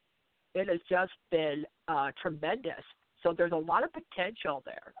episode. It has just been tremendous. So there's a lot of potential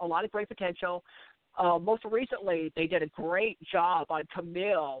there, a lot of great potential. Most recently, they did a great job on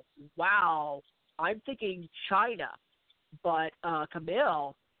Camille. Wow. I'm thinking China. But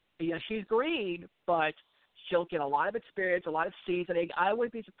Camille, she's green, but she'll get a lot of experience, a lot of seasoning. I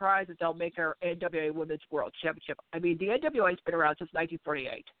wouldn't be surprised if they'll make her NWA Women's World Championship. I mean, the NWA has been around since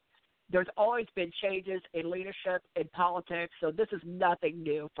 1948. there's always been changes in leadership, in politics, so this is nothing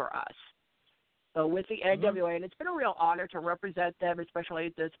new for us. So with the NWA, and it's been a real honor to represent them,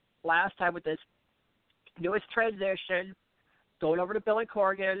 especially this last time with this newest transition, going over to Billy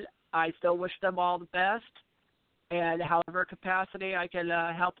Corgan. I still wish them all the best, and however capacity I can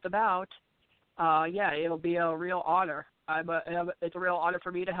help them out, it'll be a real honor. It's a real honor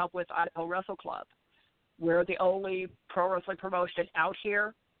for me to help with Idaho Wrestle Club. We're the only pro wrestling promotion out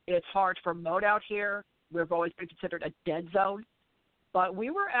here. It's hard to promote out here. We've always been considered a dead zone. But we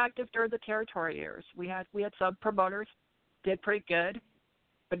were active during the territory years. We had some promoters, did pretty good.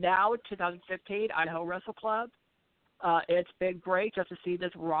 But now in 2015, Idaho Wrestle Club, it's been great just to see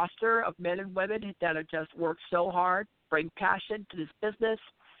this roster of men and women that have just worked so hard, bring passion to this business,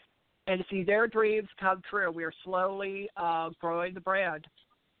 and to see their dreams come true. We are slowly growing the brand.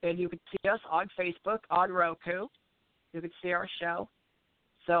 And you can see us on Facebook, on Roku. You can see our show.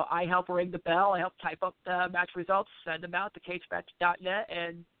 So I help ring the bell. I help type up the match results, send them out to cagematch.net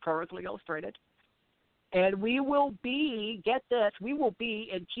and Pro Wrestling Illustrated. And we will be, get this, we will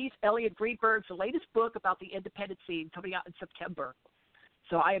be in Keith Elliott Greenberg's latest book about the independent scene coming out in September.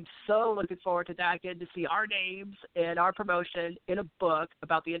 So I am so looking forward to that, getting to see our names and our promotion in a book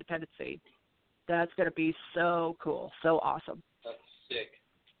about the independent scene. That's going to be so cool, so awesome. That's sick.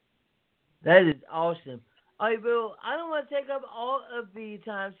 That is awesome. All right, Bill, I don't want to take up all of the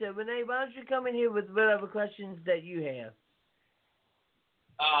time, so Renee, why don't you come in here with whatever questions that you have?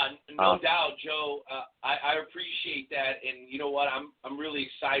 No doubt, Joe. I appreciate that, and you know what? I'm really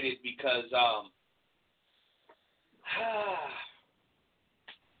excited because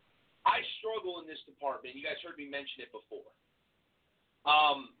I struggle in this department. You guys heard me mention it before.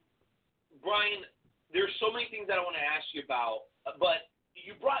 Brian, there's so many things that I want to ask you about, but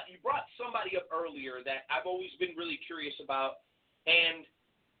you brought somebody up earlier that I've always been really curious about, and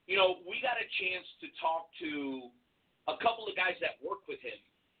you know, we got a chance to talk to a couple of guys that work with him.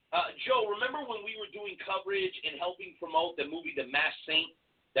 Joe, remember when we were doing coverage and helping promote the movie The Masked Saint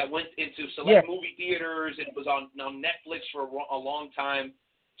that went into select movie theaters and was on Netflix for a long time?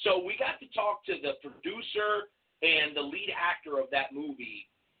 So we got to talk to the producer and the lead actor of that movie.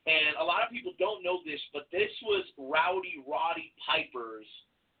 And a lot of people don't know this, but this was Rowdy Roddy Piper's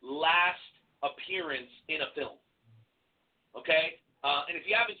last appearance in a film. Okay? And if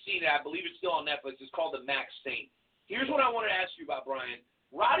you haven't seen it, I believe it's still on Netflix. It's called The Masked Saint. Here's what I want to ask you about, Brian.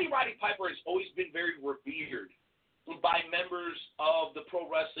 Roddy Piper has always been very revered by members of the pro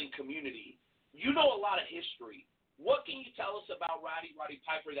wrestling community. You know a lot of history. What can you tell us about Roddy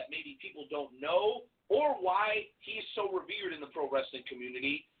Piper that maybe people don't know, or why he's so revered in the pro wrestling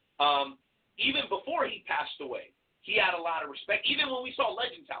community? Even before he passed away, he had a lot of respect. Even when we saw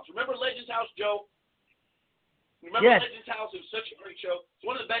Legends House. Remember Legends House, Joe? Remember Legends House? It was such a great show. It's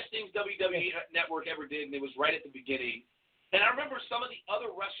one of the best things WWE Network ever did, and it was right at the beginning. And I remember some of the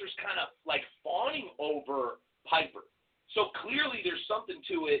other wrestlers kind of like fawning over Piper. So clearly there's something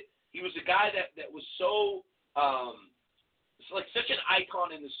to it. He was a guy that was so like such an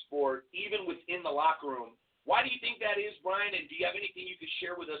icon in the sport, even within the locker room. Why do you think that is, Brian? And do you have anything you could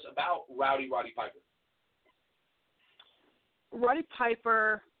share with us about Roddy Piper? Roddy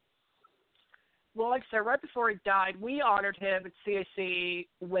Piper, well, like I said, right before he died, we honored him at CAC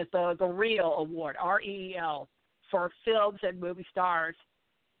with the REEL Award, REEL, for films and movie stars.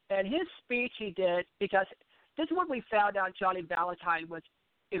 And his speech he did, because this is when we found out Johnny Valentine was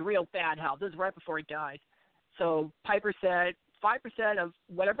in real bad health. This is right before he died. So Piper said, 5% of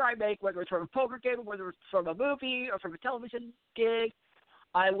whatever I make, whether it's from a poker game, whether it's from a movie or from a television gig,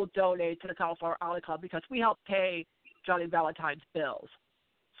 I will donate to the California Island Club because we help pay Johnny Valentine's bills.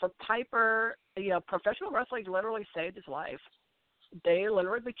 For Piper, you know, professional wrestling literally saved his life. They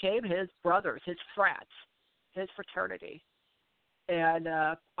literally became his brothers, his frats, his fraternity. And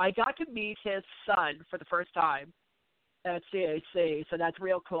I got to meet his son for the first time at CAC, so that's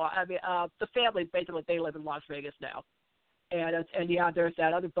real cool. I mean, the family, basically, they live in Las Vegas now. And yeah, there's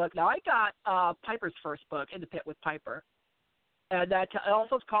that other book. Now, I got Piper's first book, In the Pit with Piper. And that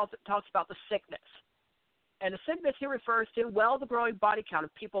also talks about the sickness. And the sickness he refers to, well, the growing body count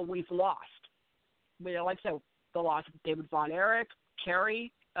of people we've lost. I mean, like I said, the loss of David Von Erich,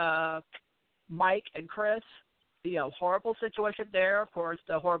 Kerry, Mike, and Chris. You know, horrible situation there. Of course,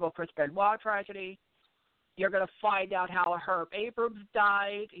 the horrible Chris Benoit tragedy. You're going to find out how Herb Abrams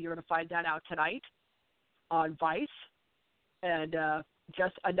died. You're going to find that out tonight on Vice. And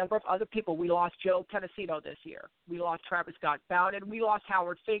just a number of other people. We lost Joe Tennesino this year. We lost Travis Scott Bowden. We lost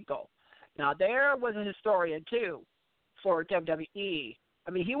Howard Finkel. Now, there was a historian, too, for WWE.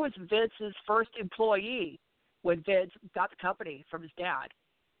 I mean, he was Vince's first employee when Vince got the company from his dad.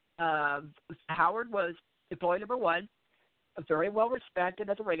 Howard was employee number one, very well respected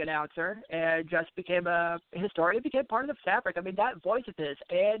as a ring announcer, and just became a historian, became part of the fabric. I mean, that voice of his,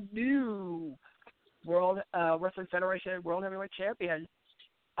 and new World Wrestling Federation World Heavyweight Champion.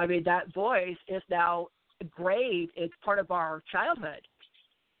 I mean, that voice is now engraved. It's part of our childhood.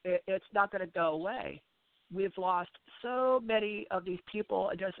 It's not going to go away. We've lost so many of these people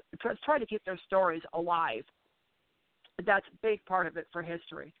and just trying to keep their stories alive. That's a big part of it for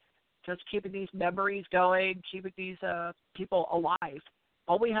history. Just keeping these memories going, keeping these people alive.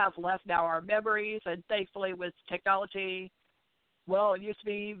 All we have left now are memories, and thankfully with technology, well, it used to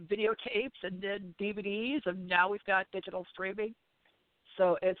be videotapes and then DVDs, and now we've got digital streaming.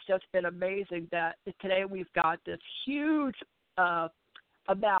 So it's just been amazing that today we've got this huge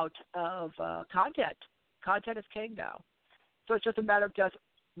amount of content. Content is king now. So it's just a matter of just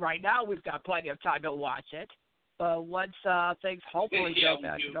right now we've got plenty of time to watch it. Once things hopefully go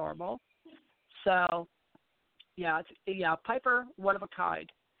back to normal. So, Piper, one of a kind.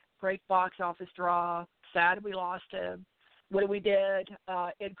 Great box office draw. Sad we lost him. What we did,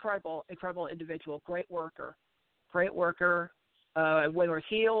 incredible individual. Great worker. Whether it's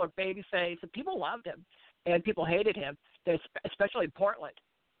heel or babyface, and people loved him, and people hated him, especially in Portland.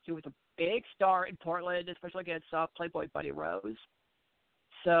 He was a big star in Portland, especially against Playboy Buddy Rose.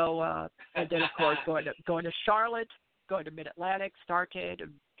 So, and then, of course, going to Charlotte, going to Mid-Atlantic, Starrcade,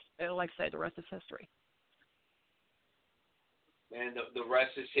 and like I say, the rest is history. Man, the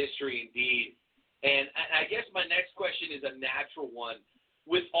rest is history indeed. And I guess my next question is a natural one.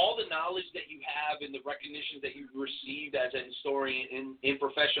 With all the knowledge that you have and the recognition that you've received as a historian in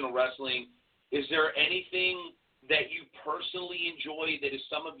professional wrestling, is there anything that you personally enjoy that is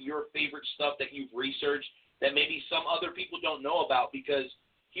some of your favorite stuff that you've researched that maybe some other people don't know about? Because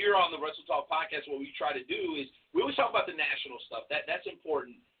here on the Wrestle Talk podcast, what we try to do is we always talk about the national stuff. That's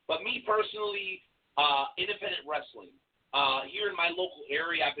important. But me personally, independent wrestling. Here in my local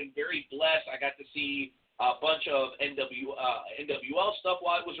area, I've been very blessed. I got to see a bunch of NWL stuff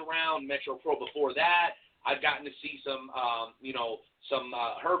while I was around, Metro Pro before that. I've gotten to see some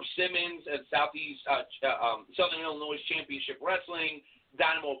Herb Simmons at Southern Illinois Championship Wrestling,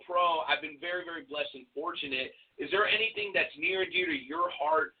 Dynamo Pro. I've been very, very blessed and fortunate. Is there anything that's near and dear to your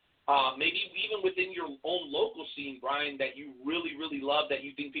heart, maybe even within your own local scene, Brian, that you really, really love that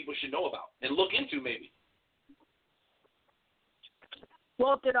you think people should know about and look into maybe?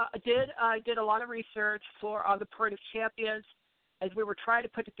 Well, I did a lot of research on the Parade of Champions as we were trying to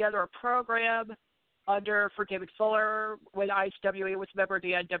put together a program for David Fuller when IHWE was a member of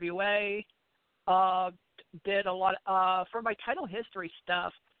the NWA. Did a lot for my title history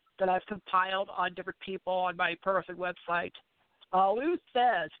stuff that I've compiled on different people on my Pro Wrestling website. Lou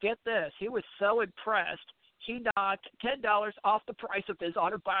says, get this, he was so impressed, he knocked $10 off the price of his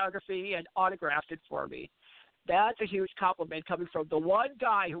autobiography and autographed it for me. That's a huge compliment coming from the one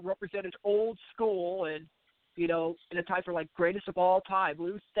guy who represented old school and, in a time for like greatest of all time.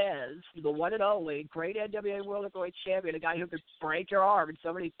 Lou says, the one and only great NWA World Heavyweight Champion, a guy who could break your arm in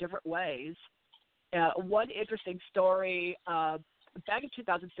so many different ways. One interesting story, back in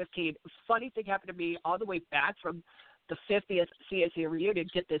 2015, a funny thing happened to me on the way back from the 50th CSC reunion.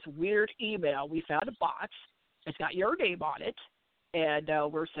 Get this weird email. We found a box. It's got your name on it, and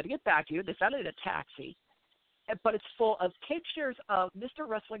we're sending it back to you. They found it in a taxi. But it's full of pictures of Mr.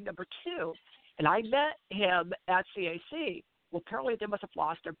 Wrestling number 2. And I met him at CAC. Well, apparently they must have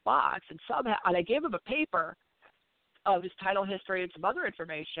lost their box. And I gave him a paper of his title history and some other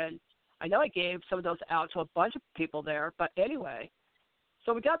information. I know I gave some of those out to a bunch of people there. But anyway,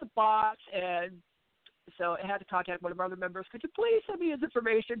 so we got the box, and so I had to contact one of our other members. Could you please send me his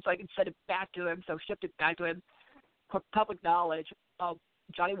information so I can send it back to him? So I shipped it back to him. For public knowledge,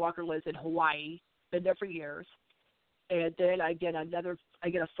 Johnny Walker lives in Hawaii. Been there for years, and then I get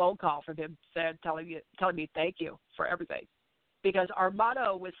a phone call from him telling me thank you for everything, because our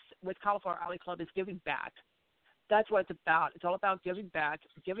motto with Cauliflower Alley Club is giving back. That's what it's about. It's all about giving back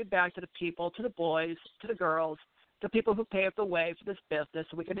to the people, to the boys, to the girls, the people who paved the way for this business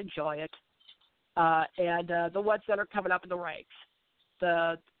so we can enjoy it, and the ones that are coming up in the ranks.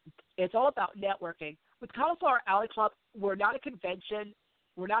 It's all about networking. With Cauliflower Alley Club, we're not a convention.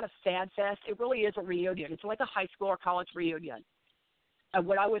 We're not a fan fest. It really is a reunion. It's like a high school or college reunion. And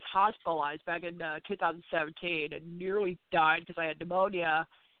when I was hospitalized back in 2017 and nearly died because I had pneumonia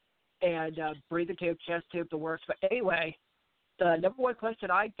and breathing tube, chest tube, the works. But anyway, the number one question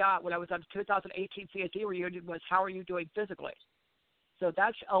I got when I was on the 2018 CSD reunion was, how are you doing physically? So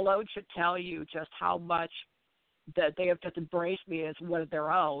that alone should tell you just how much that they have just embraced me as one of their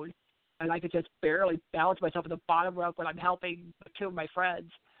own. And I could just barely balance myself on the bottom rope when I'm helping 2 of my friends.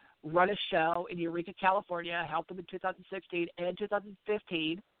 run a show in Eureka, California. Helped them in 2016 and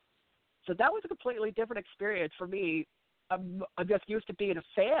 2015. So that was a completely different experience for me. I'm just used to being a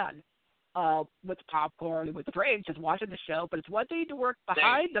fan with the popcorn and with the drinks, just watching the show. But it's one thing to work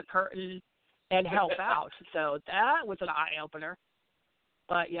behind the curtain and help out. So that was an eye-opener.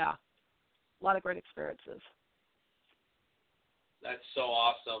 But, yeah, a lot of great experiences. That's so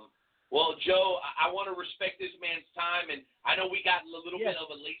awesome. Well, Joe, I want to respect this man's time, and I know we got a little bit of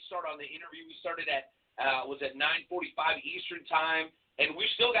a late start on the interview. We started at 9:45 Eastern time, and we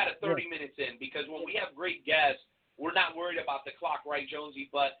still got 30 minutes in, because when we have great guests, we're not worried about the clock, right, Jonesy?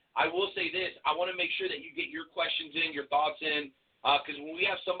 But I will say this. I want to make sure that you get your questions in, your thoughts in, because when we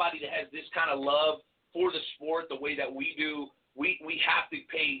have somebody that has this kind of love for the sport the way that we do, we have to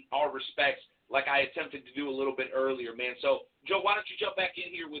pay our respects like I attempted to do a little bit earlier, man. So, Joe, why don't you jump back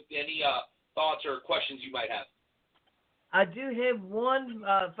in here with any thoughts or questions you might have? I do have one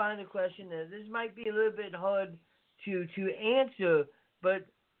final question, and this might be a little bit hard to answer, but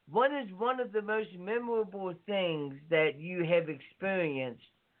what is one of the most memorable things that you have experienced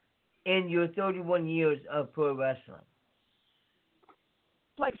in your 31 years of pro wrestling?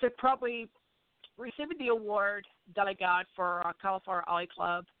 Like I said, probably receiving the award that I got for California Alley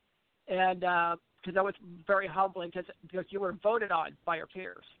Club, and because that was very humbling, because you were voted on by your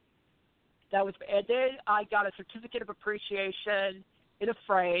peers. That was, and then I got a certificate of appreciation in a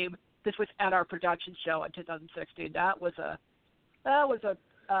frame. This was at our production show in 2016. That was a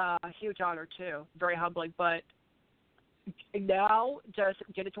huge honor too. Very humbling, but now just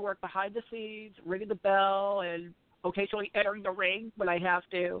getting to work behind the scenes, ringing the bell, and occasionally entering the ring when I have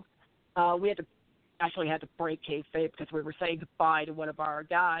to. We had to break kayfabe because we were saying goodbye to one of our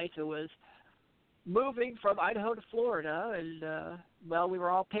guys who was moving from Idaho to Florida, and we were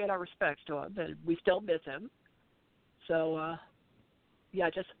all paying our respects to him, and we still miss him. So,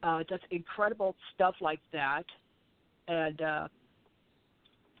 just incredible stuff like that. And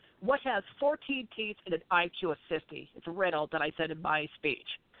what has 14 teeth and an IQ of 50? It's a riddle that I said in my speech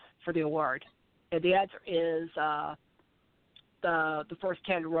for the award, and the answer is the first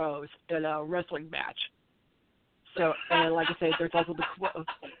 10 rows in a wrestling match. So, and like I say, there's also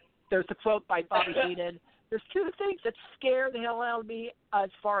there's the quote by Bobby Heenan. There's two things that scare the hell out of me as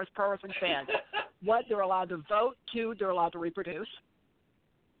far as pro wrestling fans. One, they're allowed to vote. Two, they're allowed to reproduce.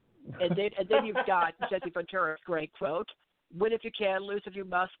 And then you've got Jesse Ventura's great quote: "Win if you can, lose if you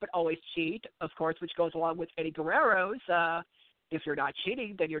must, but always cheat." Of course, which goes along with Eddie Guerrero's, "If you're not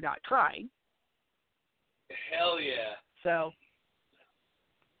cheating, then you're not trying." Hell yeah. So.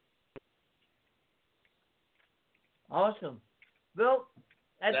 Awesome. Well,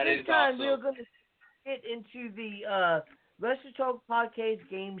 at that this time, awesome. we're going to get into the Wrestle Talk Podcast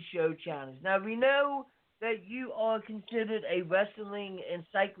Game Show Challenge. Now, we know that you are considered a wrestling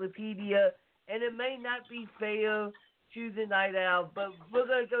encyclopedia, and it may not be fair to the Night Owl, but we're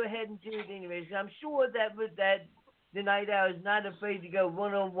going to go ahead and do it anyways. I'm sure that the Night Owl is not afraid to go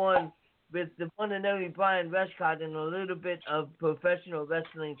one-on-one with the one and only Brian Westcott and a little bit of professional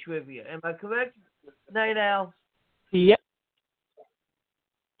wrestling trivia. Am I correct, Night Owl? Yep.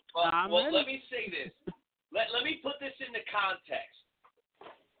 Well, let me say this. Let me put this into context.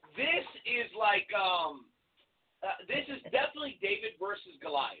 This is like this is definitely David versus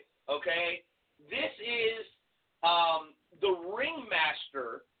Goliath. Okay, this is the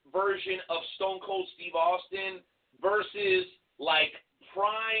ringmaster version of Stone Cold Steve Austin versus like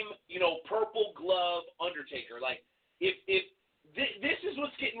prime, purple glove Undertaker. Like if this is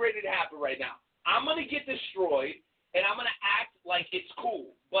what's getting ready to happen right now. I'm gonna get destroyed. And I'm going to act like it's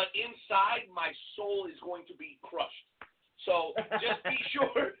cool, but inside my soul is going to be crushed. So just be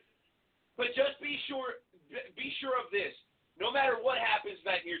sure. But just be sure of this. No matter what happens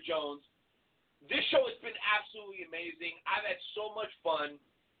back here, Jones, this show has been absolutely amazing. I've had so much fun.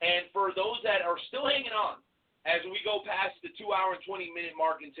 And for those that are still hanging on as we go past the 2-hour and 20-minute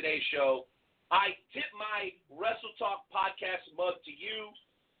mark in today's show, I tip my Wrestle Talk podcast mug to you.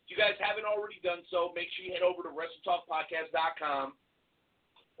 If you guys haven't already done so, make sure you head over to WrestleTalkPodcast.com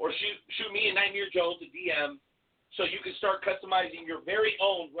or shoot me and Nightmare Jones a DM so you can start customizing your very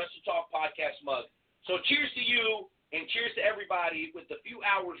own Wrestle Talk Podcast mug. So cheers to you and cheers to everybody with the few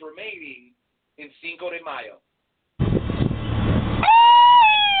hours remaining in Cinco de Mayo.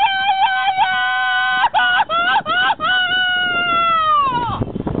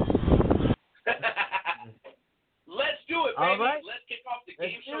 Let's do it, baby. All right. Let's kick off the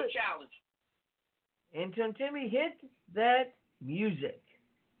Game Show Challenge. And Timmy, hit that music.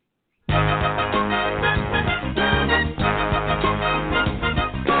 I'm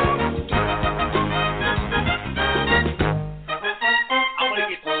going to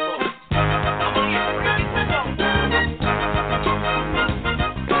get this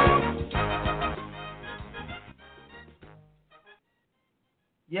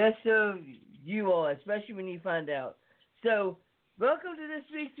Yes, sir, you are, especially when you find out. So, welcome to this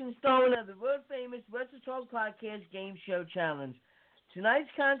week's installment of the world-famous Wrestle Talk Podcast Game Show Challenge. Tonight's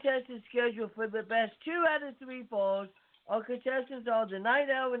contest is scheduled for the best 2 out of 3 falls. Our contestants are the Night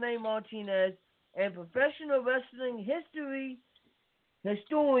Owl Renee Martinez and professional wrestling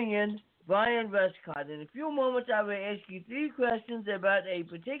historian Brian Westcott. In a few moments, I will ask you 3 questions about a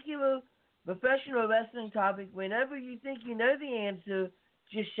particular professional wrestling topic. Whenever you think you know the answer,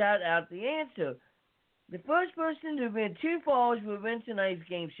 just shout out the answer. The first person to win 2 falls will win tonight's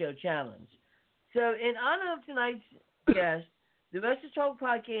game show challenge. So, in honor of tonight's guest, the Wrestle Talk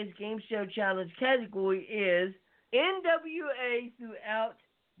Podcast Game Show Challenge category is NWA throughout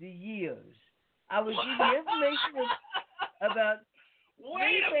the years. I will give you information about.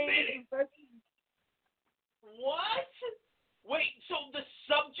 Wait a minute. What? Wait, so the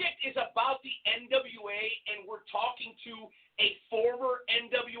subject is about the NWA and we're talking to a former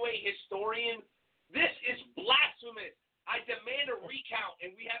NWA historian? This is blasphemous. I demand a recount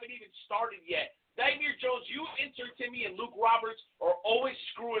and we haven't even started yet. Nightmare Jones, you, Enter Timmy, and Luke Roberts are always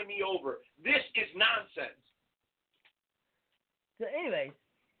screwing me over. This is nonsense. So anyways,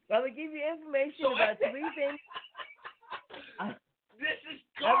 I will give you information about 3 things. This is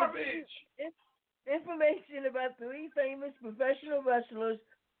garbage. Information about 3 famous professional wrestlers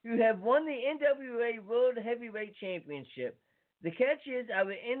who have won the NWA World Heavyweight Championship. The catch is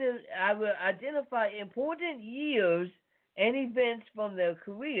I will identify important years and events from their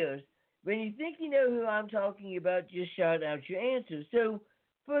careers. When you think you know who I'm talking about, just shout out your answer. So,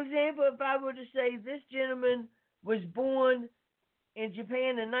 for example, if I were to say this gentleman was born in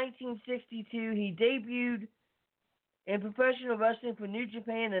Japan in 1962, he debuted in professional wrestling for New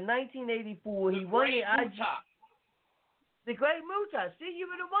Japan in 1984. He won the IG. The Great Muta. See, you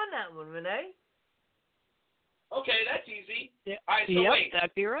would have won that one, Renee. Okay, that's easy. Yeah. All right, so wait.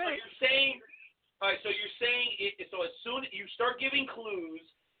 That'd be right. So you're saying so as soon you start giving clues,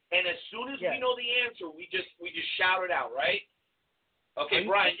 and as soon as we know the answer, we just shout it out, right? Okay,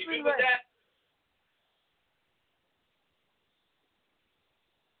 Brian, you good with that?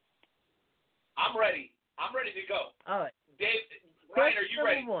 I'm ready. I'm ready to go. All right. Dave, Brian, are you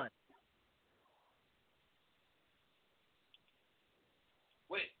ready? Number 1.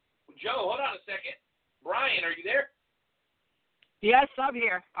 Wait, Joe, hold on a second. Brian, are you there? Yes, I'm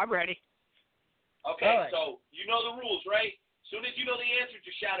here. I'm ready. Okay, so you know the rules, right? As soon as you know the answer,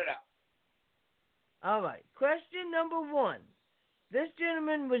 just shout it out. All right. Question number 1. This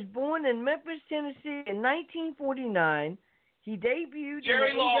gentleman was born in Memphis, Tennessee in 1949. He debuted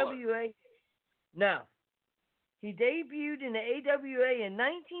Jerry in the Lawler. AWA. No. He debuted in the AWA in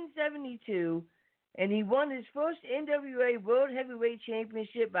 1972, and he won his first NWA World Heavyweight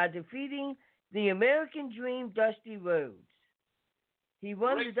Championship by defeating the American Dream Dusty Rhodes. He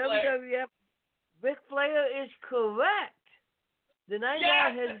won the WWF. Ric Flair is correct. The Night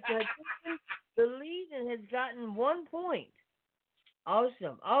Owl has taken the lead and has gotten 1 point.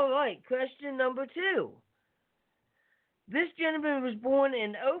 Awesome. All right, question number 2. This gentleman was born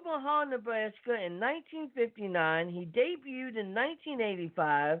in Omaha, Nebraska in 1959. He debuted in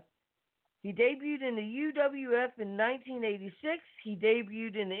 1985. He debuted in the UWF in 1986. He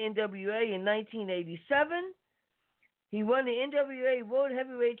debuted in the NWA in 1987. He won the NWA World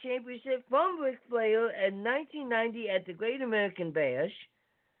Heavyweight Championship from Ric Flair in 1990 at the Great American Bash.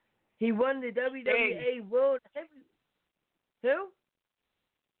 He won the WWA World Heavyweight... Who?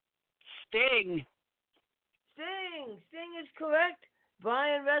 Sting. Sting is correct.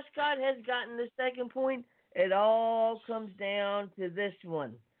 Brian Westcott has gotten the 2nd point. It all comes down to this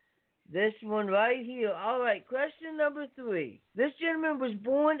one. This one right here. All right, question number 3. This gentleman was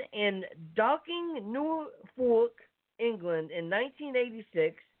born in Docking, Norfolk, England in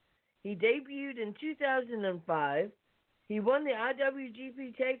 1986. He debuted in 2005. He won the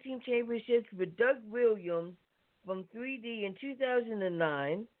IWGP Tag Team Championships with Doug Williams from 3D in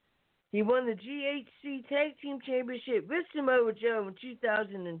 2009. He won the GHC Tag Team Championship with Samoa Joe in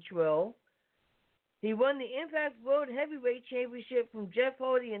 2012. He won the Impact World Heavyweight Championship from Jeff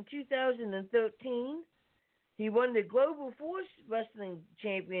Hardy in 2013. He won the Global Force Wrestling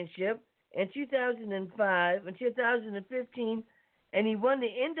Championship in 2005 and 2015, and he won the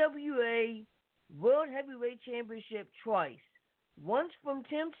NWA World Heavyweight Championship twice. Once from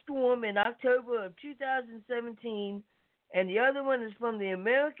Tim Storm in October of 2017, and the other one is from the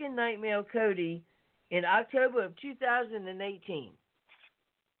American Nightmare Cody in October of 2018.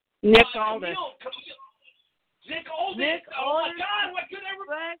 Nick Aldis. Nick Aldis. Oh my God! What could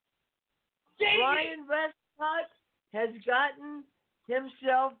I? Brian Westcott has gotten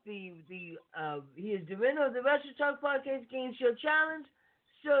himself he is the winner of the Wrestle Talk Podcast Game Show Challenge.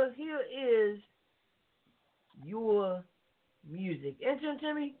 So here is your music. Intern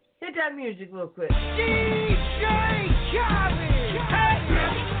Timmy, hit that music real quick. DJ Khaled.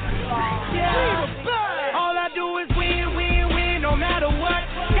 Yeah. All I do is win, win, win, no matter what.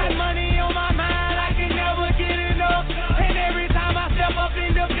 Got money on my mind, I can never get enough. And every time I step up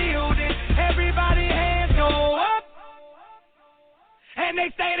in the building, everybody hands go up. And they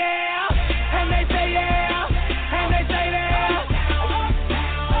stay there, and they say yeah, and they say there.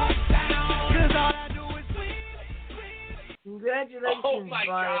 Cause all I do is win. Congratulations, Oh my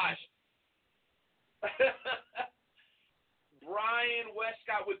Brian. gosh. Brian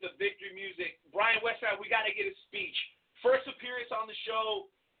Westcott with the victory music. Brian Westcott, we got to get a speech. First appearance on the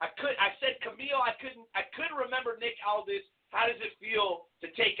show. I said Camille. I couldn't remember Nick Aldis. How does it feel to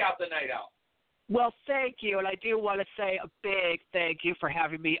take out the night out? Well, thank you, and I do want to say a big thank you for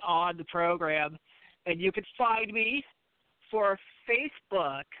having me on the program. And you can find me for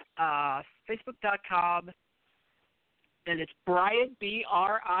Facebook, facebook.com, and it's Brian,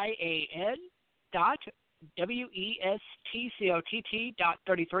 BRIAN,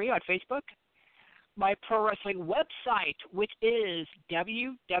 WESTCOTT.33 on Facebook. My pro wrestling website, which is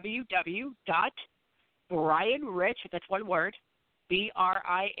www.brianrich, that's one word,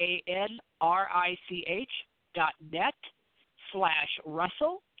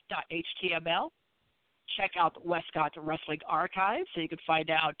 BRIANRICH.net/Russell.html. Check out the Westcott Wrestling Archive so you can find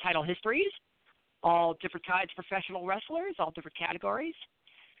out title histories, all different kinds of professional wrestlers, all different categories.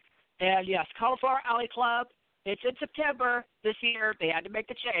 And yes, Cauliflower Alley Club, it's in September this year. They had to make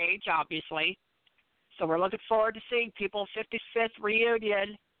the change, obviously. So we're looking forward to seeing people, 55th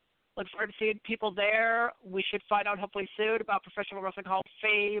reunion. Looking forward to seeing people there. We should find out hopefully soon about Professional Wrestling Hall of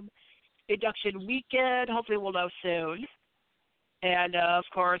Fame induction weekend. Hopefully we'll know soon. And, of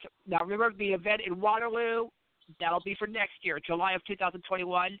course, now remember the event in Waterloo, that'll be for next year, July of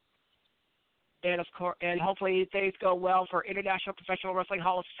 2021. And, of course, and hopefully things go well for International Professional Wrestling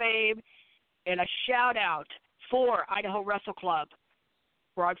Hall of Fame. And a shout-out for Idaho Wrestle Club.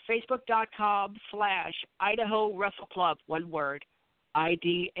 We're on Facebook.com/Idaho Wrestle Club, one word,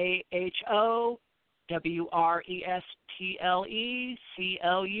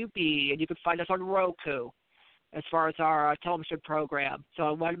 IDAHOWRESTLECLUB. And you can find us on Roku as far as our television program. So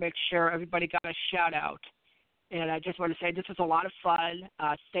I want to make sure everybody got a shout-out. And I just want to say this was a lot of fun.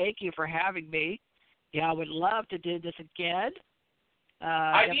 Thank you for having me. Yeah, I would love to do this again.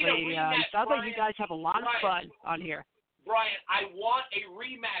 Definitely, sounds like you guys have a lot of fun on here. Brian, I want a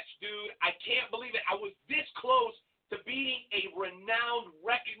rematch, dude. I can't believe it. I was this close to beating a renowned,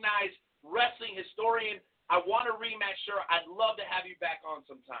 recognized wrestling historian. I want a rematch, sir. I'd love to have you back on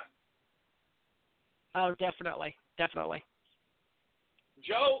sometime. Oh, definitely. Definitely.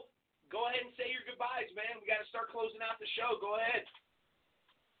 Joe, go ahead and say your goodbyes, man. We got to start closing out the show. Go ahead.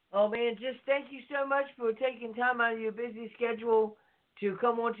 Oh, man, just thank you so much for taking time out of your busy schedule to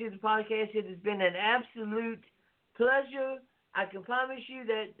come onto the podcast. It has been an absolute pleasure. I can promise you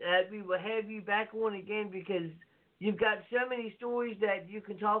that we will have you back on again because you've got so many stories that you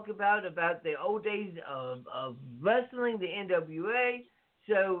can talk about the old days of wrestling, the NWA.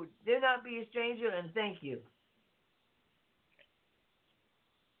 So do not be a stranger, and thank you.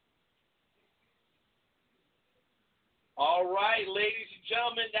 All right, ladies and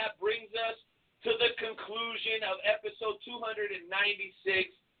gentlemen, that brings us to the conclusion of episode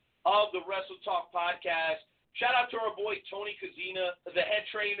 296 of the Wrestle Talk podcast. Shout out to our boy Tony Kazina, the head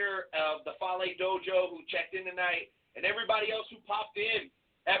trainer of the Fale Dojo, who checked in tonight, and everybody else who popped in.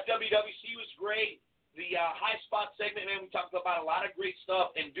 FWWC was great. The high spot segment, man, we talked about a lot of great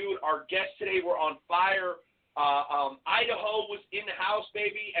stuff. And, dude, our guests today were on fire. Idaho was in the house,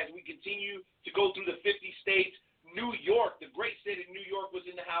 baby, as we continue to go through the 50 states. New York, the great state of New York, was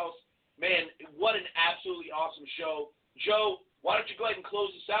in the house. Man, what an absolutely awesome show. Joe, why don't you go ahead and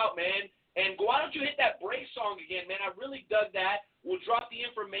close this out, man? And why don't you hit that break song again, man? I really dug that. We'll drop the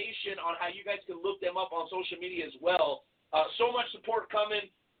information on how you guys can look them up on social media as well. So much support coming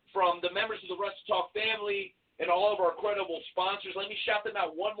from the members of the Wrestle Talk family and all of our credible sponsors. Let me shout them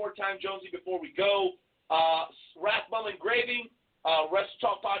out one more time, Jonesy, before we go. Rathbum Engraving, Wrestle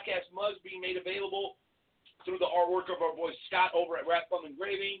Talk Podcast mugs being made available through the artwork of our boy Scott over at Rathbum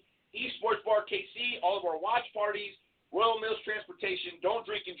Engraving. Esports Bar KC, all of our watch parties. Royal Mills Transportation, don't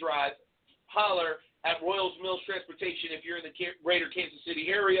drink and drive. Holler at Royal Mills Transportation if you're in the greater Kansas City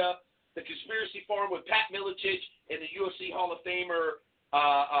area. The Conspiracy Farm with Pat Miletich and the UFC Hall of Famer,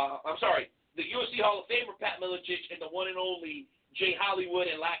 the UFC Hall of Famer Pat Miletich and the one and only Jay Hollywood,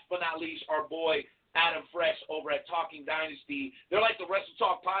 and last but not least, our boy Adam Fresh over at Talking Dynasty. They're like the Wrestle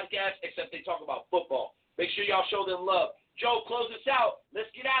Talk podcast, except they talk about football. Make sure y'all show them love. Joe, close us out. Let's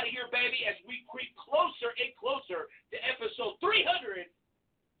get out of here, baby, as we creep closer and closer to episode 300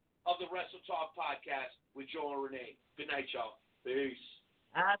 of the Wrestle Talk podcast with Joe and Renee. Good night, y'all. Peace.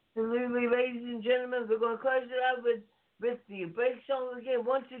 Absolutely, ladies and gentlemen. We're going to close it out with the break song again.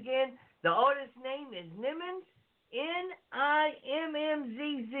 Once again, the artist's name is Nimmons, Nimmzz.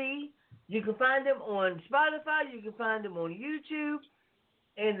 You can find him on Spotify. You can find him on YouTube.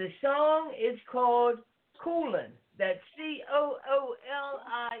 And the song is called Coolin'. That's Coolin.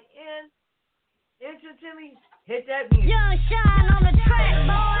 Enter Timmy. Hit that music. Young Shine on the track,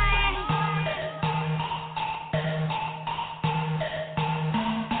 boy.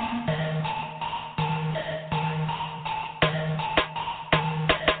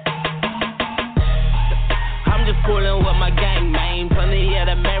 Coolin' with my gang, man. Plenty of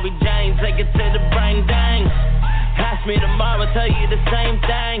the Mary Jane, take it to the brain, dang. Ask me tomorrow, tell you the same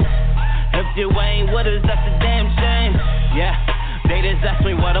thing. If you ain't with us, that's a damn shame. Yeah, they just ask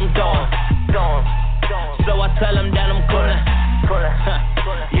me what I'm doing. So I tell them that I'm coolin'.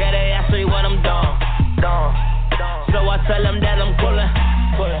 Yeah, they ask me what I'm doing. So I tell them that I'm coolin'.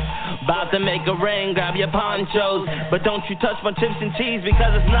 About to make a ring, grab your ponchos. But don't you touch my chips and cheese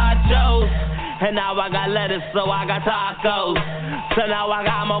because it's nachos. And now I got lettuce, so I got tacos. So now I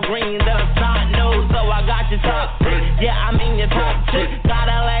got more green than a front nose. So I got your top chick, yeah, I mean your top chick. Got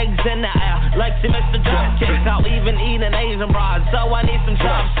her legs in the air, like she missed the drop kick. I'll even eat an Asian broad, so I need some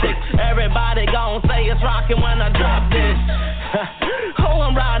chopsticks. Everybody gon' say it's rockin' when I drop this. Oh,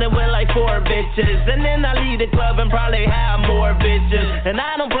 I'm riding with like 4 bitches. And then I leave the club and probably have more bitches. And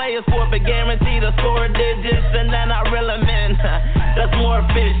I don't play a sport, but guarantee to score digits. And then I reel them in, that's more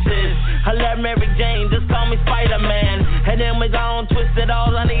fishes. I love Mary Jane, just call me Spider-Man. And then we gon' twist it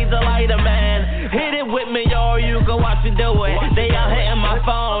all, I need the lighter, man. Hit it with me, or you go watch me do it. They all hitting my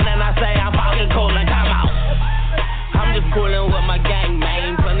phone, and I say I'm fucking coolin', come out. I'm just coolin' with my gang,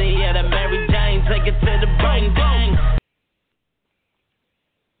 man. Plenty of the Mary Jane, take it to the brain, dang.